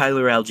comes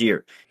Tyler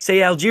Algier.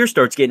 Say Algier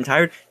starts getting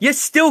tired, you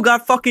still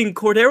got fucking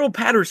Cordero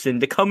Patterson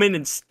to come in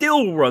and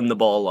still run the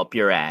ball up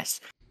your ass.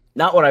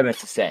 Not what I meant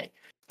to say.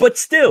 But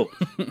still,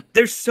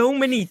 there's so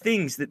many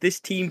things that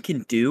this team can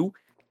do.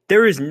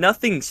 There is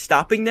nothing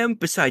stopping them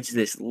besides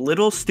this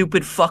little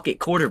stupid fuck it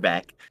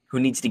quarterback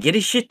who needs to get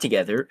his shit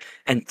together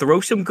and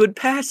throw some good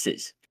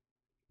passes.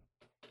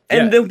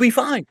 And they'll be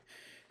fine.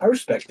 I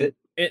respect it.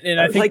 And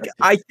I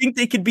think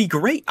they could be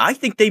great. I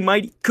think they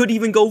could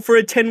even go for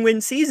a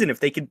 10-win season if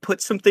they could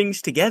put some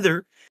things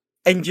together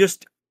and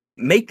just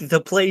make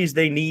the plays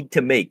they need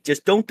to make.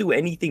 Just don't do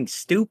anything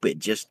stupid.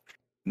 Just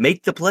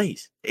make the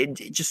plays.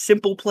 Just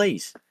simple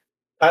plays.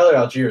 Tyler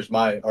Algier is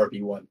my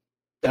RB1.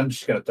 I'm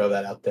just going to throw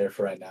that out there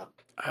for right now.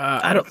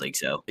 I don't think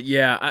so.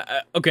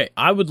 Yeah. Okay.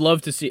 I would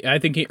love to see. I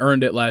think he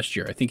earned it last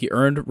year. I think he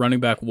earned running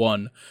back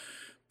 1.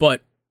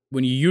 But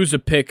when you use a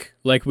pick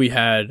like we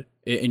had,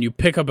 and you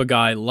pick up a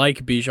guy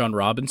like Bijan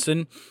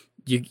Robinson,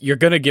 you're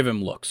gonna give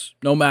him looks,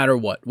 no matter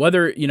what.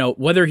 Whether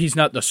he's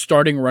not the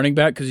starting running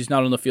back because he's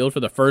not on the field for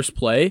the first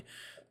play,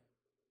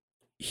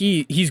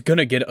 he's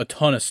gonna get a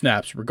ton of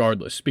snaps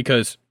regardless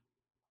because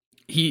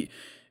he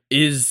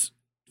is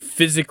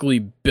physically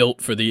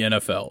built for the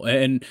NFL.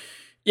 And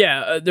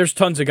yeah, there's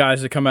tons of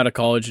guys that come out of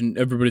college and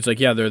everybody's like,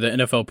 yeah, they're the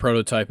NFL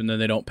prototype, and then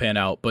they don't pan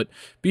out. But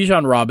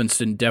Bijan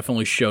Robinson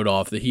definitely showed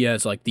off that he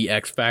has like the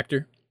X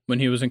factor when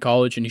he was in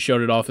college, and he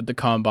showed it off at the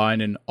combine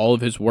and all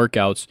of his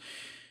workouts.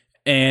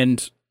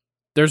 And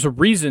there's a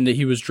reason that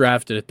he was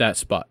drafted at that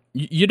spot.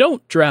 You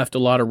don't draft a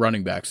lot of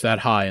running backs that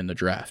high in the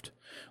draft.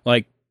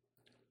 Like,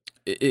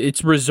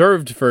 it's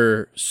reserved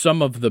for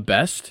some of the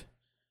best,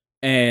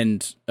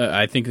 and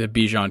I think that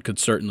Bijan could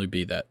certainly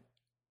be that.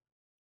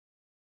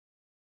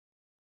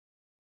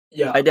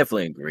 Yeah, I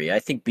definitely agree. I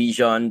think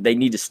Bijan, they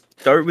need to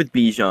start with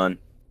Bijan,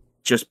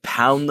 just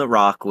pound the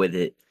rock with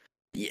it.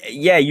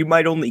 Yeah, you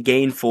might only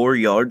gain 4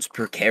 yards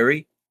per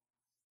carry,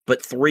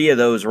 but 3 of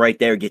those right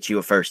there get you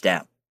a first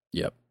down.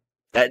 Yep.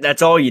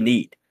 That's all you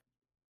need.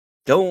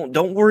 Don't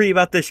worry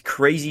about this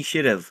crazy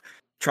shit of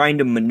trying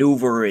to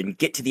maneuver and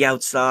get to the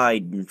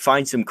outside and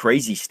find some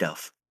crazy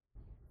stuff.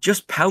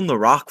 Just pound the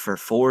rock for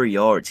 4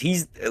 yards.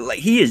 He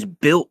is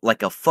built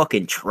like a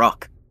fucking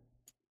truck.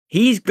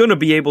 He's gonna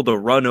be able to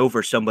run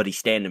over somebody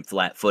standing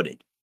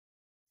flat-footed.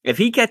 If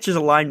he catches a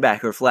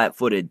linebacker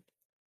flat-footed,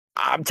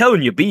 I'm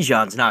telling you,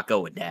 Bijan's not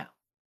going down.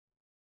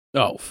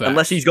 Oh, facts.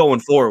 Unless he's going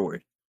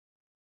forward.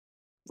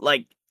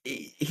 Like,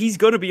 he's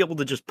gonna be able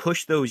to just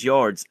push those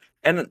yards.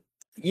 And,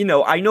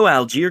 I know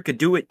Algier could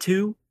do it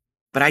too,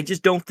 but I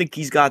just don't think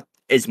he's got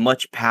as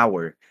much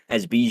power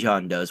as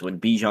Bijan does when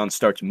Bijan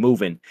starts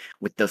moving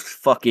with the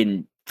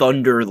fucking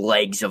thunder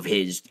legs of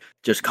his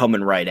just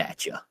coming right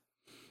at you.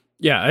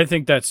 Yeah, I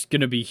think that's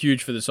going to be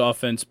huge for this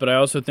offense, but I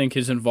also think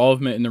his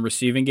involvement in the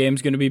receiving game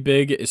is going to be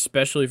big,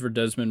 especially for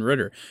Desmond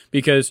Ridder,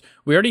 because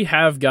we already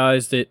have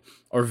guys that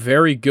are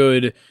very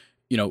good,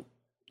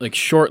 like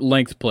short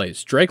length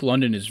plays. Drake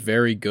London is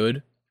very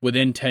good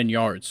within 10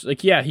 yards.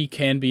 Like, yeah, he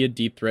can be a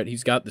deep threat.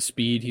 He's got the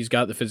speed, he's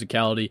got the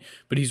physicality,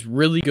 but he's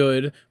really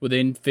good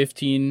within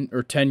 15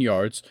 or 10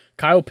 yards.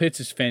 Kyle Pitts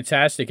is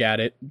fantastic at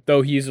it,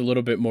 though he's a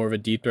little bit more of a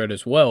deep threat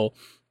as well.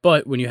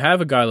 But when you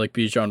have a guy like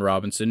Bijan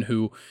Robinson,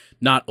 who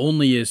not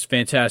only is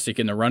fantastic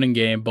in the running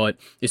game, but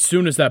as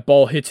soon as that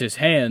ball hits his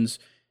hands,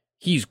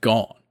 he's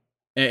gone.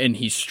 And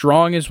he's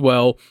strong as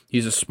well.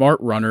 He's a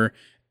smart runner.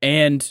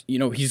 And,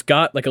 he's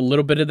got like a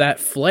little bit of that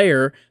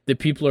flair that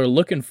people are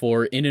looking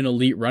for in an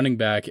elite running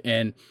back.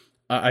 And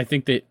I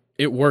think that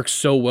it works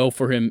so well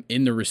for him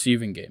in the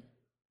receiving game.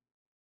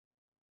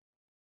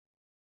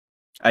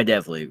 I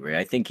definitely agree.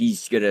 I think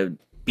he's going to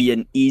be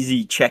an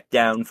easy check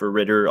down for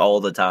Ridder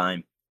all the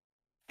time.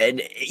 And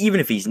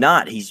even if he's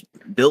not, he's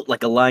built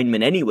like a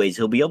lineman anyways.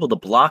 He'll be able to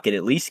block and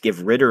at least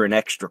give Ridder an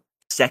extra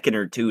second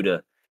or two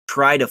to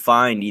try to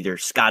find either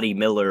Scotty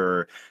Miller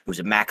or who's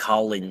a Mac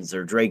Hollins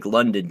or Drake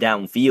London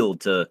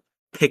downfield to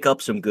pick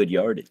up some good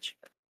yardage.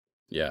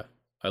 Yeah,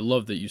 I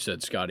love that you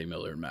said Scotty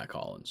Miller and Mac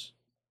Hollins.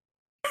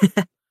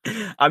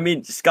 I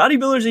mean, Scotty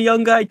Miller's a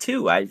young guy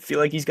too. I feel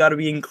like he's got to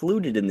be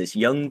included in this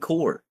young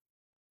core.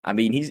 I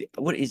mean,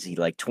 what is he,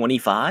 like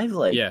 25?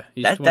 Like, yeah,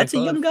 that's a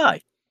young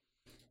guy.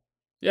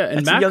 Yeah,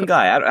 and that's a young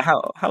guy.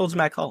 How old's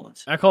Mac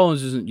Hollins? Mac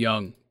Hollins isn't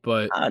young,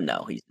 but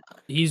no, he's not.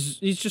 He's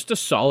just a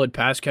solid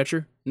pass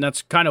catcher, and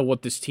that's kind of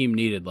what this team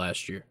needed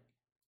last year.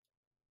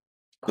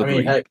 I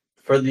mean, heck,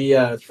 for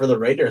the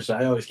Raiders,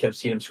 I always kept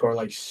seeing him score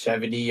like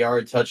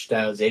 70-yard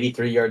touchdowns,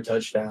 83-yard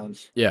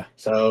touchdowns. Yeah,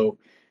 so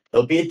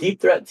he'll be a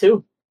deep threat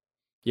too.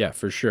 Yeah,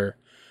 for sure.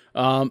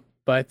 But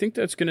I think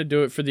that's going to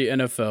do it for the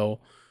NFL.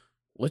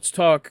 Let's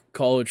talk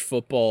college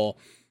football.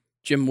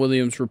 Jim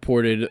Williams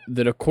reported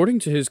that according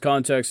to his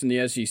contacts in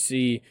the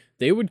SEC,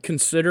 they would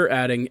consider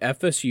adding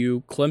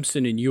FSU,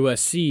 Clemson, and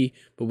USC,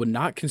 but would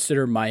not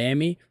consider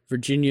Miami,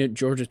 Virginia,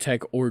 Georgia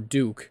Tech, or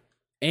Duke,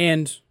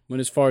 and went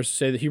as far as to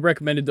say that he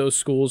recommended those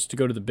schools to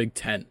go to the Big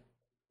Ten.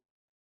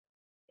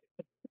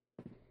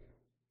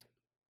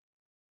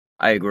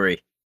 I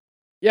agree.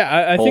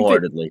 Yeah, I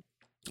wholeheartedly.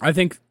 I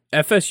think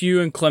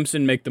FSU and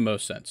Clemson make the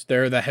most sense.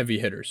 They're the heavy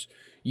hitters.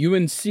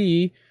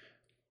 UNC,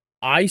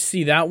 I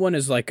see that one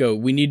as like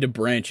we need to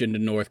branch into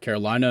North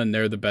Carolina, and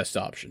they're the best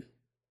option.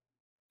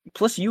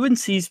 Plus,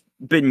 UNC's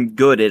been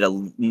good at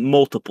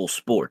multiple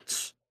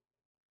sports.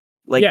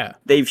 Like, yeah,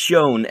 they've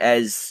shown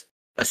as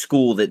a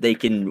school that they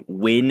can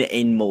win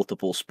in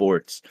multiple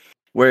sports.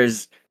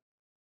 Whereas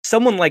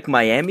someone like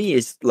Miami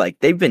is like,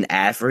 they've been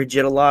average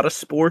at a lot of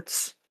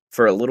sports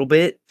for a little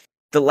bit.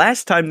 The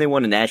last time they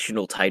won a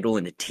national title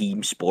in a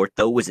team sport,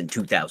 though, was in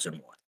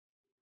 2001.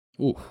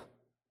 Ooh.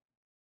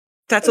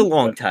 That's a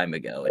long time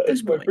ago at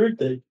this point. My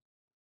birthday.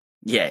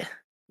 Yeah,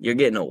 you're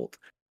getting old.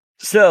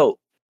 So,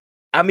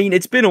 I mean,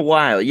 it's been a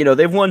while.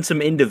 They've won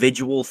some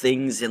individual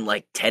things in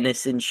like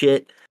tennis and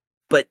shit,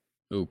 but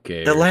who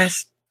cares? the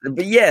last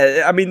But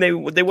yeah, I mean they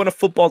won a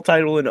football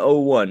title in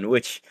 01,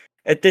 which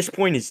at this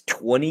point is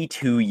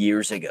 22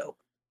 years ago.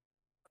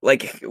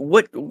 Like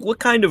what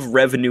kind of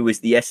revenue is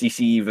the SEC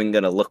even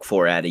going to look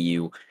for out of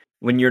you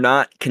when you're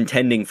not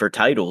contending for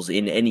titles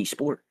in any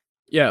sport?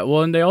 Yeah,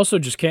 well, and they also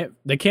just can't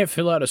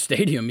fill out a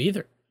stadium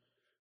either.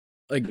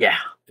 Like, Yeah.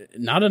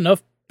 not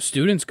enough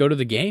students go to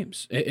the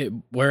games.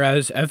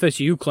 Whereas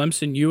FSU,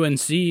 Clemson,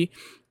 UNC,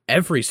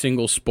 every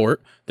single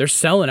sport, they're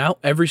selling out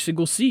every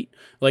single seat.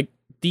 Like,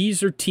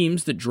 these are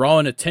teams that draw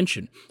an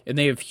attention, and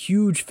they have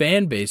huge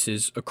fan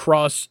bases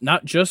across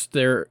not just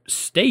their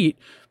state,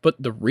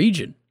 but the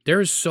region.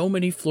 There's so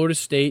many Florida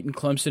State and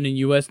Clemson and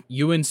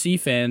UNC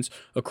fans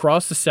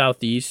across the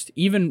Southeast,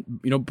 even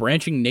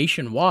branching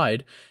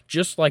nationwide,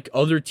 just like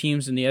other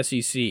teams in the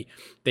SEC.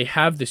 They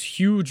have this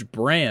huge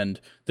brand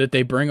that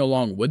they bring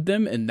along with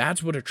them, and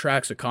that's what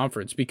attracts a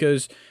conference.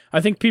 Because I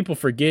think people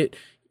forget,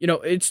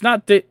 it's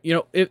not that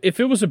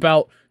if it was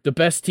about the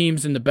best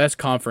teams in the best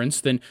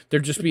conference, then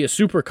there'd just be a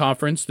super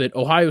conference that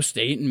Ohio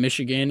State and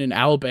Michigan and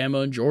Alabama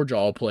and Georgia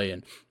all play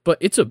in. But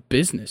it's a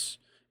business,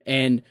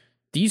 and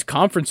these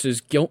conferences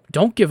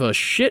don't give a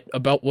shit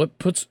about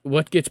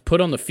what gets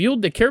put on the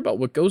field. They care about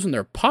what goes in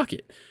their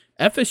pocket.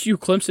 FSU,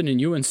 Clemson, and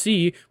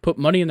UNC put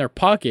money in their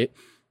pocket.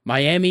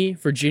 Miami,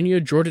 Virginia,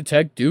 Georgia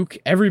Tech, Duke,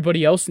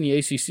 everybody else in the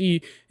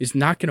ACC is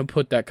not going to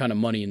put that kind of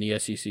money in the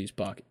SEC's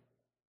pocket.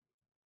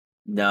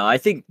 No, I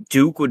think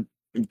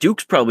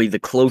Duke's probably the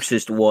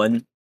closest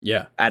one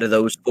out of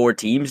those four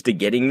teams to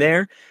getting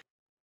there.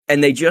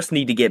 And they just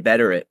need to get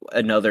better at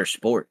another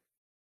sport.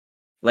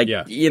 Like,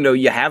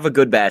 you have a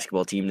good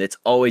basketball team that's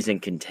always in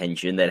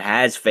contention, that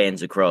has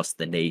fans across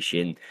the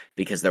nation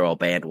because they're all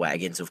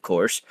bandwagons, of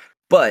course.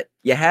 But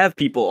you have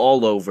people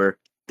all over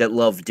that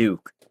love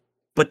Duke.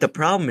 But the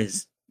problem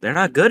is they're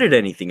not good at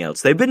anything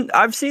else.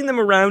 I've seen them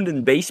around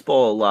in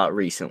baseball a lot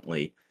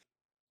recently.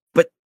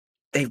 But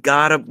they've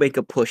got to make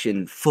a push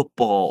in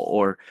football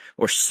or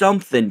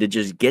something to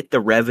just get the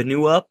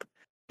revenue up.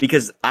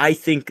 Because I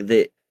think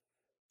that,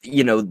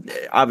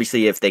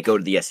 obviously if they go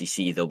to the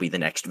SEC, they'll be the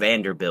next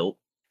Vanderbilt.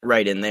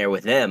 Right in there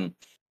with them,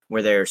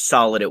 where they're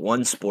solid at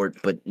one sport,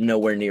 but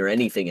nowhere near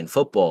anything in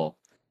football.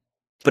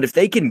 But if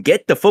they can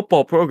get the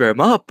football program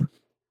up,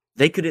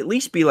 they could at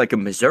least be like a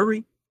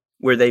Missouri,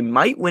 where they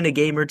might win a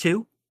game or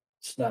two.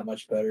 It's not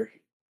much better.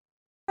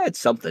 That's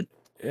something.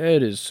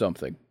 It is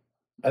something.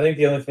 I think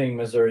the only thing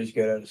Missouri's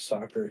good at is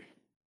soccer.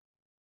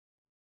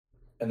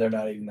 And they're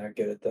not even that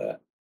good at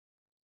that.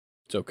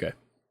 It's okay.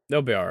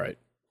 They'll be all right.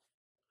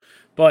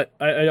 But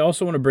I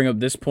also want to bring up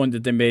this point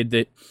that they made,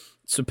 that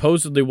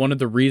supposedly one of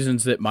the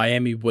reasons that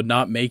Miami would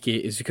not make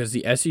it is because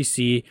the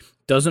SEC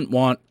doesn't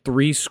want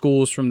 3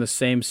 schools from the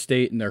same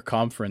state in their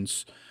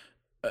conference.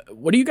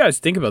 What do you guys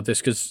think about this?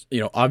 Because,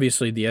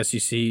 obviously the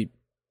SEC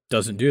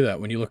doesn't do that.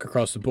 When you look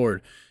across the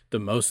board, the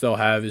most they'll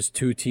have is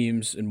 2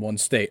 teams in one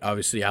state.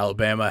 Obviously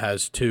Alabama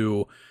has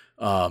 2,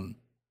 and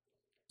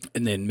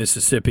then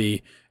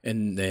Mississippi,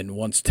 and then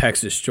once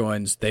Texas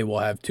joins, they will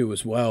have 2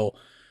 as well.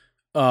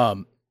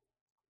 Do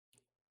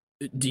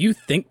you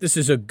think this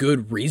is a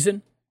good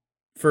reason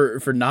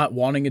for not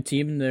wanting a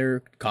team in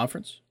their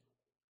conference?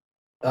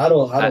 I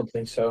don't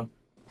think so.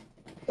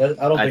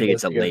 I think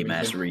it's a lame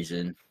ass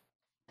reason.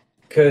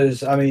 Because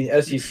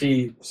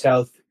SEC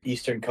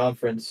Southeastern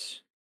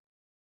Conference.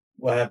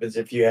 What happens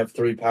if you have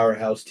 3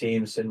 powerhouse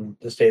teams in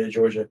the state of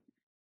Georgia?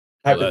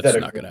 Hypothetical.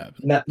 That's not going to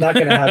happen. Not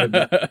going to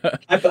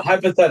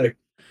happen.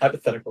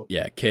 Hypothetical.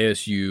 Yeah,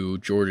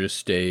 KSU, Georgia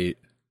State,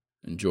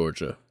 and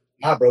Georgia.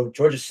 Bro,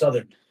 Georgia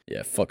Southern.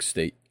 Yeah, fuck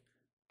state.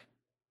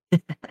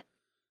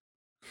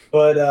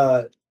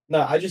 But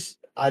no,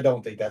 I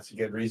don't think that's a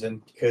good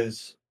reason,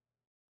 because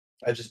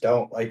I just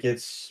don't. Like,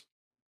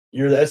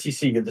 you're the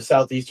SEC, you're the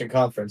Southeastern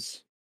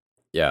Conference.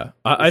 Yeah,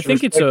 I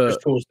think it's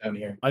schools down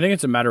here. I think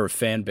it's a matter of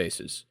fan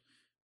bases.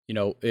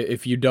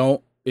 If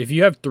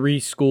you have 3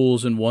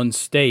 schools in one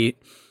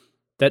state,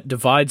 that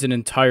divides an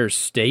entire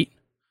state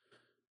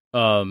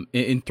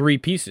in 3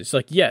 pieces.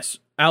 Like, yes,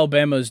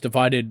 Alabama is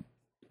divided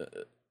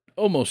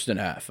almost in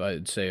half.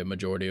 I'd say a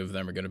majority of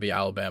them are going to be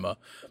Alabama,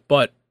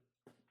 but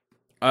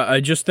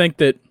I just think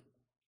that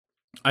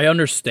I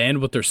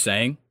understand what they're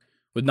saying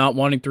with not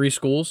wanting 3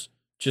 schools,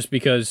 just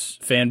because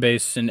fan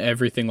base and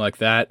everything like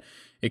that,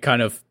 it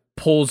kind of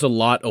pulls a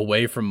lot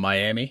away from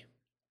Miami.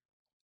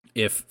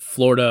 If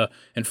Florida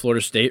and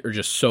Florida State are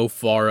just so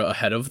far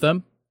ahead of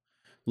them,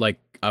 like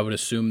I would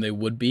assume they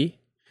would be.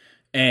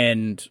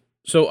 And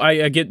so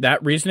I get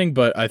that reasoning,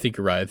 but I think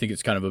you're right. I think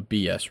it's kind of a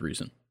BS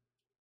reason.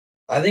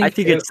 I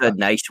think it's a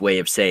nice way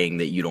of saying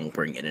that you don't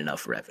bring in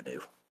enough revenue.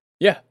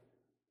 Yeah.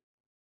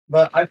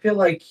 But I feel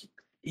like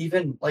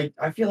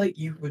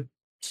you would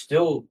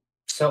still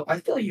sell. I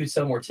feel like you would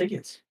sell more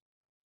tickets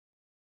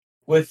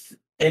with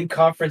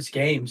in-conference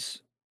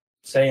games.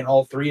 Saying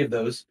all 3 of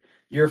those,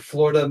 your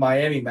Florida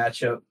Miami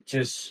matchup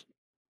just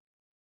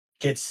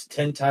gets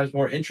 10 times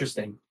more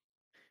interesting.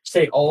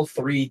 Say all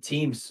 3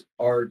 teams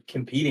are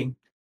competing.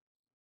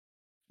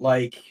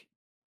 Like,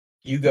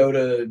 you go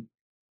to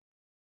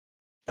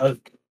a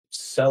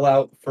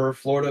sellout for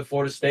Florida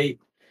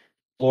State,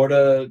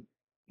 Florida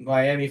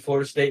Miami,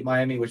 Florida State,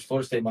 Miami, which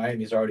Florida State,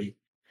 Miami is already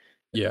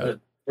Yeah. a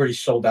pretty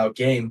sold out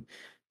game,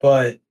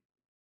 but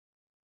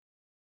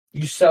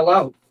you sell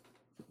out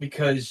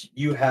because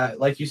you have,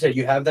 like you said,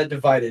 you have that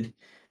divided.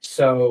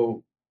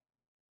 So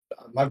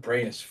my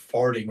brain is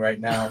farting right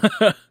now,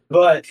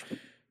 but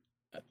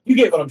you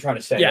get what I'm trying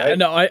to say, Yeah, right?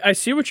 no, I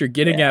see what you're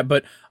getting at,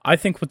 but I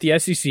think what the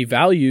SEC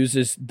values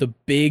is the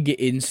big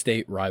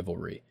in-state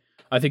rivalry.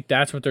 I think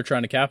that's what they're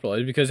trying to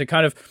capitalize because it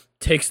kind of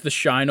takes the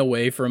shine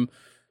away from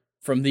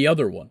the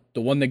other one,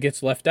 the one that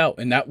gets left out,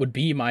 and that would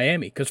be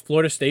Miami because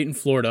Florida State and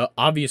Florida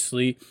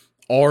obviously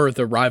are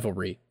the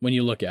rivalry when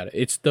you look at it.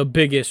 It's the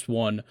biggest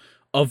one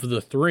of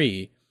the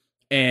three,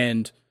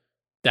 and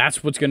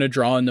that's what's going to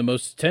draw in the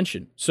most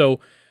attention. So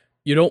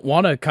you don't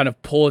want to kind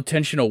of pull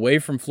attention away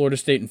from Florida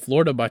State and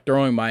Florida by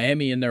throwing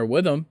Miami in there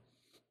with them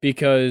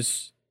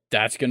because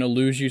that's going to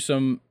lose you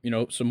some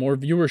more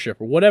viewership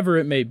or whatever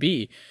it may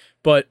be.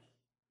 But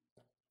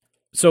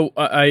so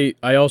I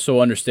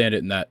also understand it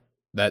in that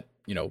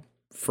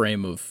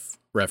frame of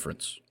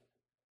reference.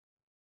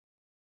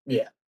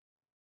 Yeah.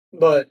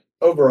 But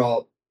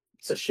overall,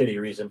 it's a shitty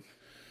reason.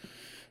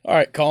 All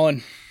right,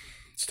 Colin,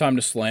 it's time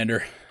to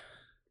slander.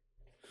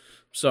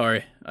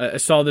 Sorry. I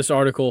saw this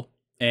article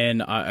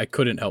and I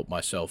couldn't help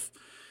myself.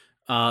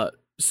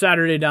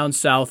 Saturday Down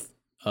South,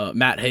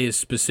 Matt Hayes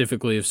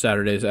specifically of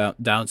Saturdays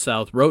Down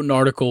South wrote an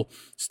article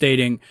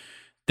stating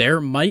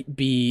there might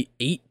be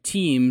 8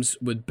 teams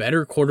with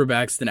better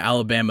quarterbacks than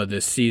Alabama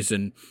this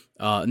season,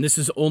 and this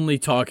is only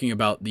talking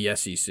about the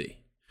SEC.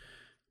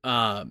 So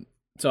I'm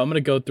going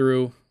to go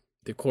through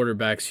the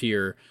quarterbacks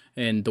here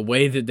and the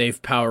way that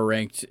they've power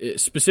ranked,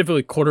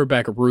 specifically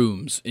quarterback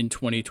rooms in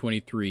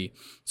 2023.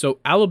 So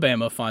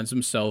Alabama finds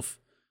himself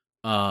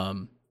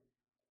in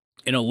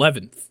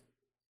 11th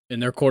in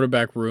their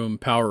quarterback room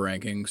power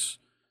rankings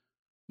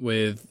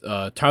with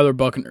Tyler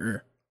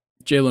Buchner,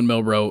 Jalen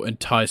Milroe, and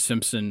Ty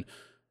Simpson.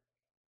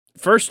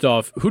 First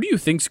off, who do you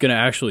think's going to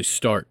actually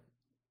start?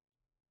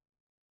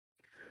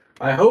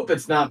 I hope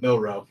it's not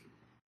Milroe.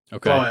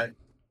 Okay. But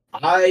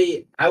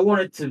I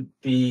want it to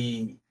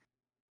be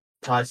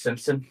Ty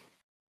Simpson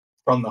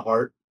from the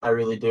heart. I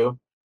really do.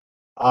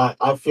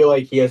 I feel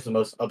like he has the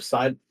most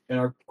upside in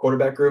our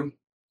quarterback room.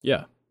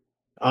 Yeah.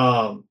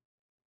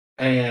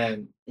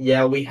 And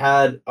yeah, we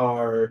had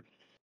our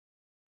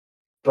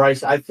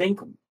Bryce. I think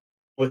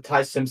with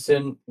Ty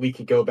Simpson, we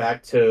could go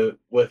back to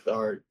with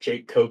our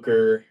Jake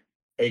Coker,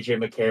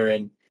 AJ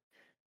McCarron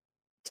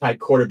type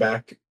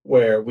quarterback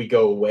where we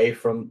go away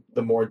from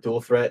the more dual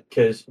threat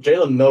because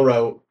Jalen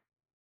Milroe,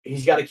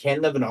 he's got a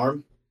cannon of an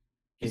arm,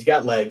 he's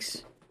got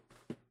legs,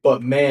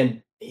 but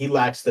man, he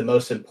lacks the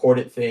most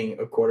important thing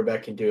a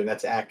quarterback can do, and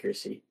that's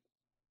accuracy.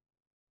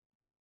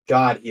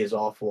 God, he is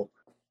awful.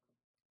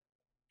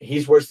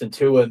 He's worse than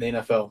Tua in the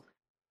NFL.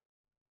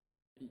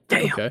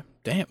 Damn. Okay.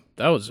 Damn.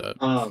 That was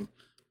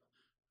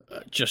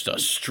just a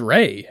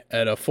stray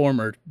at a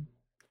former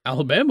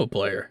Alabama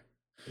player.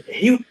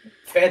 He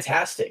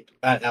fantastic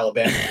at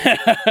Alabama.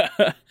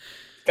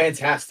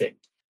 Fantastic.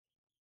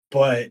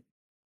 But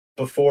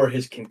before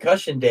his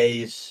concussion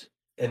days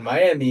in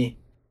Miami,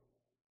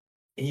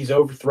 he's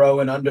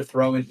overthrowing,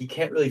 underthrowing. He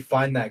can't really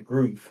find that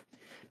groove.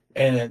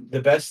 And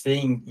the best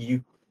thing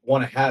you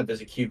want to have as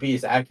a QB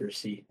is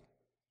accuracy.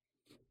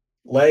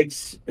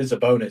 Legs is a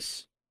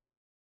bonus.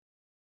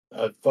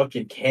 A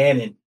fucking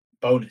cannon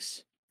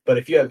bonus. But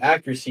if you have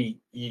accuracy,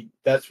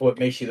 that's what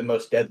makes you the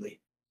most deadly.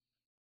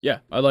 Yeah,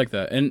 I like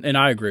that. And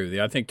I agree with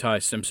you. I think Ty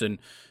Simpson,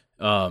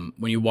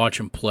 when you watch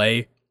him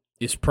play,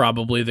 is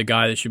probably the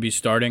guy that should be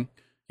starting.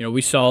 You know,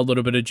 we saw a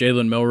little bit of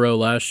Jalen Milroe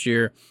last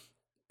year.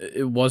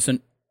 It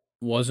wasn't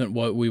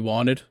what we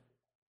wanted,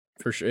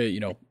 for sure.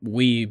 You know,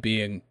 we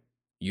being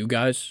you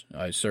guys.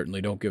 I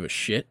certainly don't give a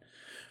shit.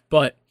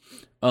 But,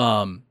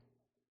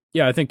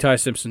 yeah, I think Ty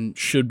Simpson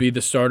should be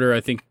the starter.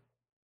 I think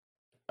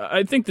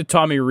that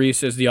Tommy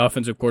Rees, as the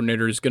offensive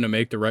coordinator, is going to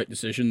make the right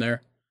decision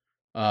there.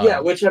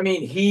 Yeah, which, I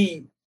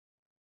mean,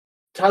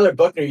 Tyler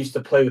Buchner used to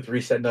play with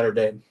Rees at Notre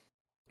Dame.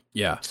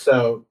 Yeah.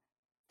 So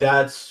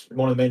that's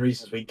one of the main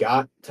reasons we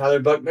got Tyler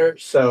Buchner.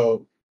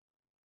 So,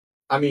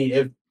 I mean,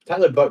 if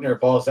Tyler Buchner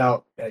balls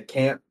out at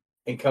camp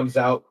and comes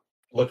out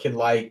looking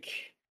like,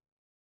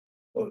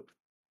 what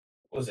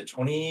was it,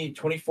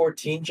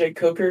 2014 Jake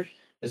Coker?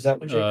 Is that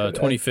what Jake Coker?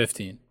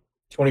 2015.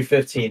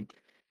 2015.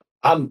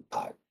 I'm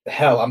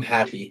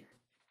happy.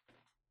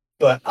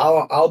 But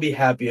I'll be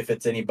happy if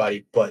it's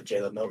anybody but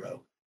Jalen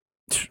Milroe.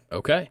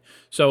 Okay.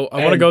 So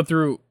I want to go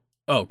through.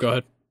 Oh, go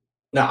ahead.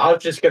 No, I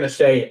was just going to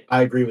say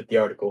I agree with the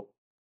article.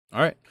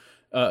 All right.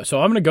 So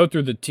I'm going to go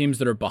through the teams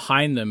that are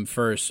behind them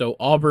first. So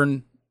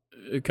Auburn,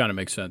 it kind of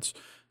makes sense.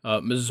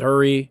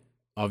 Missouri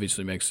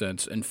obviously makes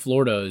sense. And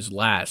Florida is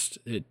last.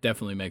 It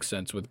definitely makes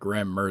sense with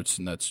Graham Mertz,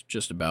 and that's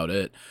just about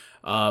it.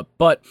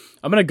 But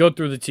I'm going to go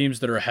through the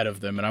teams that are ahead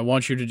of them, and I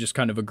want you to just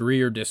kind of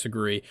agree or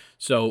disagree.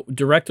 So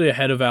directly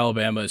ahead of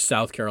Alabama is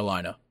South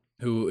Carolina,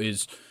 who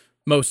is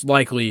most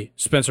likely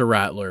Spencer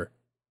Rattler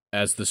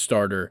as the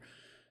starter.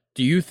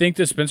 Do you think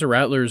that Spencer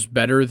Rattler is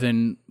better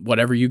than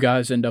whatever you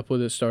guys end up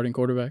with as starting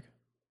quarterback?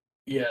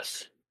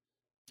 Yes.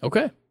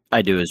 Okay.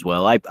 I do as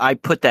well. I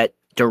put that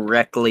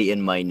directly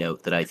in my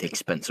note that I think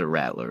Spencer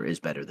Rattler is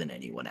better than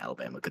anyone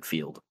Alabama could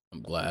field.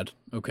 I'm glad.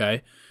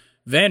 Okay.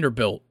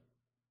 Vanderbilt.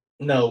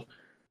 No.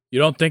 You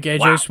don't think AJ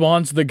Wow.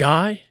 Swann's the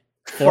guy?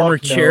 Former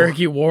Fuck no.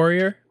 Cherokee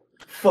Warrior?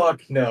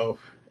 Fuck no.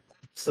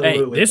 Hey,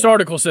 Absolutely this not.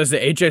 article says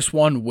that AJ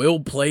Swann will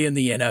play in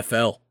the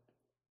NFL.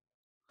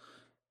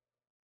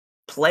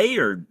 Play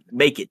or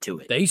make it to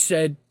it. They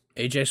said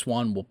AJ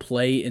Swann will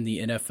play in the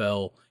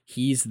NFL.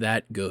 He's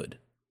that good.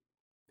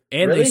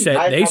 And Really? they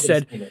I haven't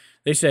said seen it.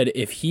 they said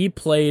if he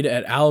played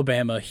at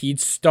Alabama, he'd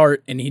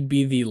start and he'd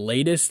be the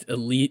latest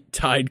elite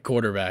Tide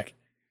quarterback.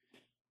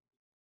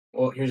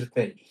 Well, here's the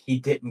thing. He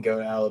didn't go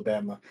to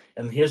Alabama.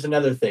 And here's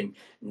another thing.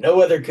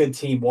 No other good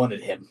team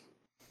wanted him.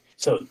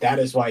 So that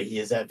is why he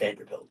is at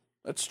Vanderbilt.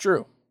 That's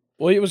true.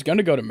 Well, he was going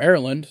to go to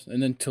Maryland,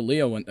 and then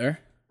Talia went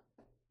there.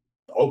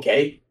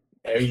 Okay.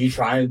 Are you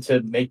trying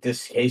to make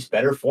this case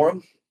better for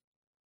him?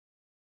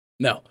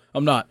 No,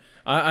 I'm not.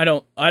 I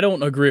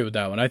don't agree with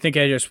that one. I think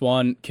AJ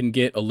Swann can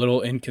get a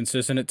little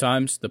inconsistent at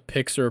times. The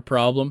picks are a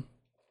problem.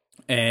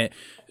 And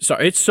so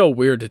it's so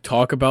weird to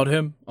talk about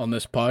him on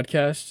this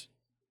podcast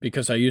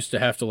because I used to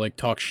have to like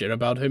talk shit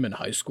about him in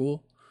high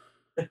school.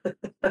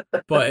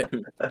 But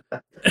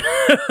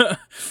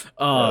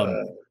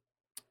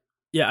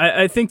yeah,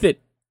 I think that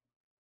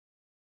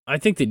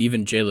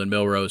even Jalen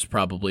Milroe is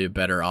probably a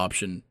better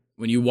option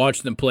when you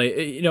watch them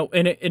play,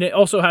 and it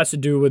also has to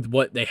do with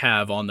what they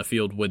have on the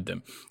field with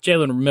them.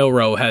 Jalen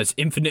Milroe has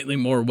infinitely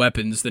more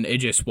weapons than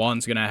AJ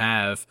Swann's going to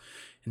have.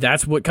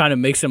 That's what kind of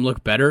makes him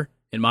look better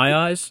in my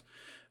eyes.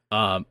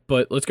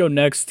 But let's go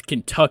next.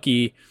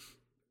 Kentucky.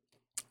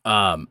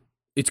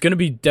 It's going to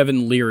be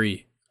Devin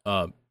Leary.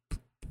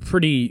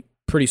 Pretty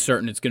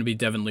certain it's going to be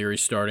Devin Leary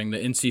starting, the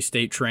NC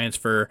State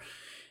transfer.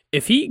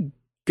 If he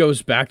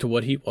goes back to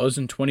what he was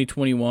in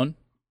 2021,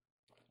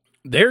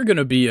 they're going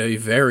to be a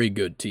very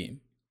good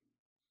team.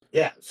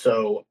 Yeah,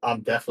 so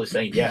I'm definitely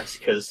saying yes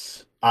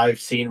because I've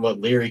seen what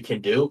Leary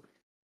can do,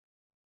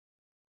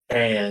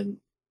 and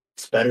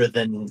it's better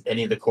than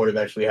any of the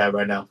quarterbacks we have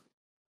right now.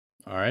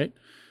 All right.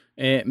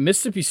 And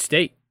Mississippi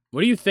State,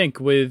 what do you think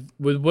with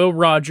Will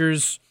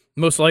Rogers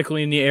most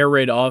likely in the air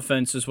raid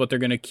offense is what they're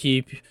going to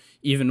keep,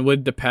 even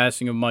with the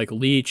passing of Mike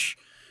Leach?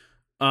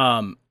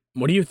 What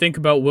do you think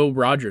about Will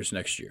Rogers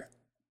next year?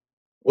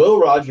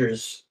 Will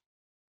Rogers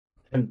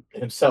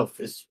himself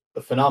is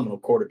a phenomenal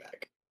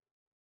quarterback.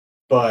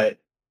 But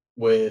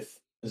with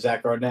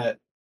Zach Arnett,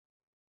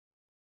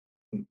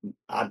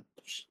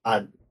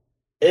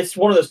 it's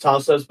one of those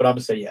toss-ups, but I'm going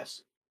to say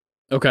yes.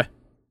 Okay.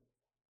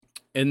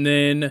 And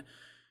then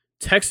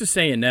Texas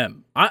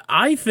A&M.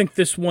 I think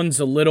this one's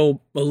a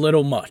little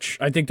much.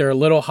 I think they're a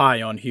little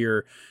high on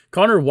here.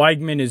 Connor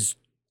Weigman is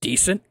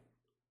decent.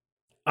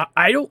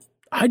 I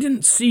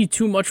didn't see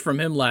too much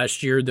from him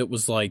last year that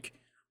was like,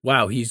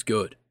 wow, he's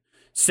good.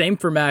 Same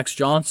for Max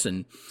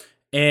Johnson.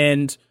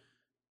 And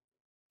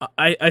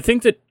I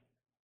think that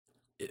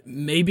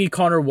maybe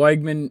Connor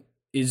Weigman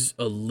is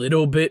a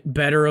little bit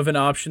better of an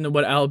option than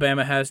what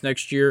Alabama has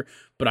next year,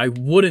 but I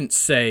wouldn't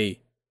say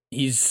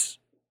he's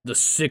the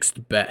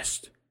sixth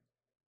best.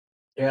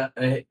 Yeah,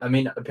 I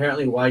mean,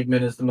 apparently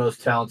Weigman is the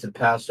most talented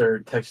passer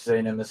Texas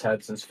A&M has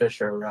had since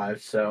Fisher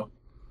arrived, so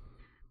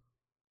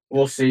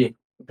we'll see.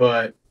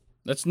 But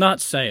that's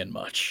not saying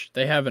much.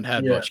 They haven't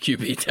had much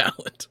QB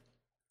talent.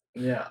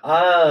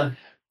 Yeah.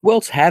 Who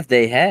else have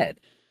they had?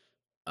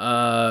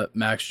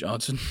 Max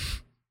Johnson.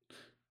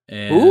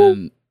 And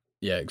Who?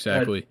 Yeah,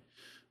 exactly.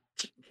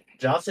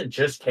 Johnson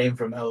just came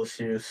from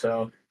LSU,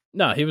 so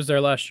no, he was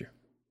there last year.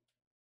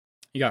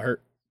 He got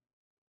hurt.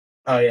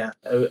 Oh yeah,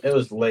 it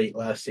was late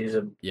last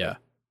season. Yeah,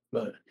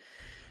 but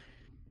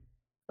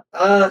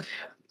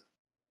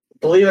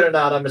believe it or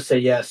not, I'm gonna say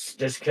yes,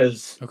 just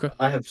because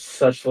I have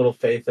such little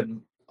faith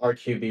in our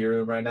QB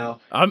room right now.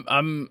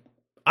 I'm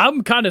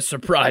kind of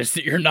surprised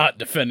that you're not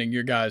defending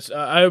your guys.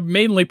 I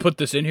mainly put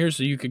this in here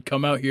so you could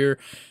come out here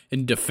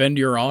and defend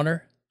your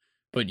honor,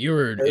 but you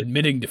were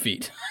admitting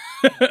defeat.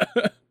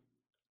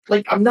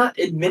 Like, I'm not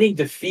admitting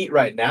defeat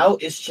right now.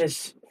 It's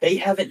just they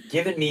haven't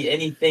given me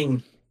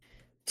anything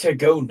to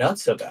go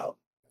nuts about.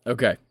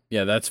 Okay,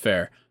 yeah, that's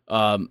fair.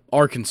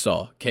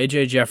 Arkansas,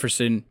 KJ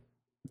Jefferson,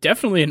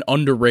 definitely an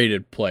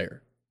underrated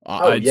player.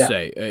 I'd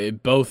say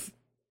both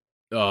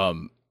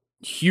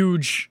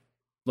huge,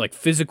 like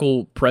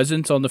physical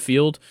presence on the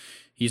field.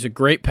 He's a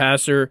great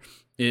passer,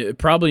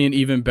 probably an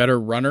even better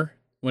runner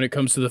when it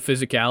comes to the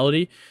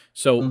physicality.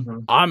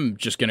 So I'm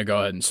just gonna go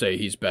ahead and say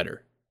he's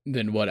better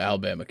than what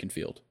Alabama can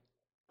field.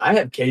 I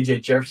have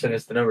KJ Jefferson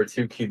as the number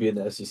 2 QB in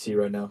the SEC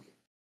right now.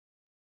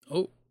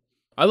 Oh,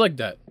 I like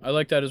that. I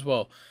like that as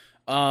well.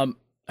 How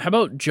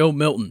about Joe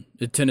Milton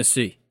at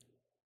Tennessee?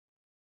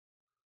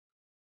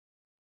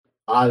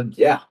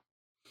 Yeah.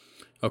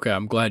 Okay,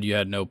 I'm glad you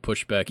had no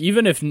pushback.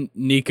 Even if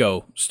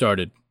Nico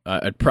started,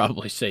 I'd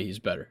probably say he's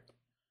better.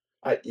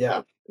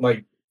 Yeah,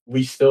 like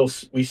we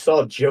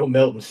saw Joe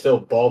Milton still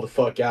ball the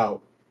fuck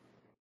out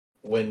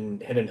when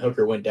Hendon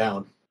Hooker went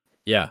down.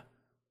 Yeah,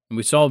 and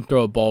we saw him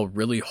throw a ball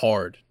really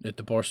hard at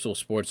the Barstool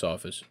Sports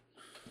office.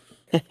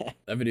 That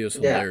video is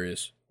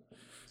hilarious.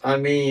 I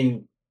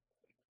mean,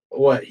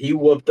 what he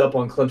whooped up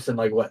on Clemson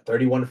like what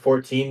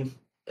 31-14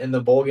 in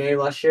the bowl game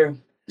last year,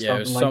 Yeah, it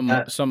was something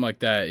like that. something like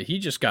that. He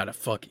just got a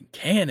fucking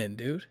cannon,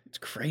 dude. It's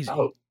crazy.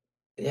 Oh,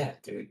 yeah,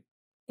 dude.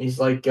 He's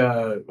like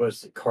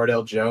was it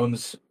Cardell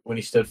Jones when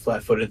he stood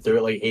flat-footed through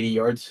it like 80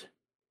 yards.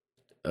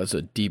 That's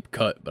a deep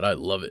cut, but I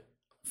love it.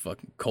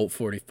 Fucking Colt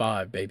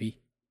 45, baby.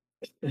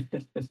 All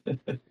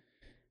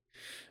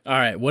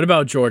right, what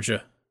about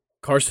Georgia?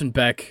 Carson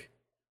Beck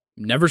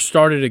never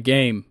started a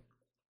game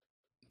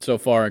so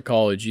far in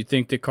college. You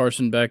think that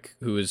Carson Beck,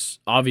 who is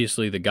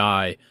obviously the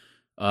guy,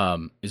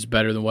 is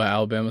better than what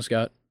Alabama's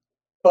got?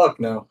 Fuck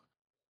no.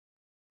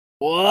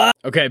 What?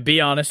 Okay,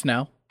 be honest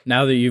now.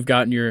 Now that you've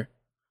gotten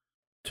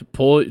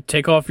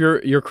take off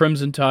your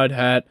Crimson Tide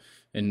hat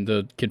and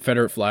the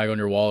Confederate flag on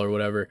your wall or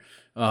whatever,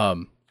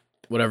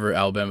 whatever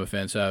Alabama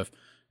fans have,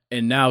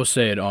 and now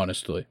say it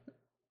honestly.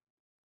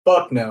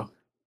 Fuck no.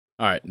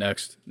 All right,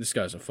 next. This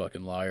guy's a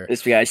fucking liar.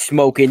 This guy's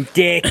smoking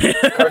dick.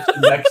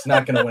 Carson Beck's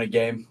not going to win a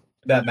game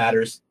that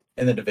matters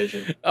in the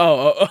division.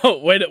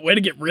 Way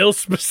to get real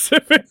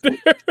specific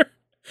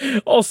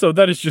there. Also,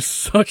 that is just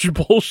such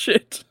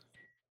bullshit.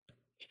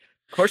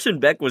 Carson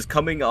Beck was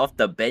coming off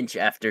the bench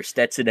after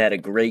Stetson had a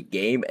great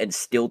game and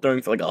still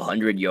throwing for like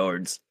 100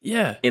 yards.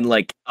 Yeah. In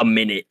like a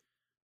minute.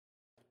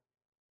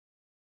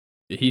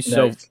 He's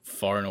Nice. so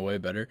far and away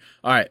better.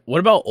 All right, what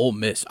about Ole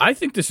Miss? I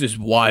think this is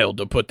wild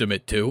to put them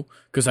at 2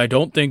 because I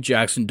don't think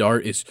Jackson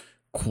Dart is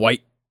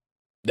quite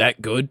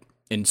that good,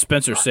 and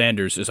Spencer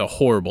Sanders is a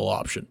horrible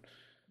option.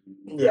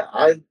 Yeah,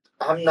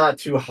 I'm not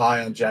too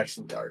high on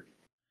Jackson Dart.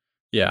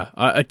 Yeah,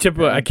 I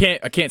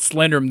can't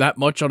slander him that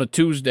much on a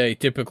Tuesday.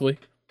 Typically,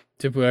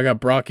 I got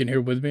Brock in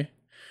here with me,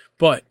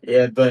 but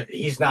Yeah, but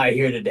he's not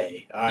here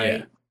today. All right.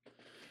 yeah.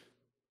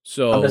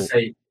 So I'm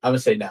gonna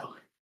say no.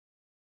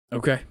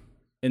 okay.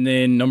 And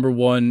then number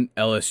 1,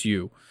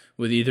 LSU,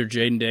 with either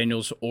Jaden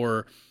Daniels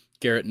or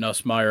Garrett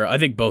Nussmeier. I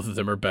think both of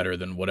them are better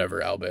than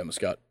whatever Alabama's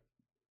got.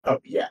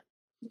 Oh yeah,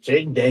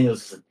 Jaden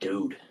Daniels is a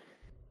dude.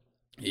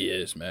 He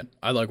is, man.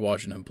 I like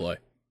watching him play.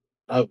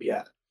 Oh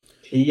yeah,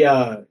 he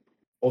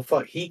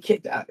he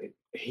kicked out.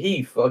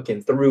 He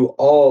fucking threw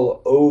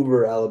all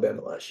over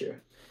Alabama last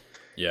year.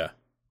 Yeah.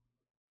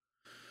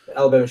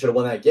 Alabama should have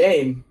won that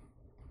game,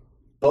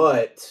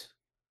 but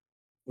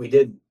we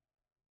didn't.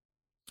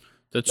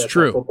 That's How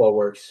true. football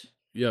works.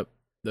 Yep.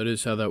 That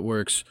is how that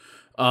works.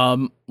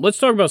 Let's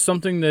talk about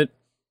something that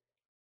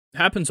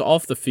happens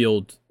off the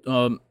field.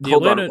 Hold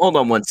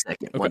on 1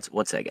 second. Okay.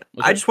 One second.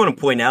 Okay. I just want to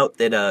point out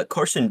that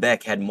Carson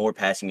Beck had more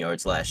passing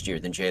yards last year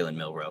than Jalen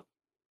Milroe.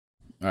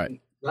 All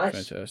right.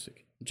 Nice.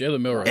 Fantastic.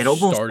 Jalen Milrow And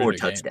almost started 4 a game.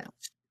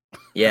 touchdowns. I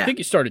Yeah, think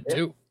he started Yeah.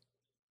 2.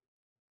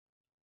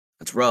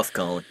 that's rough,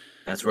 Colin.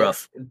 That's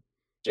rough.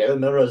 Jalen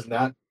Milroe is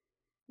not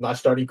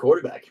starting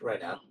quarterback right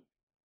now.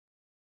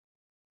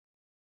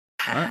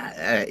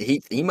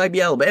 He might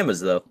be Alabama's,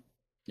 though.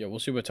 Yeah, we'll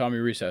see what Tommy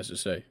Reese has to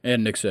say,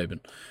 and Nick Saban.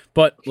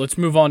 But let's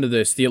move on to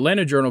this. The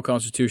Atlanta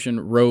Journal-Constitution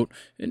wrote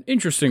an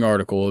interesting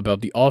article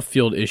about the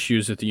off-field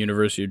issues at the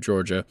University of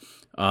Georgia,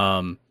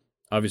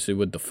 obviously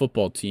with the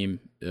football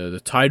team.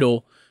 The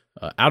title,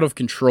 Out of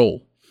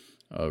Control,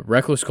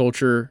 Reckless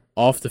Culture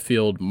Off the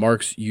Field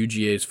Marks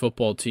UGA's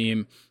football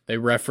team. They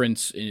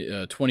reference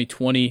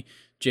 2020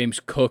 James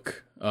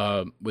Cook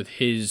with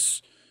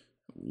his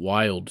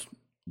wild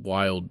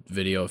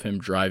video of him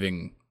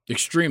driving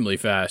extremely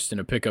fast in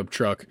a pickup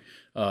truck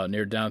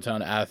near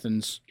downtown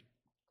Athens,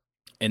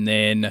 and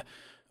then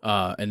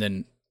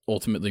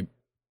ultimately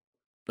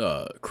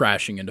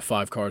crashing into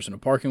 5 cars in a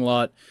parking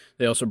lot.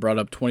 They also brought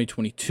up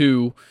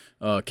 2022.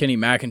 Kenny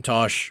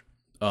McIntosh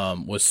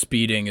was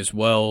speeding as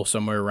well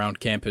somewhere around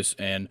campus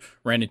and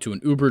ran into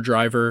an Uber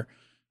driver,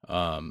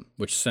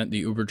 which sent the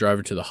Uber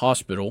driver to the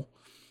hospital.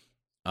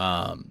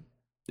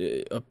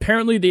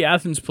 Apparently the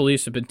Athens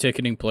police have been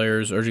ticketing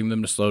players, urging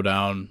them to slow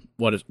down,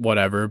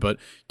 whatever, but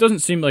it doesn't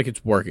seem like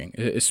it's working,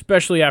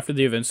 especially after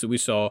the events that we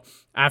saw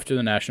after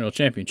the national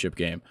championship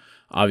game.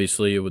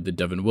 Obviously, with the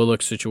Devin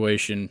Willock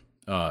situation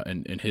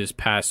and his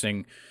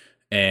passing,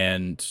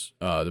 and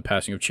the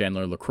passing of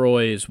Chandler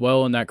LaCroix as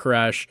well in that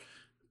crash,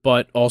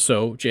 but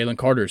also Jalen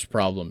Carter's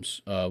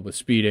problems with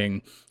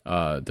speeding,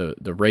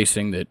 the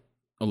racing that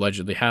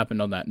allegedly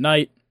happened on that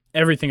night,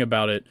 everything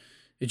about it.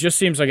 It just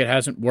seems like it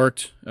hasn't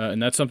worked, and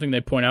that's something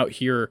they point out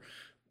here.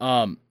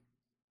 Do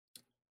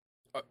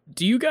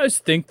you guys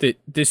think that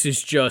this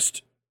is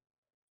just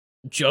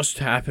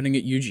happening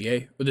at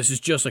UGA, or this is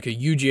just like a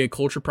UGA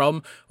culture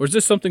problem, or is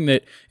this something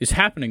that is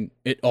happening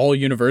at all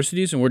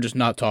universities and we're just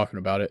not talking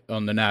about it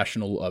on the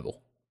national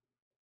level?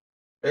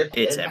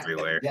 It's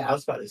everywhere. Yeah, I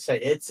was about to say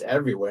it's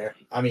everywhere.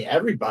 I mean,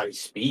 everybody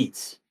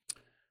speeds,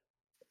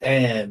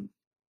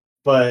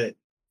 but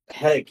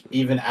heck,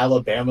 even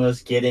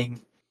Alabama's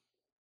getting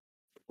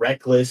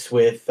reckless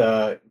with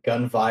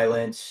gun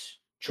violence,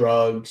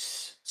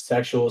 drugs,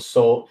 sexual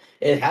assault.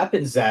 It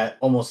happens at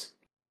almost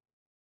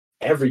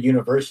every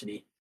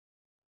university.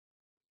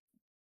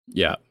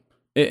 Yeah.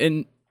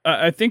 And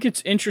I think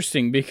it's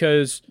interesting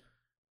because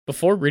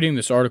before reading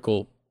this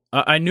article,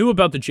 I knew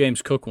about the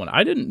James Cook one.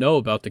 I didn't know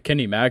about the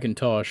Kenny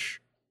McIntosh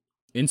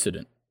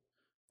incident.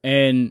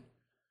 And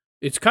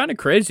it's kind of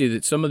crazy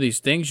that some of these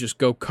things just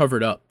go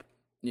covered up.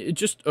 It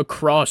just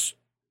across,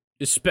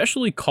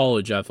 especially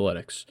college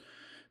athletics,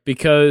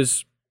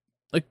 because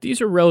like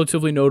these are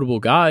relatively notable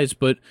guys,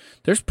 but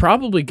there's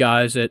probably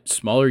guys at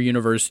smaller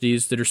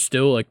universities that are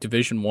still like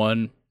Division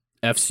 1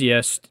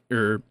 FCS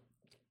or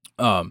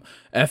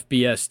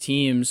FBS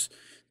teams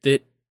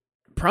that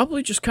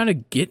probably just kind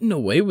of getting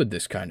away with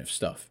this kind of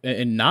stuff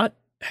and not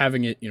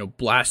having it,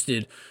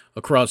 blasted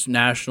across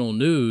national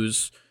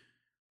news,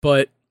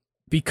 but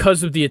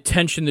because of the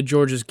attention that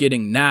Georgia's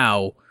getting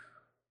now,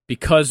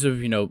 because of,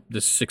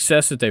 the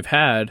success that they've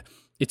had,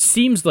 it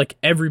seems like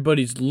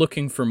everybody's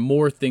looking for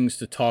more things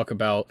to talk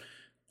about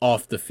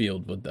off the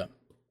field with them.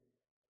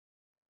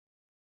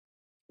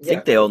 I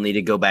think they all need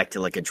to go back to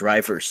like a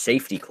driver's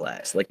safety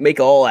class, like make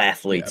all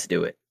athletes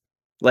do it.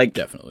 Like,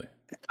 definitely.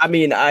 I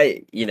mean,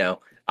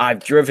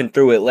 I've driven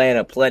through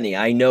Atlanta plenty.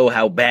 I know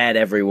how bad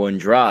everyone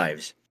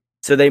drives.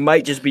 So they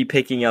might just be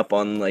picking up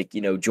on like,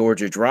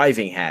 Georgia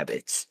driving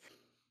habits.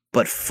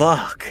 But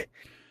fuck.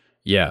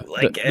 Yeah.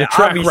 Like, the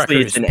track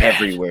obviously it's an bad.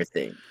 everywhere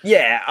thing.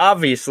 Yeah,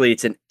 obviously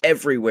it's an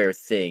everywhere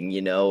thing,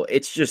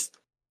 It's just,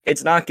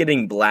 it's not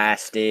getting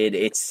blasted.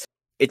 It's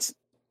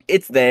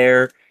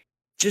there.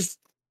 Just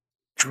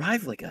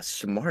drive like a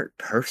smart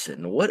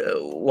person.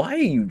 Why are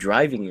you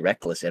driving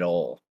reckless at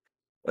all?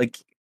 Like,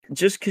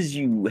 just because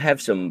you have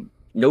some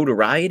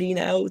notoriety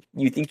now,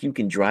 you think you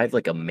can drive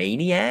like a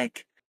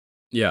maniac?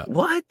 Yeah.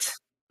 What?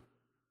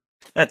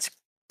 That's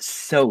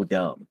so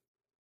dumb.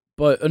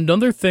 But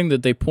another thing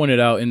that they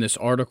pointed out in this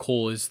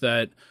article is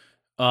that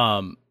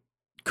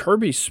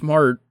Kirby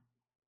Smart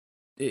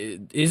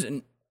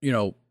isn't,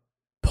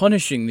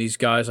 punishing these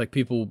guys like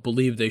people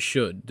believe they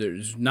should.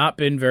 There's not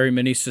been very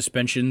many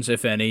suspensions,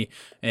 if any,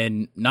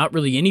 and not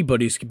really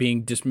anybody's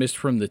being dismissed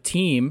from the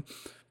team.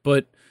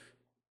 But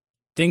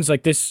things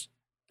like this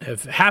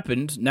have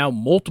happened now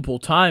multiple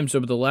times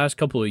over the last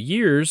couple of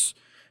years,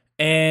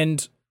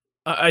 and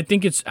I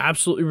think it's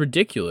absolutely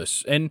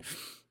ridiculous. And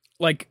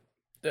like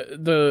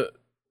the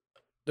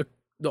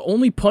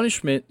only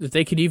punishment that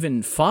they could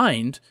even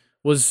find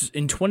was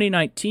in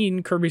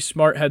 2019, Kirby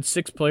Smart had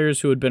 6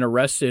 players who had been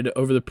arrested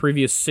over the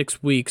previous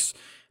 6 weeks,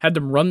 had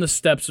them run the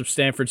steps of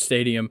Stanford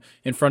Stadium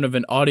in front of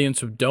an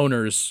audience of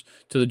donors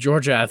to the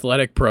Georgia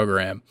athletic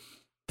program.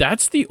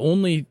 That's the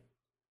only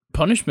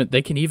punishment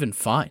they can even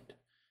find.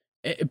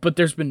 But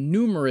there's been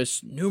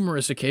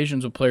numerous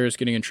occasions of players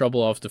getting in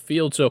trouble off the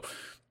field. So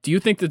do you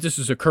think that this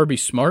is a Kirby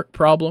Smart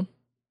problem?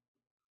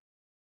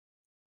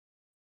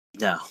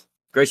 No.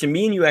 Grayson,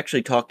 me and you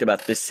actually talked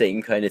about this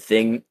same kind of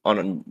thing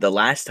on the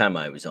last time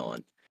I was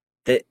on,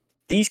 that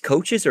these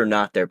coaches are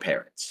not their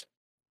parents.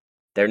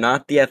 They're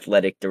not the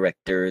athletic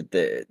director.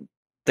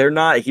 They're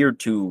not here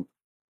to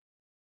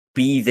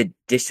be the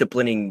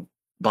disciplining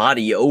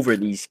body over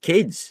these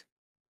kids.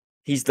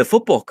 He's the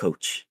football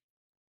coach.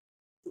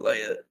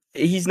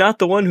 He's not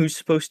the one who's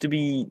supposed to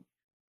be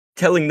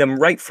telling them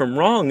right from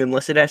wrong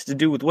unless it has to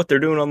do with what they're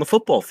doing on the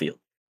football field.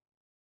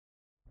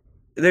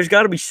 There's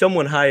got to be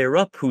someone higher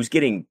up who's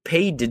getting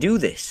paid to do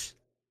this.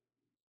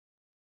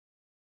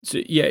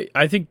 So, yeah,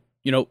 I think,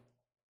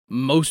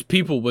 most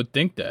people would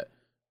think that.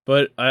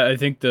 But I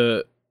think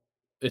the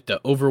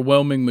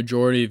overwhelming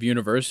majority of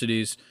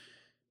universities,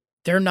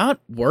 they're not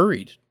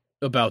worried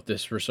about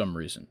this for some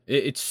reason.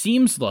 It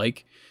seems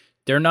like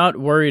they're not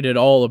worried at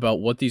all about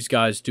what these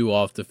guys do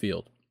off the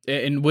field.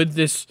 And with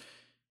this,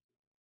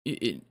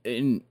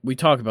 and we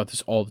talk about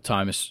this all the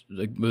time, it's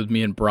like with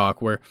me and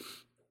Brock, where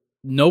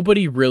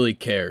nobody really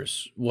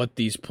cares what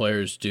these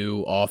players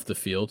do off the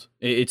field.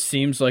 It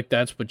seems like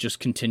that's what just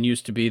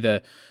continues to be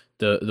the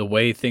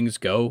way things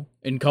go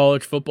in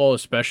college football,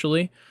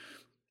 especially.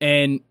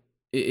 And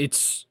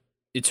it's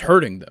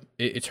hurting them.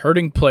 It's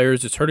hurting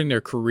players. It's hurting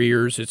their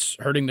careers. It's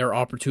hurting their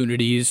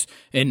opportunities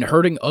and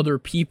hurting other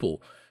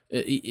people.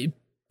 It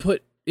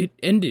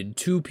ended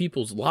 2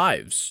 people's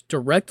lives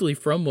directly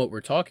from what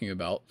we're talking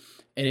about.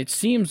 And it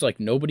seems like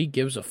nobody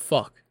gives a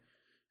fuck.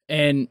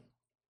 And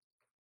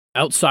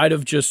outside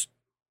of just,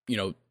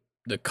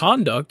 the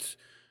conduct,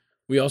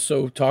 we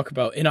also talk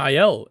about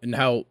NIL and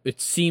how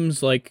it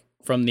seems like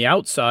from the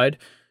outside,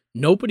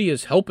 nobody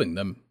is helping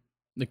them.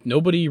 Like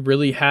nobody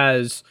really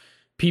has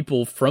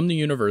people from the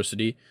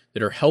university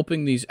that are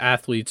helping these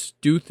athletes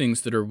do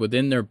things that are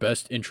within their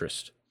best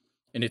interest.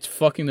 And it's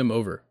fucking them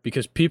over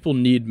because people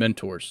need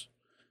mentors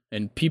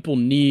and people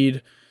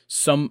need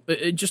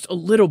just a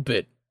little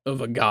bit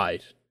of a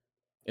guide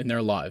in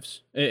their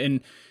lives.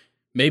 And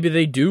maybe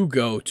they do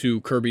go to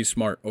Kirby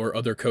Smart or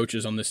other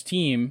coaches on this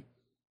team,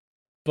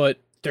 but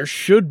there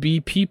should be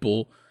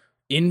people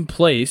in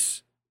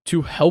place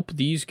to help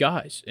these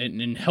guys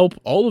and help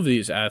all of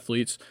these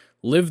athletes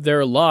live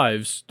their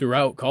lives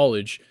throughout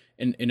college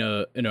in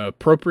an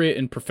appropriate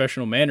and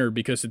professional manner,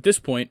 because at this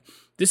point,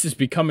 this is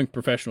becoming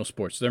professional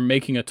sports. They're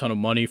making a ton of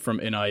money from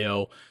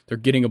NIL. They're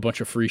getting a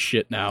bunch of free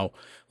shit now.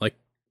 Like,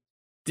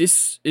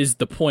 this is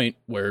the point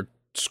where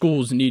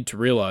schools need to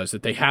realize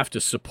that they have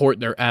to support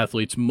their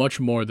athletes much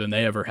more than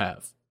they ever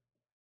have.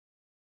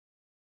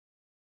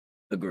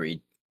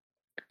 Agreed.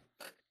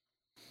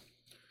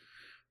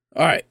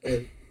 All right.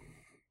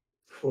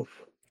 Oof.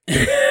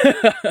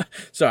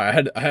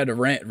 Sorry, I had a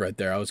rant right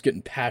there. I was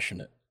getting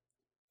passionate.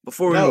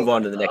 Before we No, move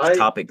on to the next I-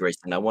 topic,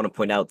 Grayson, I want to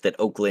point out that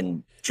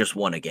Oakland just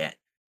won again.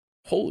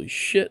 Holy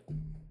shit.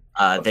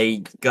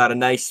 They got a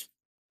nice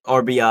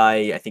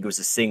RBI. I think it was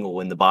a single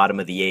in the bottom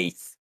of the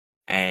eighth.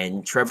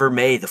 And Trevor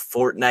May, the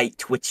Fortnite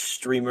Twitch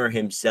streamer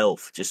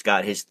himself, just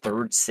got his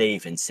third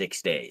save in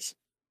 6 days.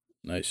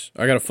 Nice.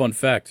 I got a fun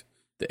fact.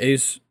 The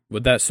A's,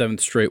 with that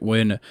 7th straight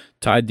win,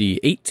 tied the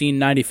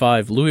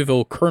 1895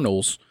 Louisville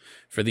Colonels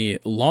for the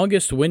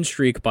longest win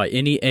streak by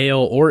any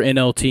AL or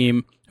NL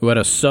team who had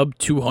a sub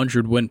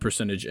 200 win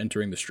percentage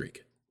entering the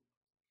streak.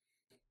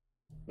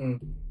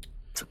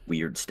 It's a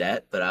weird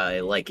stat, but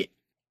I like it.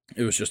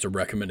 It was just a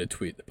recommended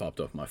tweet that popped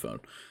off my phone.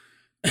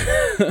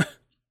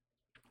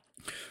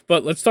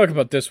 But let's talk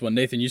about this one.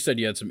 Nathan, you said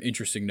you had some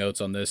interesting notes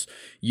on this.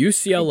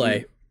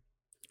 UCLA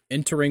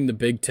entering the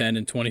Big Ten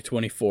in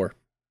 2024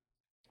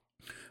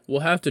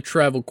 will have to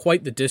travel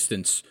quite the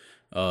distance.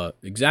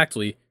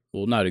 Precisely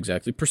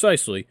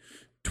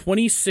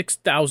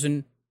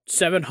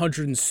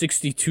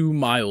 26,762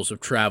 miles of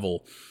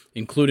travel,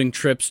 including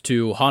trips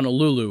to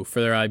Honolulu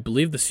for their, I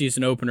believe, the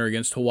season opener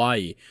against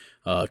Hawaii,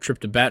 trip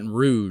to Baton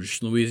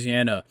Rouge,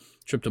 Louisiana,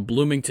 trip to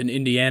Bloomington,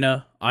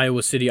 Indiana,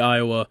 Iowa City,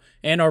 Iowa,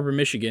 Ann Arbor,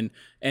 Michigan,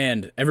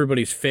 and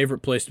everybody's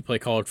favorite place to play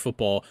college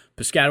football,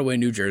 Piscataway,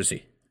 New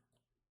Jersey.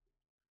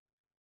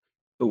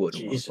 Who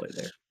wouldn't want to play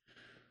Jesus. there?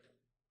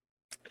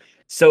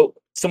 So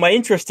my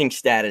interesting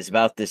stat is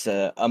about this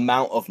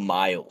amount of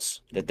miles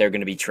that they're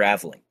going to be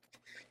traveling.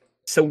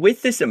 So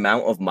with this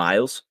amount of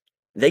miles,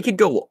 they could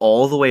go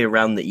all the way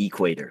around the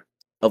equator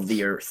of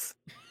the Earth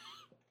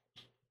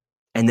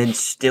and then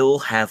still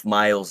have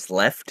miles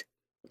left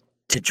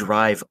to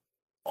drive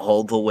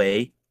all the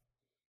way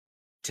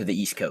to the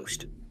East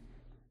Coast.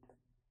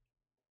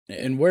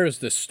 And where is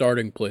this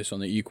starting place on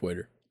the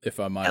equator, if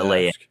I might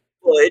LAX. ask?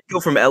 Well, it'd go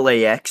from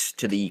LAX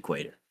to the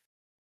equator.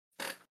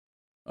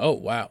 Oh,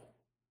 wow.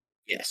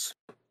 Yes.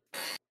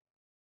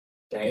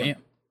 Damn.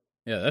 Damn.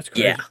 Yeah, that's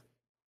crazy. Yeah.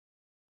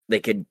 They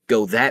could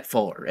go that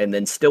far and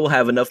then still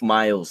have enough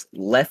miles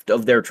left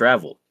of their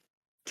travel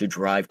to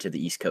drive to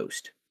the East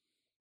Coast.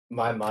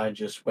 My mind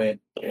just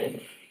went.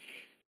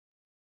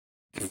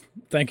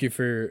 Thank you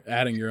for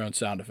adding your own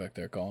sound effect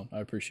there, Colin. I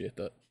appreciate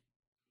that.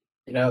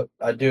 You know,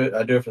 I do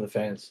it for the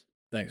fans.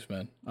 Thanks,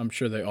 man. I'm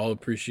sure they all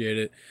appreciate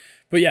it.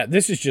 But yeah,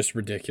 this is just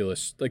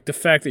ridiculous. Like, the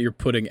fact that you're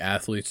putting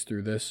athletes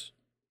through this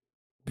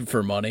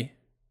for money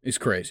is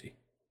crazy.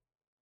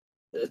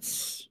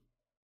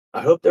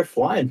 I hope they're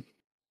flying.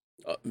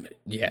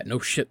 Yeah, no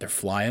shit, they're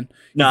flying.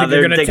 No, think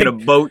they're they're gonna taking a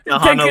boat to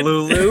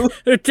Honolulu.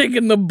 They're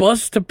taking the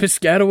bus to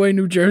Piscataway,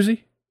 New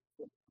Jersey?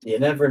 You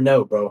never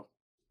know, bro.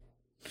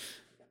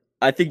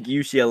 I think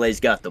UCLA's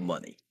got the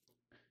money.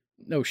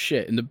 No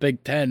shit. And the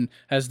Big Ten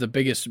has the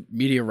biggest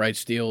media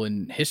rights deal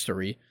in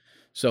history.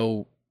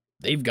 So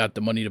they've got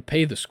the money to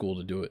pay the school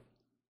to do it.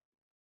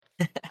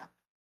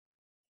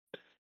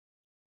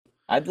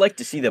 I'd like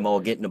to see them all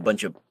get in a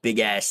bunch of big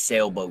ass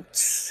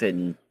sailboats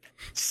and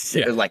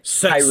like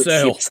set pirate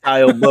sail. ship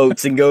style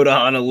boats and go to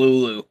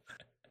Honolulu.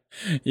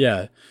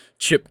 Yeah.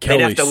 Chip They'd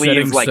Kelly have to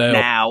setting leave like sail.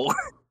 now.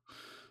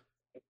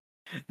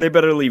 They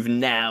better leave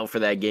now for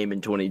that game in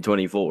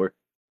 2024.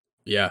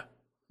 Yeah.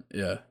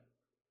 Yeah.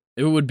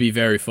 It would be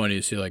very funny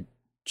to see like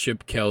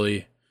Chip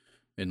Kelly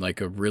in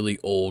like a really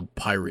old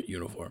pirate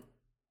uniform.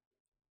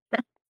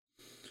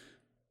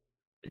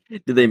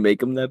 Do they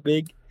make them that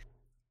big?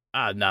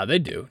 Nah, they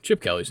do.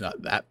 Chip Kelly's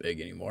not that big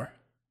anymore.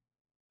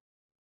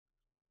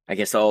 I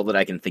guess all that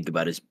I can think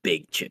about is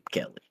big Chip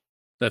Kelly.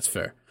 That's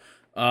fair.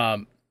 Yeah,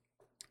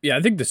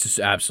 I think this is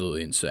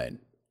absolutely insane.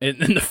 And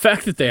the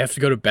fact that they have to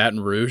go to Baton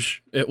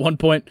Rouge at one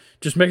point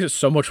just makes it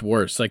so much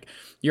worse. Like,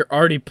 you're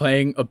already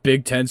playing a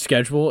Big Ten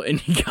schedule,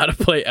 and you got to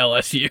play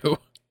LSU.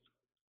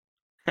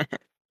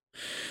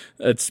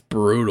 That's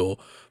brutal.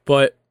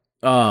 But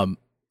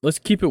let's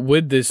keep it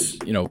with this,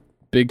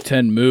 Big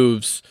Ten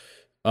moves.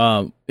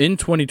 In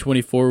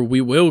 2024,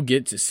 we will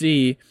get to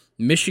see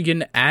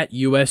Michigan at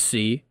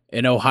USC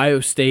and Ohio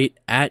State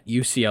at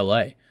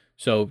UCLA.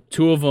 So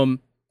 2 of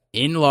them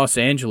in Los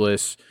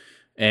Angeles,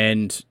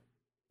 and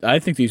I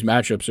think these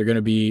matchups are going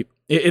to be,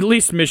 at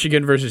least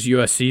Michigan versus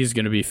USC is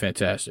going to be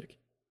fantastic.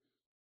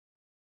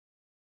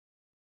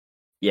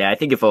 Yeah, I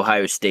think if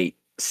Ohio State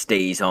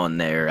stays on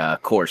their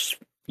course,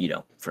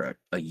 for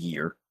a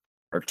year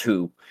or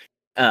two,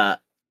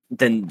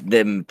 then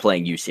them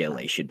playing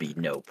UCLA should be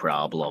no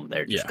problem.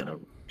 They're just going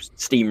to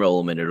steamroll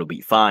them and it'll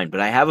be fine.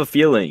 But I have a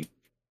feeling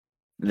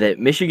that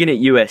Michigan at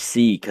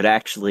USC could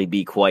actually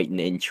be quite an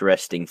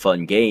interesting,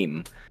 fun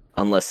game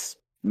unless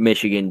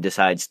Michigan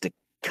decides to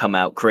come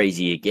out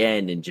crazy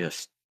again and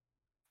just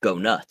go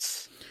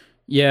nuts.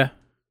 Yeah,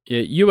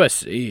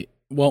 USC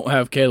won't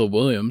have Caleb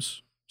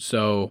Williams,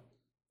 so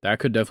that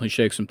could definitely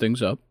shake some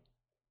things up.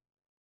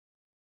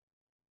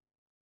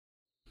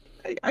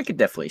 I could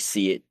definitely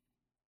see it.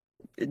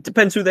 It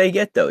depends who they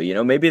get, though.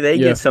 Maybe they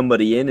get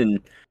somebody in and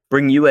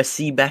bring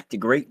USC back to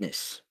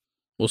greatness.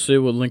 We'll see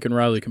what Lincoln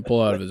Riley can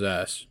pull out of his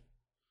ass.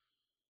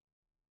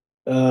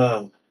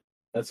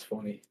 That's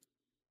funny.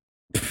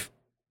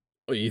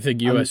 Well, you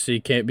think I'm-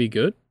 USC can't be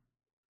good?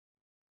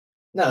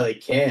 No, they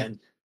can,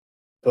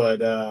 but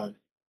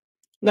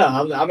no,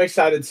 I'm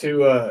excited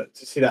to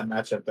see that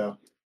matchup though.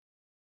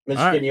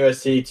 Michigan,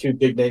 USC, two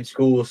big name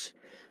schools,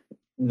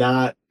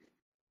 not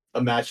a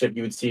matchup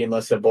you would see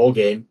unless a bowl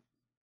game.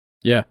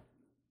 Yeah.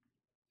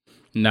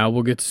 Now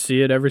we'll get to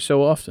see it every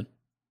so often.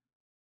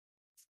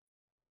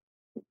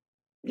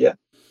 Yeah.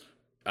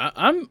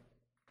 I'm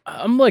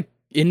like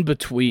in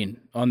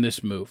between on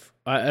this move.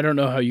 I don't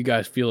know how you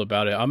guys feel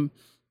about it. I'm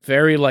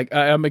very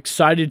I'm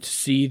excited to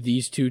see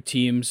these two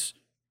teams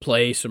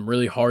play some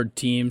really hard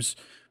teams,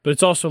 but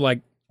it's also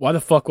like, why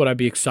the fuck would I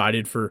be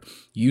excited for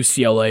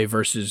UCLA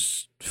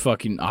versus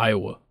fucking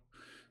Iowa?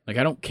 Like,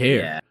 I don't care.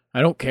 Yeah.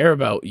 I don't care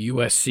about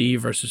USC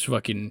versus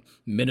fucking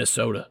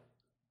Minnesota.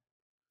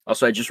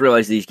 Also, I just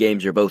realized these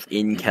games are both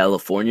in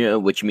California,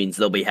 which means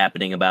they'll be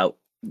happening about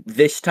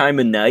this time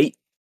of night.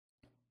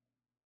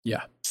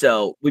 Yeah.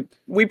 So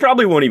we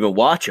probably won't even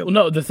watch them. Well,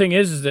 no, the thing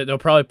is that they'll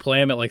probably play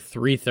them at like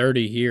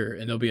 3:30 here,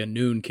 and there'll be a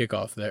noon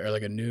kickoff there, or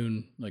like a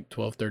noon, like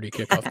 12:30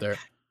 kickoff there.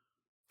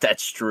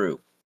 That's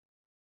true.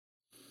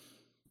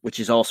 Which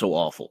is also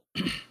awful.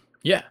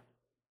 Yeah,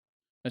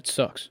 that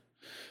sucks.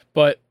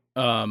 But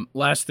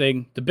last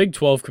thing, the Big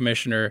 12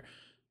 commissioner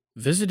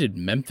visited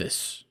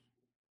Memphis.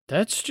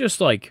 That's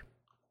just like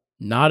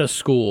not a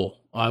school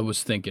I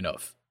was thinking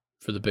of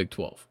for the Big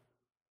 12.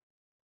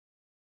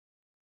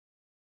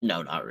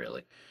 No, not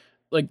really.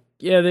 Like,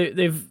 yeah,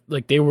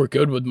 they were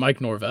good with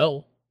Mike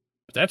Norvell,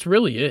 but that's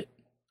really it.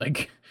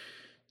 Like,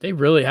 they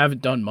really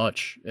haven't done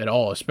much at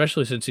all,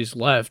 especially since he's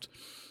left.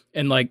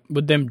 And like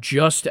with them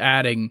just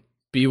adding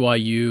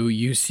BYU,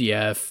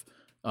 UCF,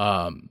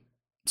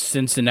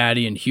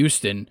 Cincinnati, and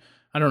Houston,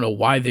 I don't know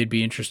why they'd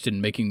be interested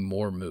in making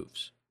more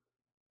moves.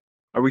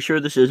 Are we sure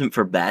this isn't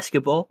for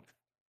basketball?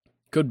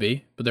 Could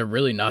be, but they're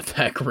really not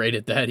that great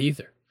at that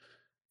either.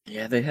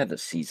 Yeah, they had a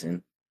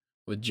season.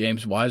 With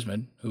James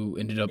Wiseman, who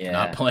ended up Yeah.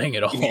 not playing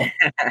at all.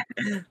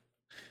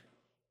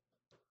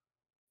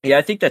 Yeah,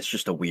 I think that's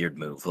just a weird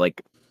move.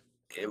 Like,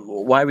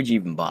 why would you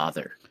even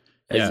bother?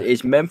 Yeah.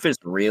 Is Memphis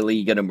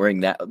really going to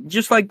bring that?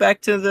 Just like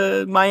back to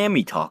the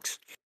Miami talks.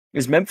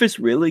 Is Memphis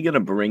really going to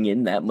bring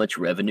in that much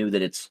revenue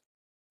that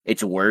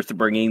it's worth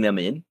bringing them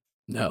in?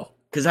 No.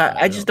 Because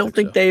I just don't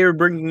think they are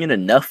bringing in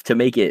enough to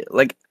make it.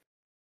 Like,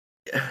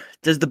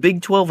 does the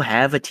Big 12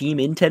 have a team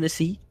in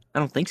Tennessee? I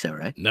don't think so,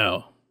 right?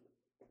 No.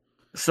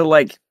 So,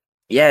 like,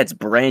 yeah, it's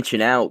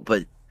branching out,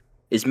 but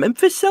is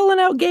Memphis selling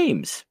out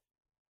games?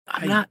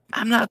 I'm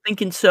not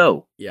thinking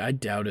so. Yeah, I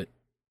doubt it.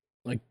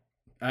 Like,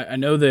 I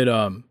know that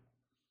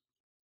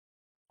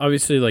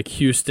obviously, like,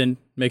 Houston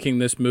making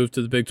this move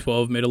to the Big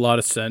 12 made a lot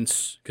of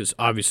sense because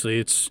obviously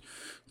it's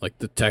like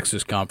the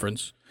Texas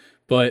Conference.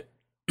 But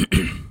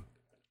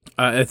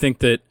I think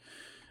that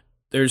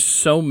there's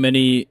so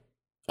many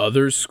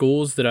other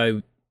schools that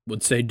I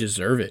would say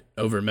deserve it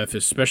over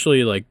Memphis,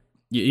 especially like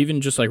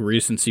even just like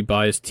recency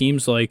bias.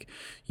 Teams like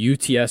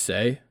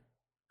UTSA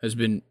has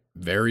been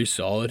very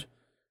solid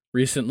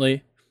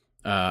recently.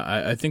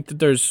 I think that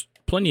there's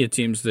plenty of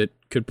teams that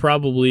could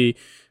probably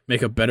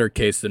make a better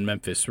case than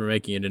Memphis for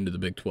making it into the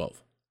Big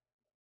 12.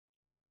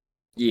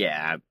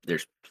 Yeah,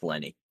 there's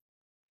plenty.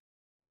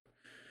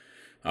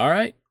 All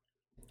right.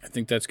 I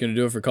think that's going to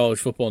do it for college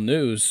football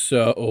news.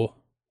 So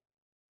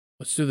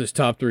let's do this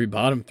top three,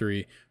 bottom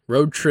three.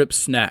 Road trip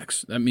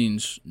snacks. That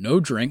means no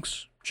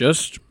drinks,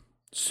 just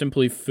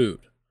simply food.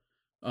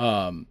 It's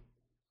going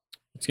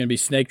to be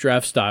snake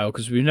draft style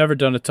because we've never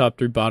done a top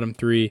three, bottom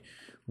three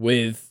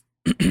with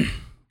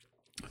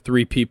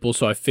three people,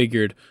 so I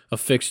figured a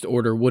fixed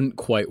order wouldn't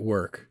quite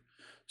work.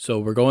 So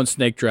we're going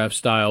snake draft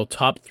style.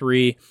 Top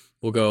three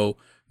will go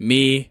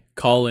me,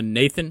 Colin,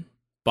 Nathan.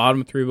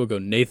 Bottom three will go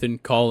Nathan,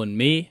 Colin,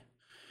 me.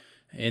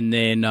 And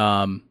then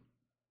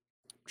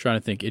trying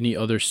to think any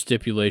other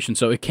stipulation.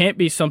 So it can't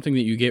be something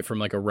that you get from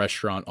like a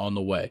restaurant on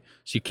the way.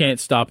 So you can't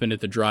stop in at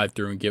the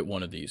drive-thru and get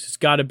one of these. It's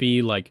got to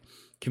be like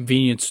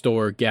convenience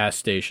store, gas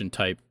station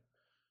type.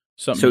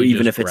 Something. So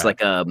even if grab. it's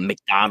like a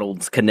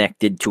McDonald's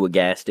connected to a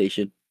gas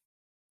station?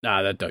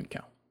 Nah, that doesn't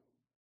count.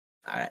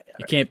 All right.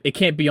 It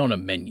can't be on a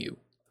menu.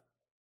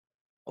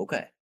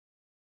 Okay.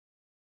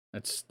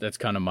 That's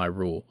kind of my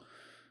rule.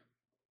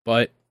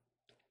 But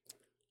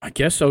I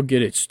guess I'll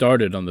get it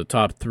started on the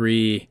top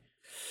three.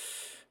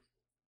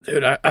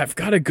 Dude, I've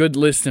got a good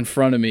list in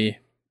front of me,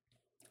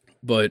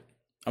 but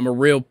I'm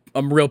real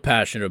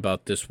passionate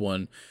about this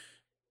one.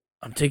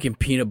 I'm taking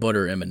peanut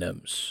butter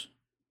M&Ms.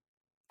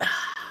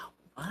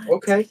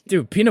 Okay.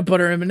 Dude, peanut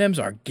butter M&Ms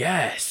are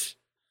gas.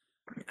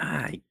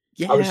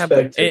 Yeah, I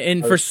respect it.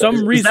 And I for respect some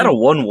it. reason, is that a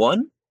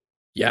 1-1?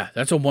 Yeah,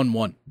 that's a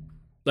 1-1.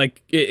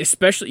 Like,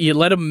 especially you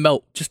let them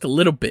melt just a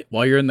little bit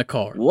while you're in the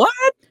car. What?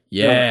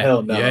 Yeah.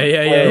 hell no.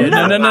 Yeah.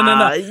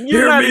 No.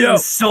 You're not even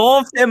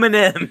soft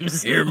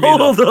M&Ms. Hear me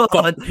Hold the on.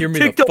 fuck- hear me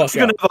the TikTok's fuck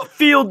gonna have a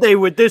field day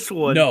with this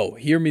one. No,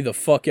 hear me the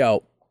fuck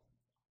out.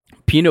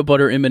 Peanut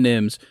butter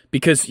M&Ms,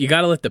 because you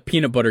got to let the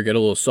peanut butter get a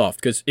little soft.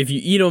 Because if you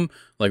eat them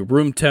like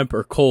room temp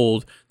or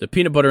cold, the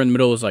peanut butter in the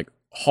middle is like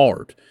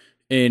hard.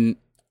 And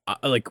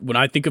like when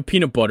I think of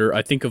peanut butter,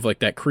 I think of like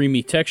that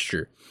creamy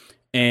texture,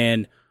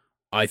 and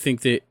I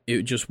think that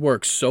it just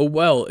works so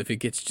well if it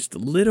gets just a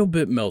little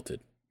bit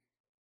melted.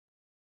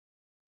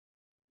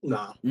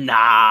 No.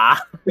 Nah.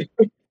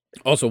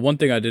 Also, one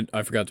thing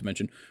I forgot to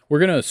mention, we're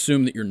gonna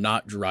assume that you're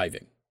not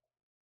driving,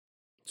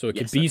 so it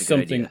could Yes, be that's a good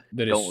something idea.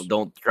 that is.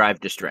 Don't drive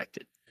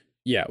distracted.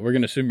 Yeah, we're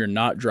gonna assume you're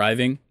not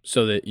driving,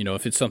 so that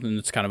if it's something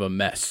that's kind of a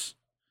mess,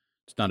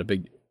 it's not a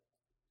big.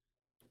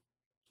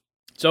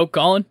 So,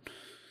 Colin,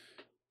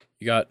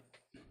 you got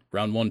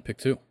round 1, pick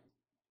 2.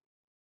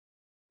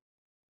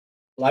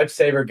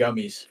 Lifesaver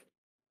gummies.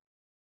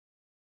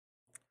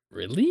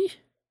 Really?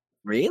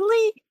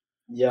 Really?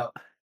 Yeah.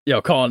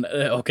 Yo, Colin.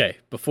 Okay,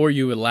 before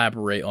you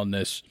elaborate on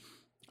this,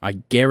 I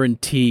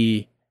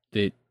guarantee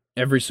that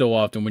every so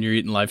often when you're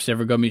eating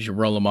Lifesaver gummies, you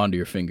roll them onto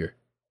your finger,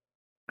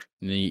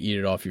 and then you eat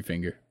it off your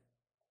finger.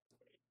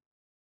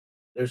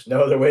 There's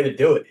no other way to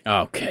do it.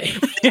 Okay.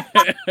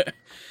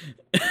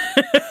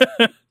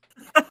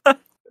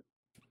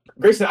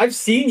 Grayson, I've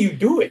seen you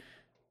do it.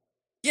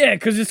 Yeah,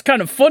 because it's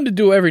kind of fun to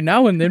do every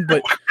now and then,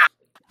 but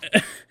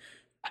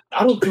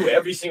I don't do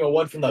every single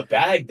one from the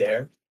bag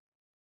there.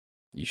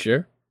 you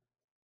sure?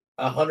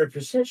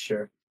 100%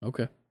 sure.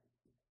 Okay.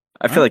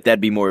 I feel like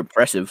that'd be more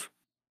impressive.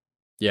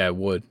 Yeah, it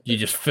would. You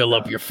just fill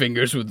up your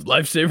fingers with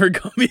Lifesaver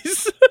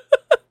gummies.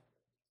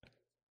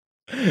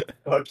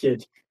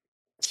 Fucking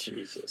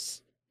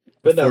Jesus.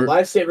 But no,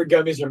 Lifesaver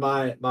gummies are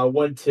my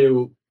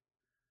 1-2.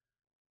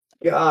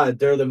 God,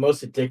 they're the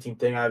most addicting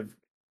thing I've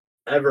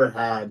ever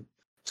had.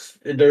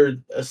 They're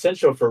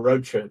essential for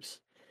road trips.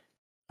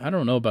 I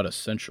don't know about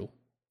essential.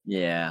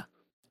 Yeah.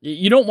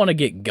 You don't want to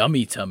get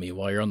gummy tummy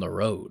while you're on the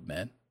road,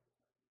 man.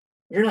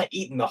 You're not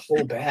eating the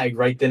whole bag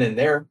right then and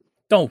there.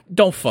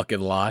 Don't fucking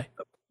lie.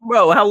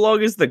 Bro, how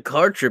long is the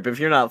car trip if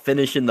you're not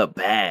finishing the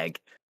bag?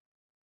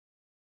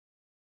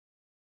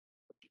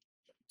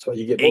 That's why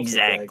you get multiple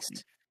Exactly.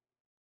 bags.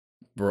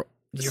 Bro.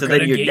 So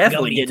then you're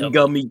definitely getting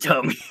gummy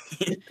tummy.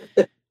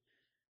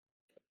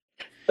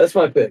 That's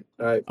my pick.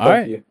 All right. All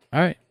right. You. All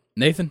right.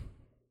 Nathan,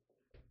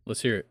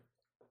 let's hear it.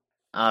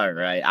 All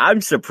right.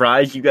 I'm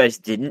surprised you guys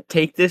didn't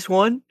take this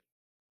one.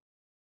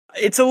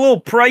 It's a little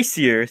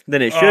pricier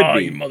than it should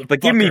be. You But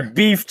give me motherfucker.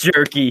 beef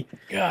jerky.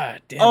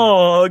 God damn.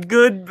 Oh, a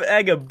good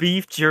bag of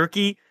beef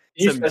jerky.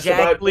 Can you Some specify,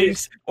 jack please?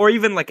 links. Or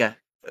even like a...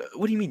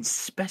 what do you mean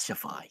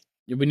specify?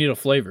 We need a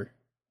flavor.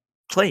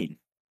 Plain.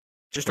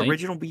 Just Plain?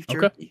 original beef Okay.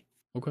 jerky.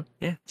 Okay.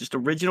 Yeah, just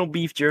original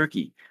beef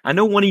jerky. I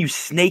know one of you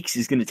snakes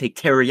is going to take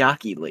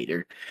teriyaki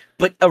later,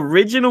 but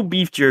original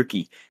beef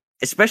jerky,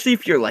 especially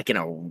if you're like in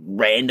a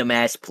random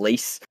ass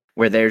place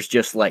where there's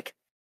just like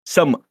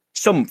some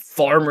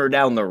farmer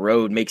down the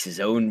road makes his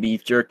own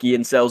beef jerky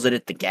and sells it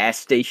at the gas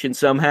station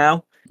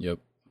somehow. Yep.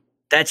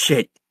 That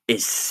shit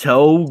is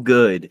so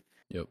good.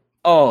 Yep.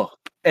 Oh,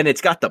 and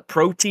it's got the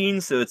protein,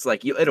 so it's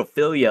like it'll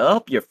fill you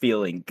up. You're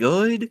feeling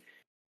good.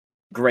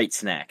 Great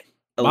snack.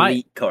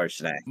 Elite car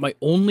snack. My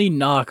only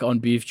knock on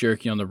beef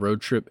jerky on the road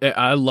trip,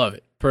 I love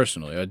it.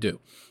 Personally, I do.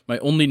 My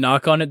only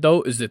knock on it,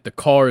 though, is that the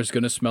car is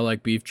going to smell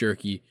like beef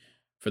jerky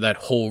for that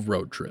whole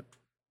road trip.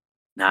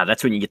 Nah,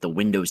 that's when you get the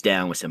windows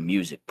down with some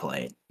music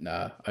playing.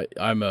 Nah,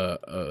 I'm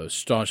a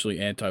staunchly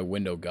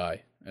anti-window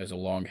guy as a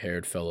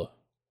long-haired fella.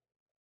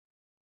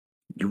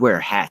 You wear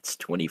hats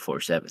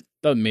 24/7.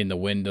 Doesn't mean the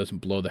wind doesn't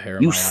blow the hair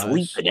in You my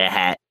sleep eyes. in a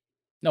hat.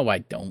 No, I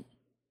don't.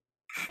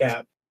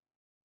 Yeah.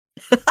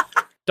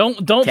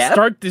 Don't Cap?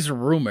 start this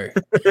rumor.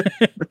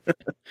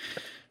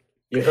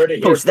 You heard it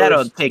here Post that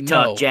on first.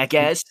 TikTok, No.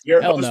 jackass.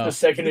 Your Hell host, no. the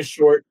second is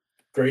short.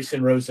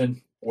 Grayson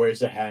Rosen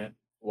wears a hat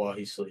while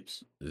he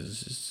sleeps.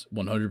 This is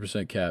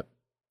 100% cap.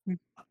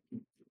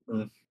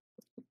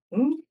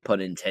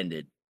 Pun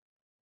intended.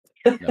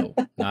 No,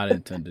 not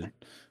intended.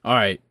 All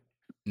right,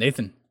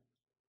 Nathan.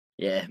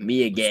 Yeah, me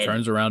This again.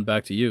 turns around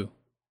back to you.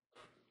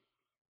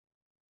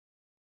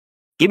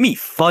 Give me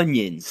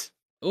Funyuns.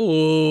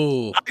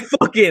 Ooh, I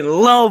fucking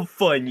love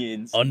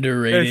Funyuns. They're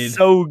underrated.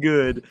 so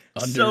good.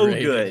 So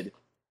Underrated. good.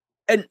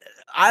 And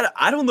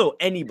I don't know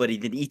anybody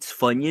that eats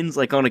Funyuns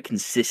like on a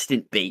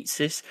consistent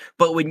basis,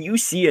 but when you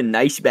see a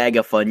nice bag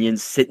of Funyuns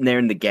sitting there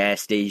in the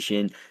gas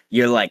station,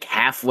 you're like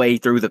halfway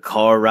through the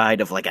car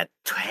ride of like a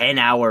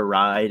 10-hour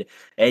ride,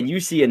 and you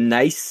see a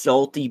nice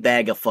salty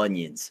bag of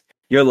Funyuns,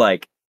 you're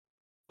like,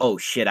 oh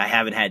shit, I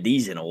haven't had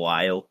these in a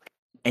while.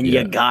 And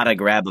Yeah. you gotta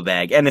grab a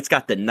bag. And it's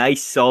got the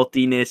nice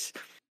saltiness.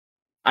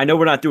 I know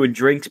we're not doing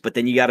drinks, but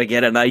then you gotta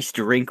get a nice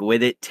drink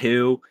with it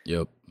too.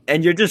 Yep.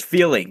 And you're just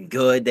feeling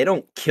good. They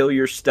don't kill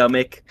your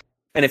stomach.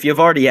 And if you've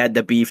already had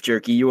the beef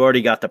jerky, you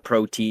already got the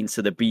protein,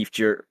 so the beef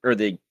or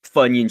the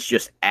Funyuns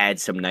just add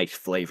some nice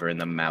flavor in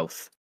the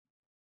mouth.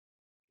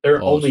 They're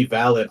Pause. only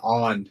valid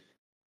on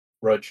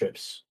road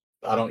trips.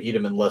 I don't eat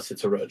them unless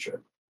it's a road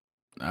trip.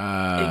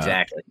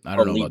 Exactly. I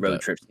don't know Elite about road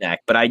that. trip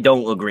snack. But I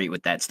don't agree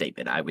with that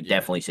statement. I would Yeah.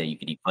 definitely say you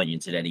could eat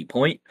Funyuns at any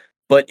point.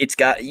 But it's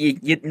got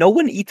no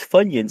one eats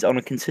Funyuns on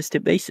a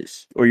consistent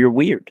basis, or you're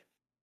weird.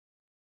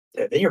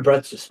 Yeah, then your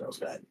breath just smells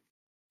bad.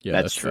 Yeah,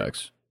 That's that's true.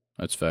 facts.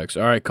 That's facts.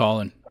 All right,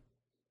 Colin.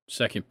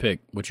 Second pick.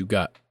 What you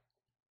got?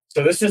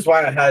 So this is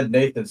why I had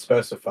Nathan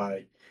specify,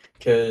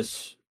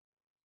 because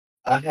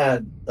I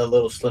had the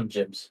little Slim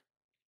Jims.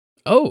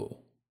 Oh,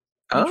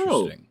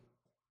 Oh. interesting.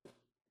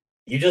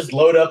 You just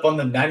load up on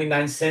the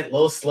 99-cent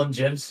little Slim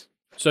Jims.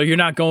 So you're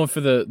not going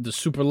for the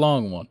super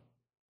long one.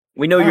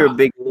 We know you're a Ah.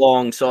 big,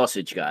 long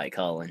sausage guy,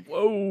 Colin.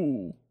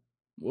 Whoa.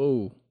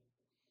 Whoa.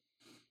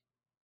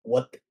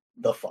 What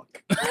the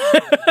fuck?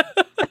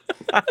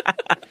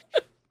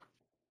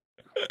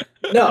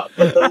 No,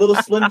 but the little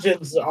Slim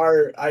Jims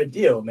are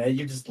ideal, man.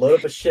 You just load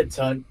up a shit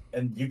ton,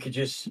 and you could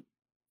just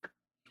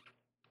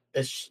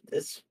it's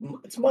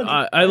money.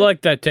 I right?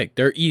 like that take.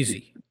 They're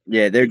easy.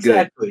 Yeah, they're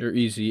Exactly. They're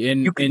easy.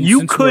 And You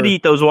since could we're-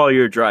 eat those while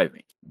you're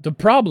driving. The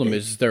problem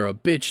is they're a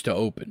bitch to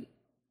open.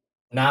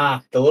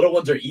 Nah, the little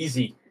ones are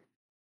easy.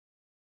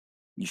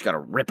 You just gotta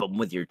rip them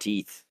with your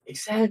teeth.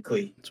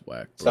 Exactly. It's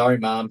whack. Bro. Sorry,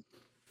 Mom.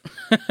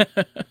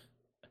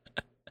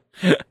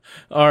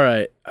 All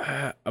right.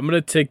 I'm going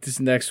to take this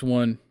next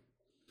one,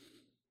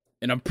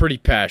 and I'm pretty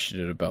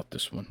passionate about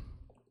this one.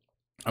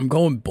 I'm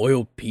going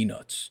boiled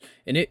peanuts.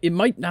 And it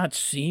might not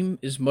seem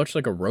as much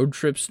like a road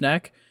trip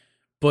snack,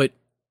 but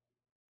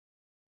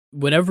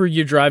whenever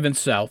you're driving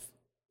south,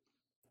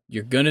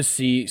 you're going to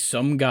see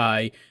some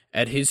guy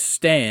at his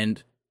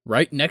stand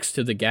right next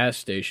to the gas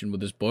station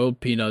with his boiled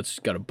peanuts. He's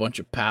got a bunch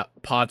of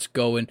pots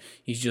going.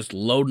 He's just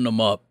loading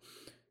them up.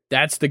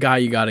 That's the guy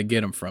you got to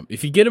get him from.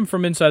 If you get him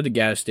from inside the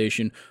gas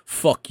station,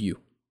 fuck you.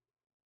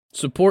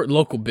 Support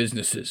local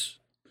businesses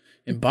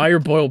and buy your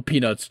boiled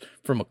peanuts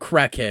from a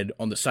crackhead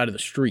on the side of the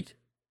street.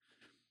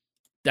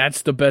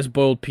 That's the best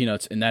boiled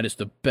peanuts, and that is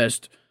the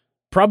best,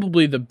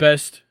 probably the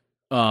best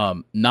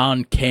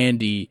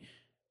non-candy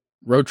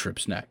road trip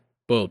snack,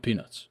 boiled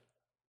peanuts.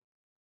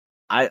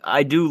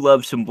 I do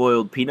love some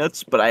boiled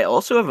peanuts, but I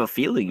also have a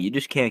feeling you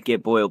just can't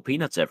get boiled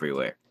peanuts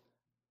everywhere.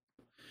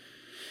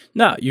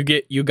 No, you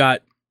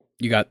got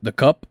the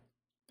cup,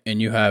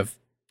 and you have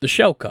the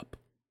shell cup.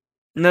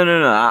 No.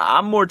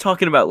 I'm more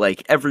talking about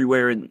like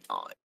everywhere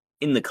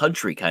in the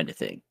country kind of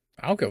thing.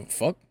 I don't give a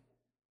fuck.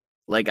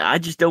 Like I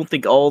just don't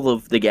think all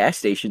of the gas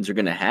stations are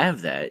gonna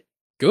have that.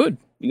 Good.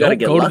 You gotta Don't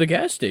get go to lucky. the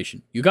gas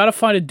station. You got to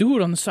find a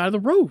dude on the side of the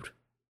road.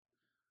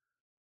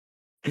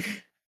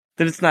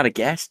 Then it's not a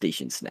gas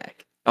station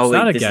snack. It's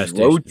not a this gas is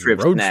road station.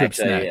 trip Road snacks.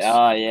 trip snacks.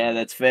 Oh yeah,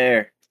 that's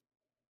fair.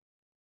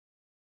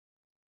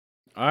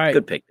 All right.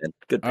 Good pick then.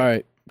 Good pick. All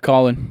right,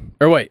 Colin.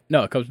 Or wait,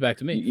 no, it comes back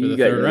to me for You the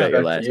got- third you got round.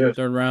 your Back last. to you.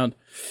 Third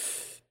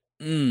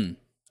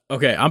round.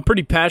 Okay, I'm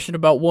pretty passionate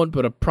about one,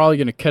 but I'm probably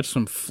gonna catch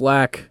some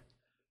flack.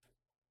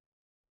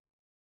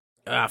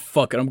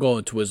 Fuck it. I'm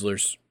going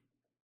Twizzlers.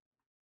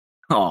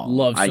 Oh,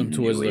 Love I some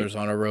knew it. Twizzlers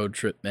on a road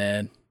trip,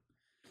 man.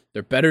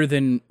 They're better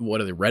than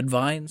what are they? Red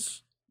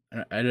Vines.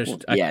 I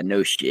just Well, yeah,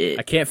 no shit.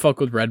 I can't fuck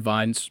with red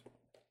vines.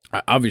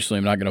 Obviously,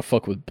 I'm not going to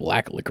fuck with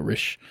black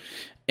licorice.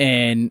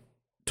 And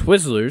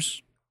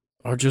Twizzlers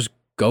are just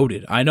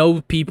goated. I know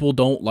people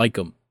don't like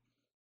them.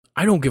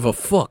 I don't give a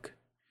fuck.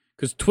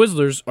 Because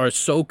Twizzlers are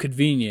so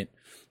convenient.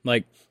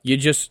 Like, you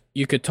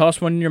could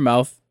toss one in your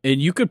mouth, and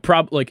you could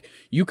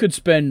you could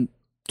spend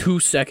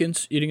 2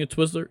 seconds eating a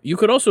Twizzler. You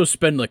could also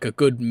spend like a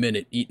good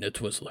minute eating a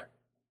Twizzler.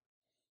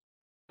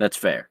 That's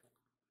fair.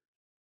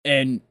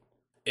 And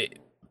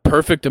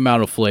perfect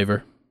amount of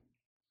flavor.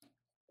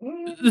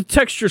 The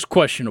texture's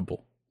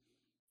questionable.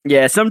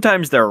 Yeah,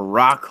 sometimes they're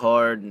rock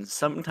hard, and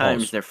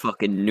sometimes Pause. they're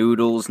fucking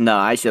noodles. No,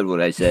 I said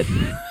what I said.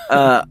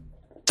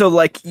 So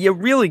like, you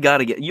really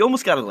gotta you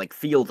almost gotta like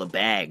feel the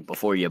bag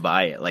before you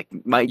buy it. Like,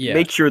 Yeah.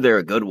 make sure they're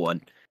a good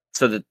one,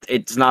 so that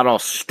it's not all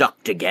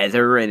stuck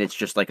together and it's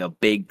just like a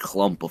big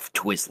clump of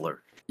Twizzler.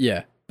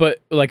 Yeah,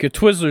 but like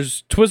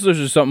Twizzlers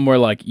is something where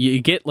like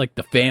you get like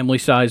the family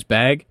size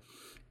bag,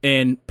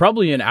 and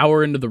probably an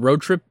hour into the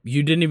road trip,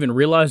 you didn't even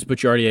realize,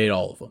 but you already ate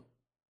all of them.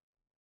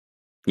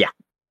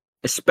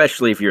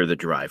 Especially if you're the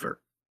driver.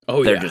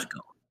 Oh They're yeah, just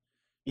going.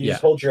 You Yeah.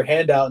 just hold your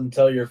hand out and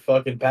tell your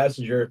fucking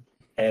passenger,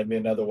 hand me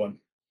another one.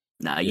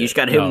 Nah, Yeah, you just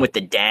gotta hit them no. with the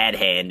dad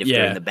hand if they're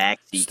Yeah. in the back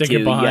seat stick too.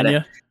 it behind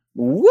gotta,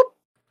 you.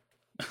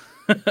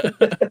 Whoop.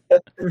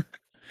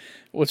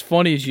 What's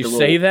funny is you the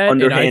say little that,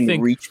 and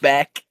underhand reach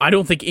back. I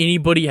don't think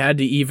anybody had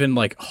to even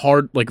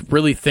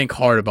really think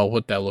hard about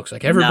what that looks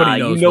like. Everybody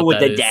knows you know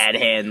what that the is. dad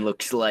hand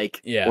looks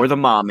like. Yeah. Or the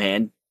mom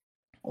hand.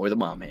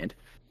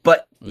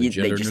 But Or the they just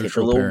hit the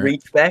gender-neutral little parent.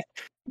 reach back.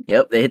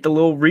 Yep, they hit the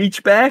little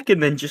reach back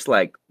and then just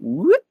like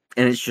whoop,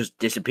 and it just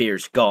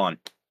disappears, gone.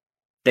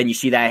 Then you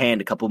see that hand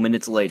a couple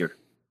minutes later,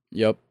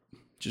 Yep,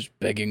 just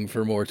begging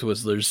for more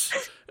Twizzlers.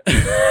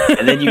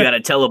 and then you gotta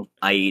tell them,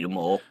 "I eat them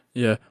all.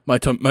 Yeah, my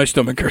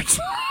stomach hurts.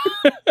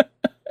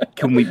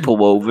 Can we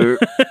pull over?"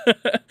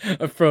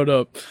 I froed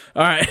up.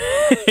 All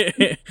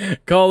right,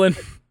 Colin,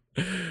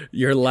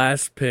 your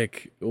last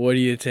pick. What are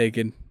you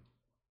taking?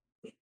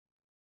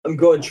 I'm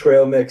going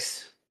trail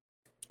mix.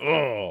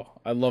 Oh,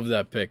 I love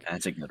that pick.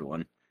 That's a good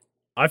one.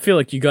 I feel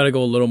like you got to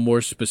go a little more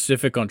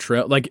specific on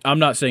trail. Like, I'm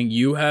not saying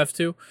you have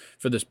to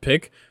for this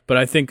pick, but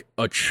I think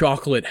a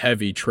chocolate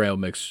heavy trail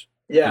mix.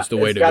 Yeah, It's the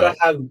way it's to gotta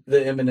go. have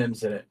the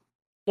M&Ms in it.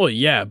 Well,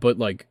 yeah, but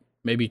like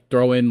maybe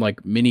throw in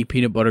like mini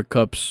peanut butter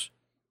cups.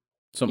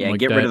 something Yeah, like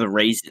get that. rid of the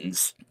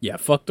raisins. Yeah,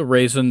 fuck the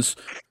raisins.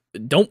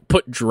 Don't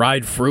put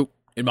dried fruit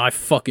in my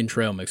fucking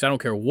trail mix. I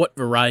don't care what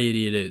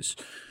variety it is.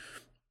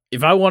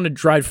 If I wanted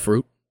dried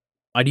fruit,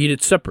 I'd eat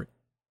it separate.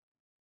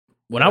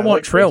 When I want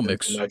like trail raisins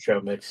mix, in my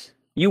trail mix.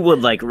 You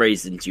would like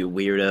raisins, you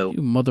weirdo.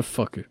 you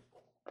motherfucker.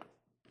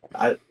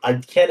 I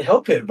can't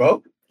help it,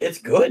 bro. It's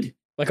good.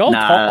 Like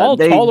Nah, I'll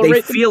they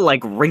tolerate them. feel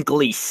like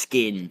wrinkly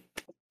skin.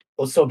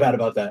 What's so bad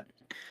about that?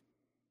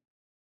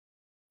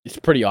 It's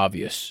pretty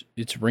obvious.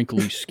 It's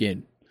wrinkly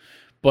skin.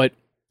 But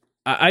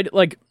I'm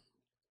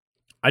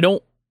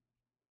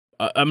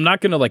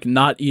not gonna like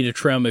not eat a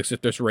trail mix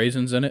if there's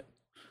raisins in it.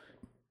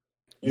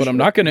 But I'm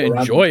not gonna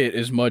enjoy it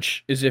as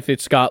much as if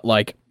it's got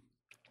like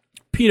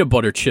peanut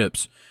butter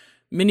chips,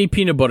 mini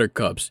peanut butter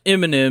cups,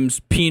 M&Ms,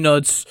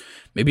 peanuts,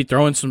 maybe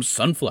throw in some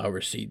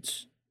sunflower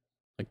seeds.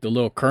 Like the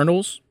little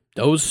kernels,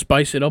 those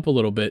spice it up a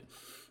little bit.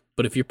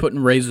 But if you're putting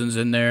raisins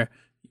in there,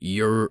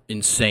 you're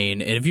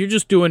insane. And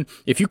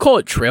if you call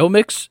it trail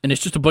mix and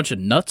it's just a bunch of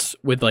nuts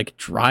with like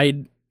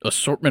dried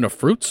assortment of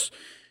fruits,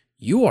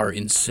 you are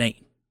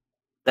insane.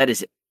 That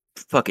is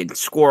fucking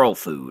squirrel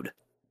food.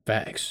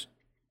 Facts.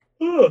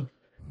 Ugh.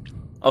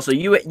 Also,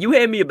 you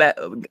hand me a bag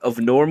of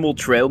normal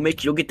trail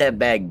mix, you'll get that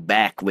bag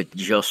back with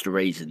just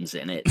raisins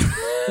in it.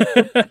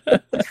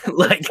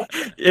 Like,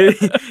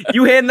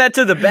 you hand that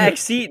to the back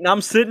seat, and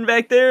I'm sitting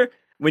back there.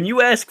 When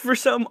you ask for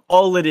some,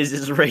 all it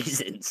is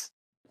raisins.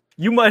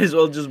 You might as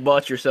well just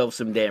bought yourself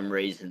some damn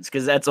raisins,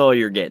 because that's all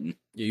you're getting.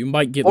 Yeah, you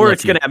might get Or lucky.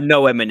 it's gonna have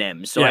no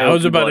M&Ms. So Yeah, I hope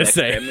was you about bought to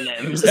extra say.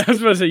 M&Ms. I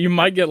was about to say you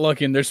might get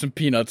lucky and there's some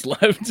peanuts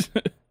left.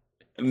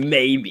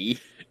 Maybe.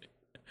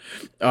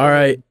 All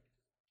right,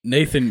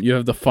 Nathan, you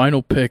have the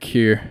final pick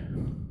here.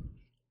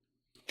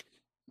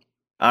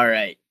 All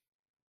right.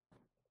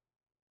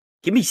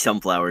 Give me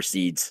sunflower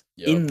seeds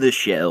Yep. in the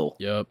shell.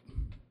 Yep.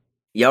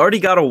 You already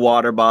got a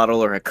water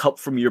bottle or a cup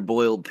from your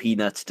boiled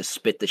peanuts to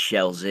spit the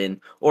shells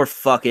in, or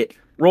fuck it,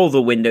 roll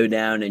the window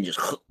down and just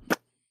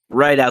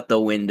right out the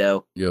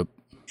window. Yep.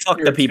 Fuck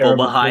You're the a people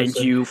terrible behind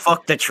person. you.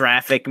 Fuck the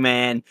traffic,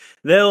 man.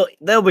 They'll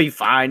be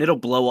fine. It'll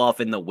blow off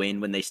in the wind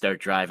when they start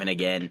driving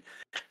again.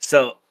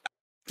 So,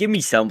 give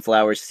me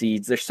sunflower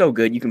seeds. They're so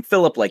good. You can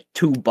fill up like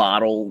 2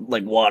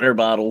 water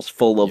bottles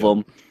full of Yep.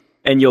 them,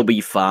 and you'll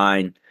be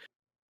fine.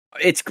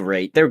 It's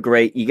great. They're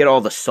great. You get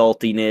all the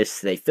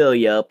saltiness. They fill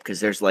you up because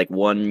there's like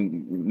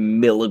 1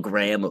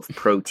 milligram of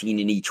protein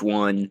in each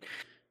one.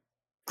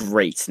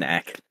 Great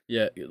snack.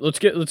 Yeah. Let's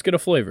get a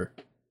flavor.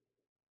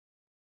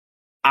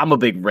 I'm a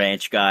big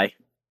ranch guy.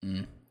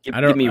 Mm. Give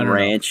I don't me know.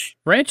 ranch.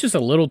 Ranch is a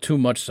little too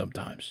much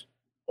sometimes.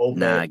 Old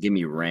Nah, man. give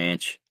me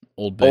ranch.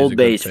 Old Bay's Old a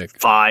good Bay's pick.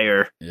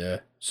 fire. Yeah.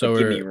 So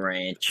Give me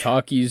ranch.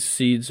 Takis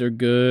seeds are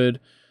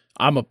good.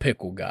 I'm a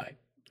pickle guy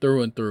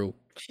through and through.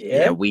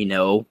 Yeah, we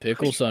know.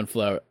 Pickle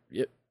sunflower.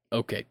 Yep.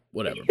 Okay.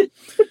 Whatever.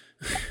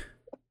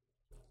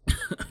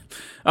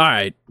 All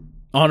right.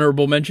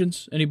 Honorable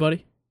mentions.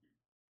 Anybody?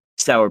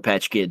 Sour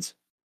Patch Kids.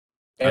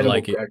 Animal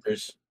like it.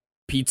 crackers.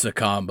 Pizza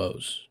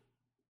combos.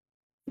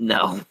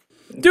 No.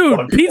 Dude,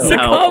 Fuck pizza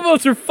no.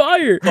 combos are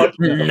fire. Fuck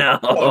No.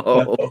 Fuck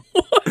no.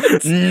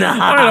 What? Nah.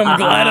 All right, I'm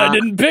glad I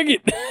didn't pick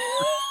it.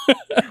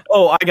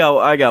 Oh,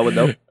 I got one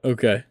though.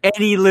 Okay.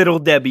 Any Little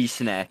Debbie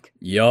snack.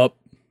 Yup.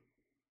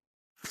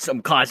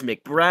 Some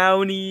cosmic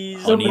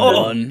brownies. Honey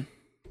Oh, bun.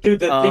 Dude,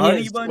 the thing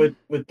honey is, bun?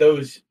 with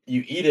those,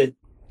 you eat it,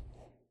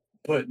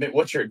 but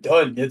once you're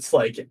done, it's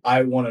like,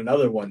 I want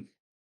another one.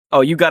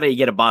 Oh, you gotta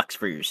get a box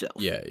for yourself.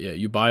 Yeah.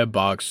 You buy a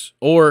box,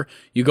 or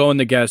you go in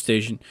the gas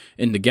station,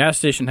 and the gas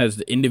station has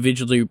the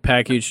individually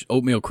packaged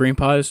oatmeal cream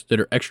pies that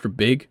are extra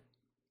big.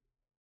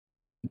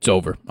 It's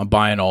over. I'm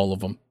buying all of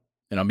them,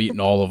 and I'm eating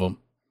all of them.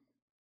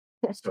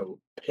 So,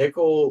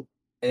 pickle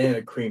and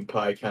a cream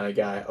pie kind of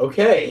guy.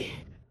 Okay.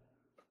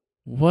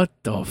 What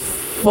the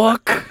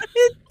fuck?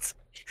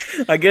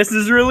 I guess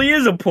this really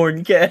is a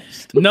porn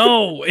cast.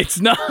 No, it's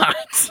not.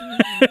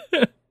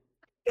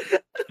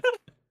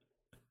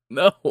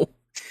 No.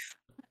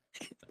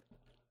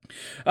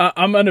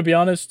 I'm going to be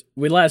honest.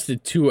 We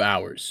lasted 2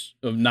 hours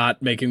of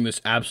not making this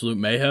absolute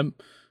mayhem,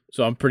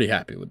 so I'm pretty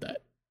happy with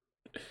that.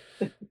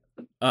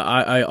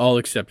 I'll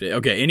accept it.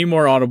 Okay, any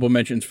more audible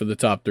mentions for the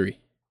top 3?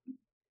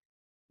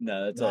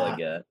 No, that's all I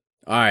got.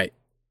 All right,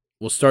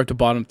 we'll start the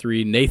bottom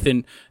 3.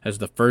 Nathan has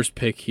the first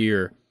pick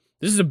here.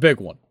 This is a big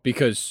one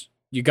because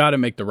you got to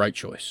make the right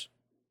choice.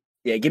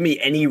 Yeah, give me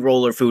any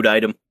roller food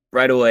item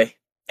right away.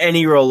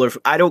 Any roller.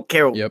 I don't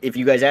care Yep. if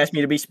you guys ask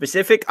me to be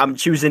specific. I'm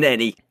choosing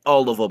any.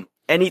 All of them.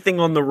 Anything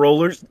on the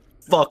rollers?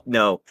 Fuck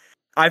no.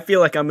 I feel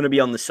like I'm going to be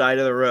on the side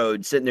of the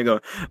road sitting there going,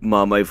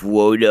 Mom, I've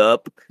woke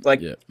up. Like,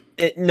 Yeah.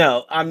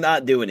 no, I'm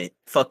not doing it.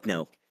 Fuck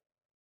no.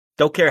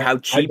 Don't care how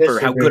cheap or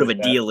how disagree good of a with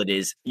that. deal it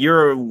is.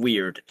 You're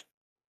weird.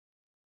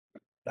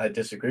 I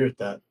disagree with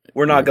that.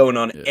 We're not going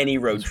on Yeah, any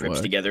road that's trips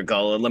why. together,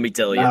 Colin. Let me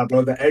tell you. Nah,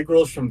 bro, the egg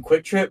rolls from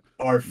Quick Trip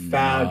are Nah.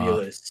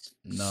 fabulous.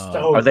 No.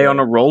 So Are they on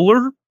a good.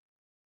 roller?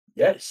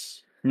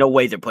 Yes. No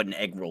way they're putting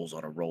egg rolls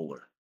on a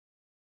roller.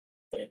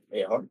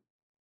 They are.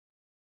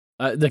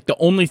 Like the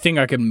only thing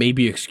I could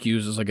maybe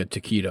excuse is like a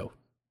taquito.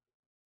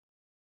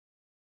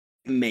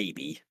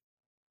 Maybe.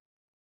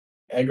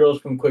 egg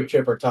rolls from Quick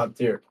Trip are top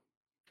tier.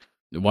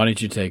 Why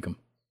didn't you take them?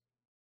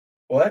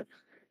 What?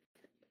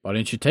 Why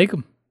didn't you take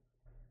them?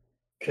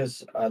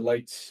 Because I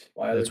liked